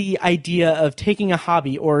get the idea of taking a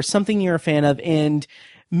hobby or something you're a fan of and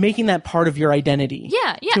making that part of your identity.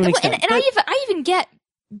 Yeah. And I even get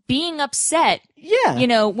being upset.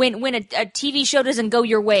 Yeah. When a TV show doesn't go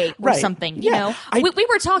your way or something, we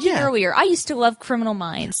were talking earlier. I used to love Criminal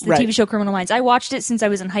Minds, the TV show Criminal Minds. I watched it since I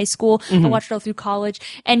was in high school. I watched it all through college.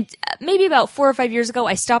 And maybe about 4 or 5 years ago,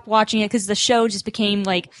 I stopped watching it because the show just became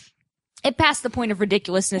like, it passed the point of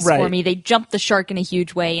ridiculousness for me. They jumped the shark in a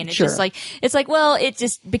huge way. And it's just like, it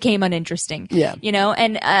just became uninteresting. Yeah.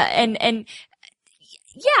 And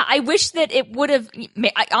yeah, I wish that it would have.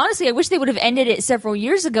 Honestly, I wish they would have ended it several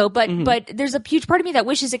years ago. But there's a huge part of me that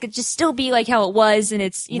wishes it could just still be like how it was in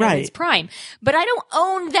its its prime. But I don't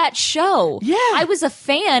own that show. Yeah, I was a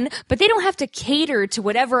fan, but they don't have to cater to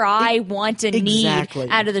whatever I want and need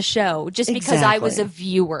out of the show just because I was a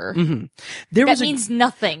viewer. That means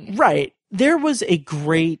nothing. Right. There was a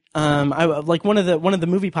great, like one of the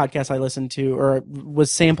movie podcasts I listened to or was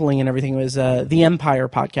sampling and everything was, the Empire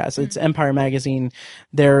podcast. It's Empire Magazine,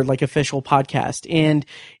 their like official podcast. And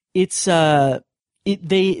it's, what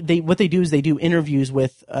they do is they do interviews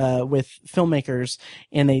with filmmakers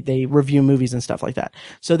and they review movies and stuff like that.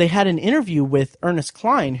 So they had an interview with Ernest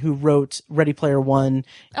Cline, who wrote Ready Player One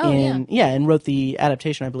and wrote the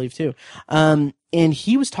adaptation, I believe too. And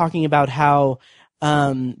he was talking about how,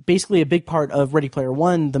 basically a big part of Ready Player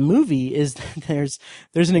One, the movie, is that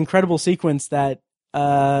there's an incredible sequence that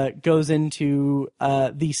goes into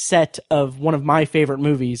the set of one of my favorite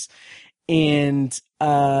movies, and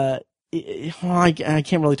I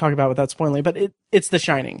can't really talk about it without spoiling, but it's The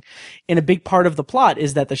Shining. And a big part of the plot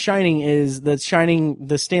is that the Stanley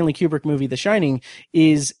Kubrick movie, The Shining,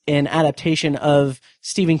 is an adaptation of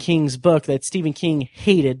Stephen King's book that Stephen King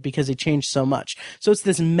hated because it changed so much. So it's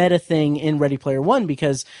this meta thing in Ready Player One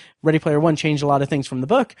because Ready Player One changed a lot of things from the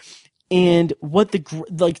book. And what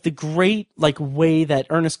the great way that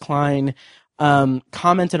Ernest Cline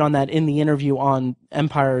commented on that in the interview on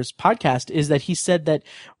Empire's podcast is that he said that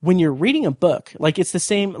when you're reading a book, like it's the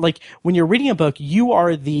same, like when you're reading a book, you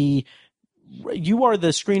are the you are the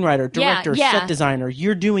screenwriter, director, Yeah. set designer.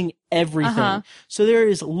 You're doing everything. Uh-huh. So there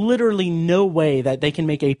is literally no way that they can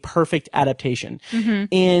make a perfect adaptation.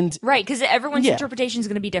 And Right, because everyone's Yeah. interpretation is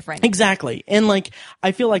going to be different. exactly. And like,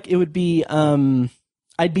 I feel like it would be,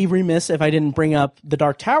 I'd be remiss if I didn't bring up The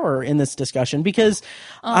Dark Tower in this discussion because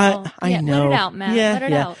I yeah, know. let it out, Matt. Yeah, Let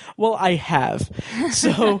it yeah. out. Well, I have.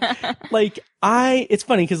 So like it's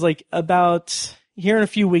funny because like about here in a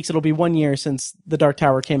few weeks, it'll be 1 year since The Dark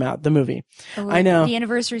Tower came out, the movie. Oh, I know. the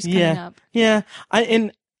anniversary's coming Yeah. up. Yeah.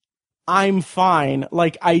 I'm fine.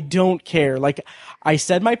 Like, I don't care. Like, I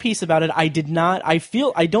said my piece about it. I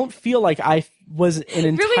don't feel like I was an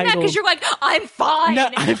entitled. Really, Matt? Because you're like, I'm fine. No,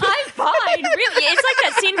 I'm fine. Really, it's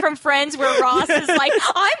like that scene from Friends where Ross is like,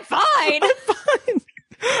 I'm fine.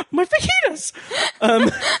 My fajitas. I'm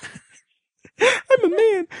a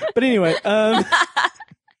man. But anyway,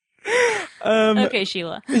 Okay,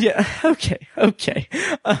 Sheila. yeah, okay.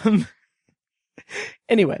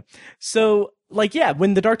 Anyway, so like, yeah,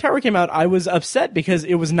 when The Dark Tower came out, I was upset because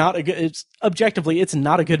it was not a good, objectively, it's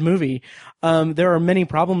not a good movie. There are many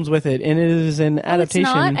problems with it, and it is an adaptation.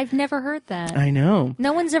 It's not? I've never heard that. I know.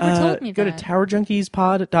 No one's ever told me Go that. to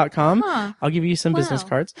towerjunkiespod.com. Huh. I'll give you some business Wow.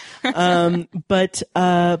 cards. But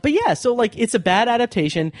yeah, so like, it's a bad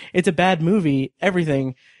adaptation. It's a bad movie,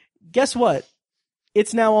 everything. Guess what?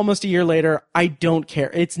 It's now almost a year later. I don't care.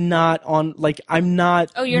 It's not on, like, I'm not.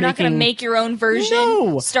 Oh, you're not going to make your own version?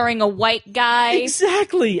 No. Starring a white guy?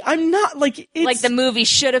 Exactly. I'm not, like, it's. Like the movie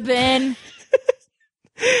should have been?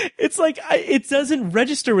 It's like, it doesn't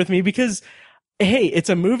register with me because, hey, it's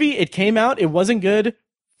a movie. It came out. It wasn't good.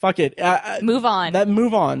 Fuck it. Move on.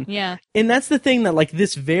 Move on. Yeah. And that's the thing that, like,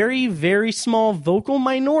 this very, very small vocal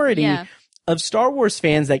minority Yeah. of Star Wars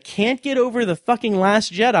fans that can't get over the fucking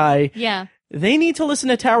Last Jedi. Yeah. They need to listen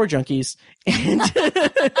to Tower Junkies. And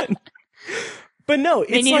but no,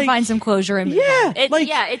 it's They need like, to find some closure and move Yeah, on. like-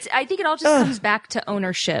 I think it all just comes back to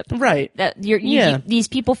ownership. right. That Yeah. these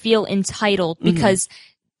people feel entitled because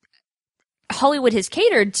Hollywood has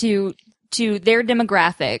catered to their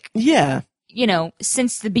demographic, Yeah. you know,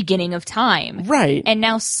 since the beginning of time. Right. And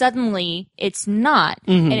now suddenly it's not.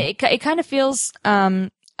 Mhm. And it kind of feels, I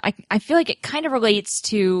feel like it kind of relates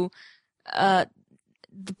to,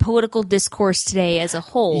 the political discourse today as a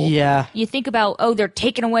whole. Yeah. You think about, oh, they're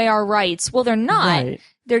taking away our rights. Well, they're not. Right.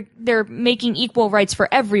 They're making equal rights for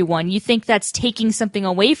everyone. You think that's taking something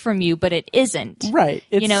away from you, but it isn't. Right.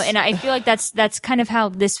 You know, and I feel like that's kind of how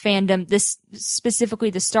this fandom, this specifically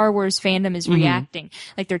the Star Wars fandom is reacting.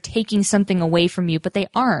 Like they're taking something away from you, but they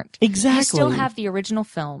aren't. Exactly. You still have the original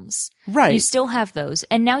films. Right. You still have those.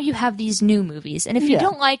 And now you have these new movies. And if you Yeah.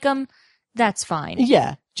 don't like them, that's fine.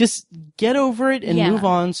 Yeah. Just get over it and Yeah. move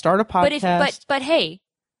on. Start a podcast. But hey,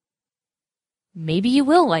 maybe you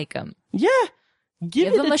will like them. Yeah.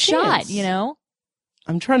 Give it them a shot, chance. you know?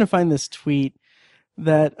 I'm trying to find this tweet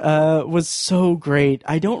that was so great.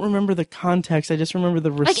 I don't remember the context. I just remember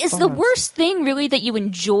the response. Like, is the worst thing really that you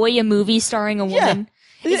enjoy a movie starring a woman?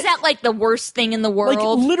 Is that like the worst thing in the world?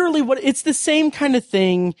 Like literally it's the same kind of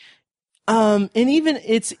thing. And even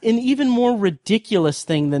it's an even more ridiculous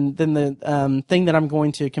thing than the thing that I'm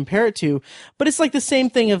going to compare it to. But it's like the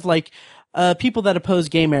same thing of like people that oppose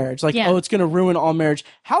gay marriage. Like, Yeah. oh, it's gonna ruin all marriage.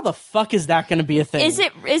 How the fuck is that gonna be a thing? Is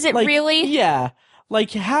it Like, really? Yeah.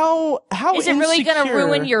 Like how Is it really going to insecure-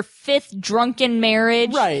 ruin your fifth drunken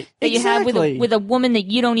marriage? Right, That you have exactly. with a woman that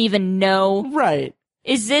you don't even know? Right.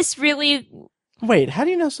 Is this really? Wait, how do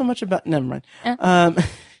you know so much about? Never mind.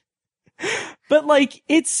 But like,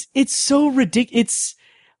 it's so ridiculous.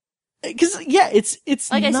 Because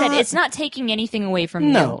it's Like I said, not- it's not taking anything away from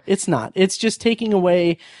you. No, it's not. It's just taking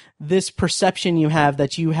away this perception you have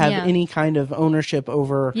that you have Yeah. any kind of ownership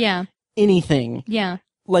over Yeah. anything. Yeah.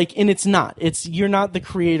 Like, and it's not. You're not the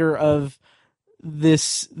creator of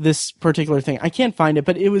this particular thing. I can't find it,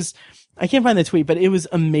 but I can't find the tweet, but it was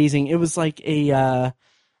amazing. It was like someone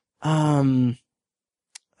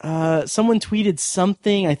tweeted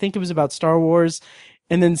something. I think it was about Star Wars.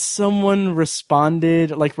 And then someone replied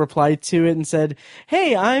to it and said,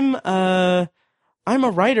 "Hey, I'm a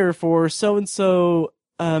writer for so-and-so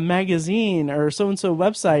magazine or so-and-so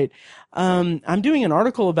website. I'm doing an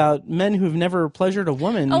article about men who've never pleasured a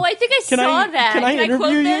woman. Oh, I think I saw that. Can I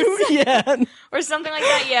quote interview you?" this? Yeah. Or something like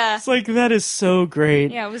that, yeah. It's like, that is so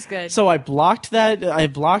great. Yeah, it was good. So I blocked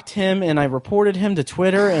him and I reported him to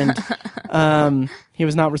Twitter and he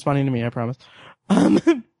was not responding to me, I promise.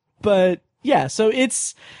 But yeah, so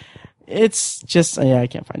it's just, I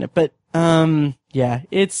can't find it. But yeah,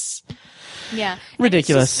 it's Yeah.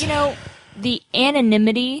 ridiculous. And it's just, the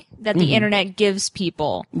anonymity that the internet gives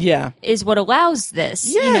people Yeah. is what allows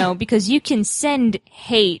this, Yeah. because you can send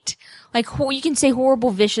hate like you can say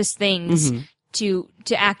horrible, vicious things to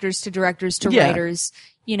actors, to directors, to writers,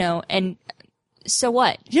 you know, and so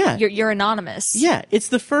what? Yeah. You're anonymous. Yeah. It's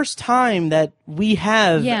the first time that we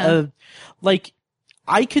have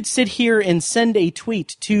I could sit here and send a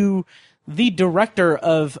tweet to the director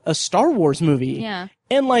of a Star Wars movie. Yeah.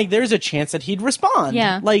 And like, there's a chance that he'd respond.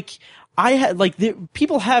 Yeah. Like,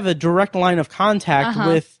 people have a direct line of contact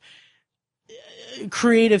with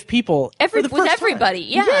creative people. With everybody.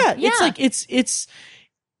 Yeah.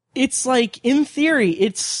 It's like, in theory,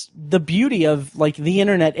 it's the beauty of like the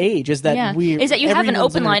internet age is that you have an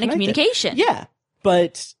open line of communication. Yeah.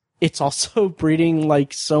 But it's also breeding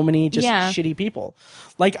like so many just shitty people.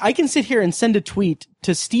 Like, I can sit here and send a tweet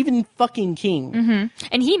to Stephen fucking King.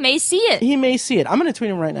 And he may see it. I'm going to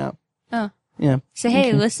tweet him right now. Oh. Yeah. Say,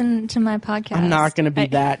 hey, listen to my podcast. I'm not going to be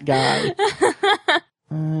that guy.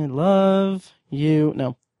 I love you.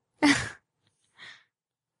 No.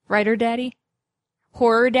 Writer daddy?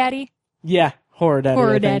 Horror daddy? Yeah. Horror daddy. Horror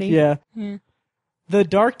I think. daddy. Yeah. The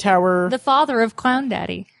Dark Tower. The father of Clown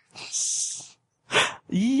Daddy.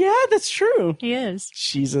 Yeah, that's true. He is.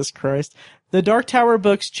 Jesus Christ. The Dark Tower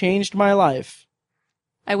books changed my life.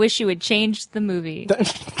 I wish you would change the movie.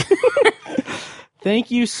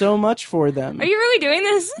 Thank you so much for them. Are you really doing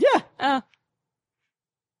this? Yeah. Oh.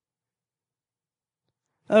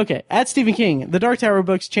 Okay. At Stephen King, The Dark Tower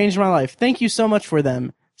books changed my life. Thank you so much for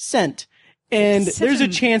them. Sent. And there's a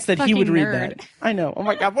chance that he would read that. I know. Oh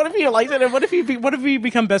my God. What if he likes it? And what if we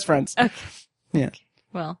become best friends? Okay. Yeah.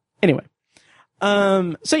 Well. Anyway.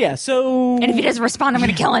 And if he doesn't respond, I'm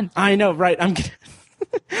going to kill him. I know, right? I'm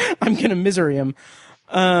gonna misery him.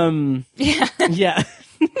 Yeah. Yeah.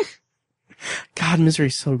 God,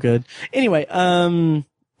 Misery's so good. Anyway,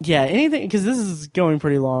 yeah, anything, because this is going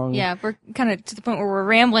pretty long. Yeah, we're kind of to the point where we're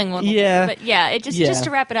rambling a little Yeah. bit. But yeah, just to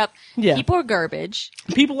wrap it up, people are garbage.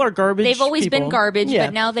 People are garbage. They've always been garbage, Yeah.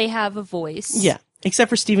 but now they have a voice. Yeah, except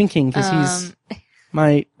for Stephen King, because he's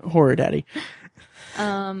my horror daddy.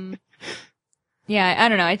 Yeah, I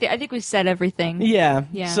don't know. I think we've said everything. Yeah.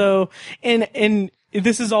 Yeah. So, and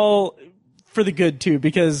this is all for the good too,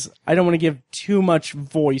 because I don't want to give too much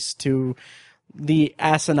voice to the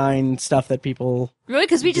asinine stuff that people Really?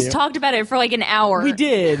 Because we just talked about it for like an hour. We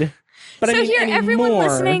did. But so I mean, here, everyone more.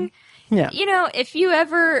 listening, Yeah. you know, if you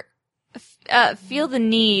ever feel the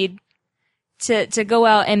need to go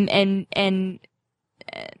out and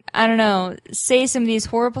I don't know, say some of these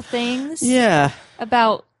horrible things Yeah.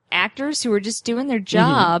 about actors who are just doing their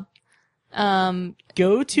job,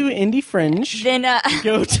 Go to Indie Fringe. then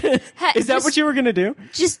Go to. Is that what you were gonna do?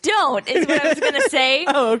 just don't is what I was gonna say.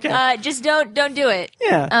 Oh, okay. Just don't do it.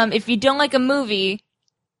 Yeah. If you don't like a movie,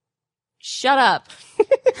 shut up.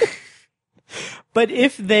 But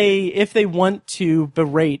if they want to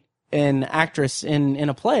berate an actress in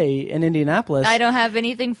a play in Indianapolis, I don't have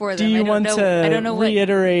anything for them. do you I don't want know, to I don't know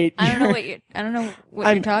reiterate? I don't know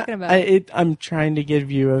what you're talking about. I'm trying to give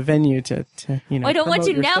you a venue to you know. I don't want promote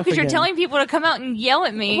to your now stuff because you're again. telling people to come out and yell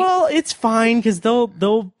at me. Well, it's fine because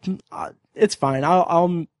they'll it's fine.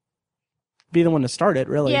 I'll be the one to start it,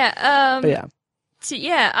 really. Yeah. But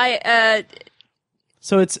yeah.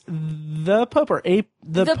 So it's the Pope or the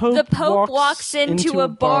Pope. The Pope walks into a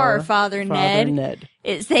bar, Father Ned.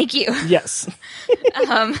 Thank you. Yes.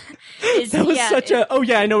 That was such a. Oh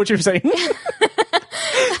yeah, I know what you're saying.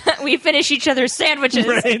 We finish each other's sandwiches.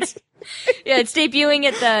 Right. Yeah, it's debuting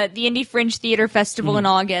at the Indie Fringe Theater Festival in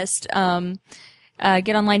August.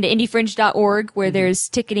 Get online to indiefringe.org where there's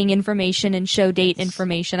ticketing information and show date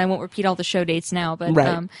information. I won't repeat all the show dates now, but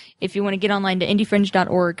Right. if you want to get online to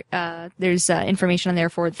indiefringe.org, there's information on there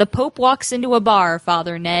for The Pope Walks into a Bar,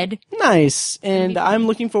 Father Ned. Nice. And I'm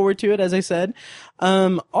looking forward to it, as I said.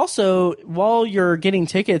 Also, while you're getting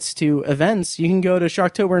tickets to events, you can go to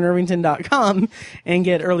shocktobernervington.com and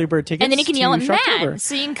get early bird tickets. And then you can to yell at Shocktober. Matt.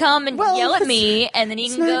 So you can come and yell at me, and then you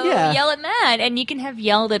can go yell at Matt, and you can have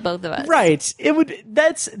yelled at both of us. Right.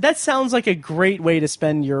 That sounds like a great way to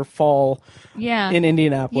spend your fall in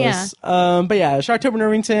Indianapolis. But yeah, Shocktober in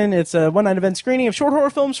Irvington, it's a one-night event screening of short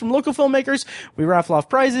horror films from local filmmakers. We raffle off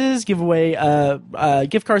prizes, give away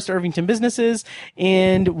gift cards to Irvington businesses,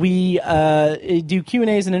 and we do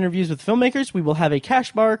Q&As and interviews with filmmakers. We will have a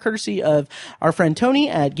cash bar courtesy of our friend Tony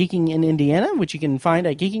at Geeking in Indiana, which you can find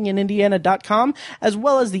at geekinginindiana.com, as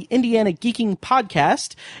well as the Indiana Geeking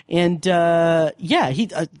Podcast. And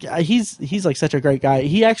he's like such a great guy.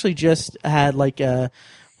 He actually just had like a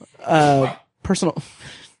personal.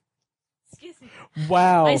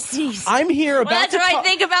 Wow. I sneezed. I'm here about that's what I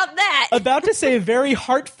think about that. about to say a very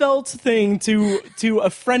heartfelt thing to a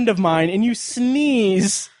friend of mine, and you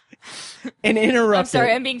sneeze and interrupt. I'm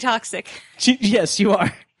sorry, it. I'm being toxic. Yes, you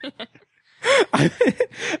are.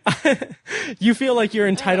 You feel like you're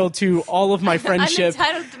entitled to all of my friendship. I'm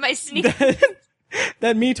entitled to my sneak.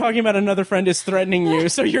 That me talking about another friend is threatening you,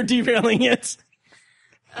 so you're derailing it.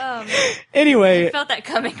 Anyway. I felt that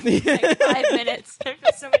coming for like 5 minutes. I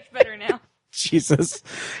feel so much better now. Jesus.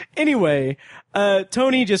 Anyway,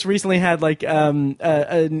 Tony just recently had like an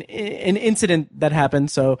incident that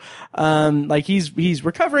happened, so like he's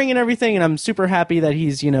recovering and everything, and I'm super happy that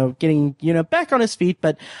he's getting back on his feet.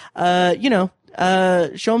 But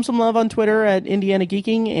show him some love on Twitter at Indiana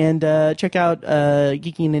Geeking, and check out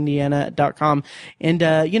geekingindiana.com,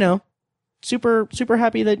 and super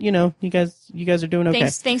happy that you guys are doing okay.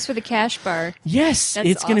 Thanks for the cash bar. Yes, That's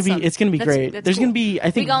it's gonna be great. That's there's cool. gonna be, I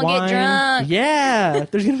think, we gonna wine. get drunk. Yeah,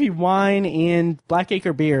 there's gonna be wine and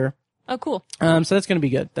Blackacre beer. Oh, cool. So that's gonna be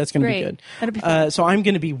good. That's gonna be good. That'll be fun. So I'm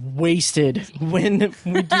gonna be wasted when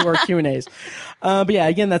we do our Q&As. But yeah,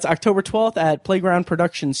 again, that's October 12th at Playground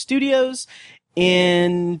Production Studios.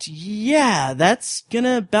 And yeah, that's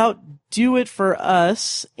gonna about do it for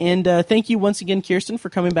us. And thank you once again, Kyrsten, for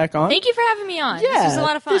coming back on. Thank you for having me on. Yeah, this was a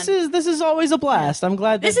lot of fun. This is always a blast. I'm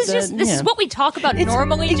glad that this is what we talk about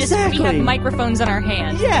normally. Exactly. Just we have microphones in our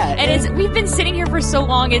hands. Yeah, and we've been sitting here for so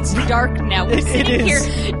long. It's dark now. We're sitting here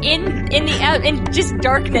in just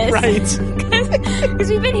darkness, right? Because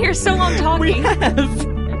we've been here so long talking. We have.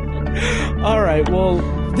 All right. Well,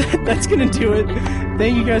 that's gonna do it.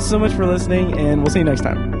 Thank you guys so much for listening, and we'll see you next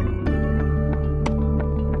time.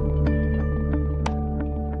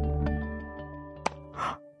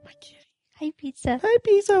 My kitty. Hi, pizza. Hi,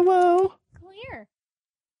 pizza. Whoa. Come here.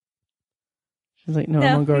 She's like, no,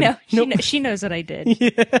 I'm going. No, nope. she knows what I did.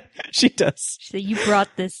 Yeah, she does. She said, "You brought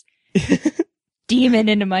this demon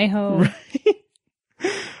into my home." Right.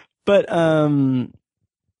 But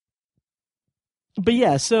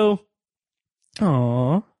yeah, so,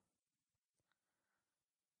 aww.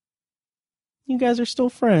 You guys are still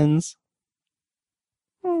friends.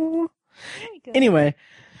 Aww. Anyway,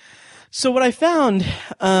 so what I found,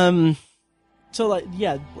 the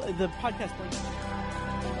podcast link.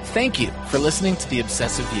 Thank you for listening to The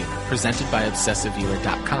Obsessive Viewer, presented by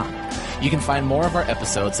ObsessiveViewer.com. You can find more of our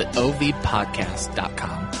episodes at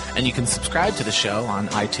ovpodcast.com, and you can subscribe to the show on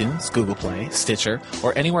iTunes, Google Play, Stitcher,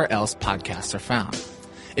 or anywhere else podcasts are found.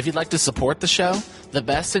 If you'd like to support the show, the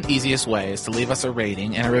best and easiest way is to leave us a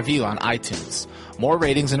rating and a review on iTunes. More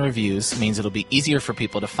ratings and reviews means it'll be easier for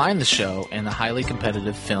people to find the show in the highly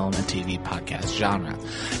competitive film and TV podcast genre.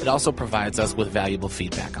 It also provides us with valuable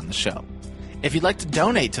feedback on the show. If you'd like to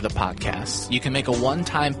donate to the podcast, you can make a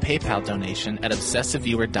one-time PayPal donation at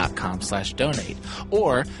obsessiveviewer.com/donate,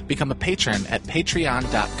 or become a patron at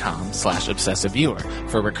patreon.com/obsessiveviewer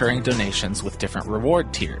for recurring donations with different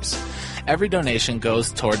reward tiers. Every donation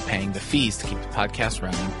goes toward paying the fees to keep the podcast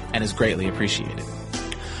running and is greatly appreciated.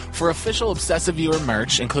 For official Obsessive Viewer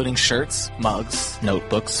merch, including shirts, mugs,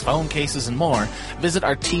 notebooks, phone cases, and more, visit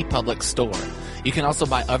our TeePublic store. You can also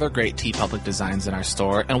buy other great TeePublic designs in our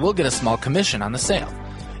store, and we'll get a small commission on the sale.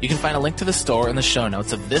 You can find a link to the store in the show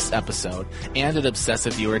notes of this episode and at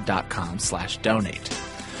obsessiveviewer.com/donate.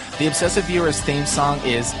 The Obsessive Viewer's theme song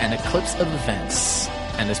is An Eclipse of Events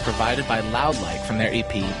and is provided by Loudlike from their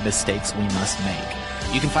EP, Mistakes We Must Make.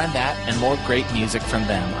 You can find that and more great music from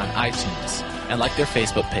them on iTunes, and like their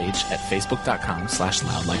Facebook page at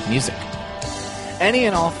facebook.com/loudlikemusic. Any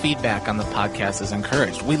and all feedback on the podcast is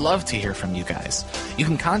encouraged. We love to hear from you guys. You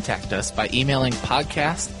can contact us by emailing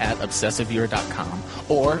podcast@obsessiveviewer.com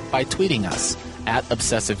or by tweeting us at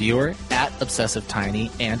obsessiveviewer, at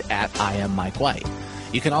obsessivetiny, and at IamMikeWhite.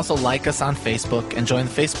 You can also like us on Facebook and join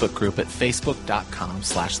the Facebook group at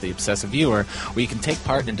facebook.com/theobsessiveviewer, where you can take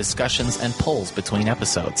part in discussions and polls between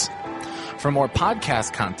episodes. For more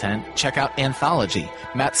podcast content, check out Anthology,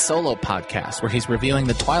 Matt's solo podcast, where he's reviewing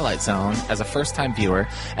The Twilight Zone as a first-time viewer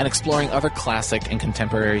and exploring other classic and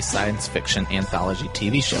contemporary science fiction anthology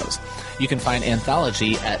TV shows. You can find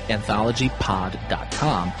Anthology at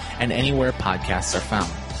anthologypod.com and anywhere podcasts are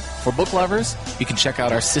found. For book lovers, you can check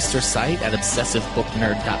out our sister site at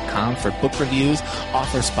obsessivebooknerd.com for book reviews,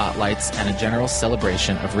 author spotlights, and a general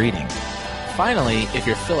celebration of reading. Finally, if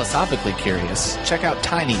you're philosophically curious, check out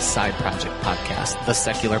Tiny's side project podcast, The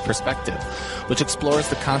Secular Perspective, which explores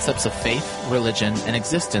the concepts of faith, religion, and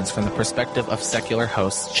existence from the perspective of secular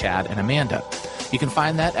hosts Chad and Amanda. You can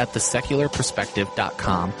find that at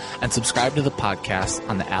thesecularperspective.com and subscribe to the podcast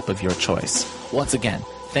on the app of your choice. Once again,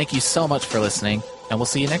 thank you so much for listening, and we'll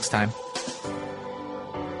see you next time.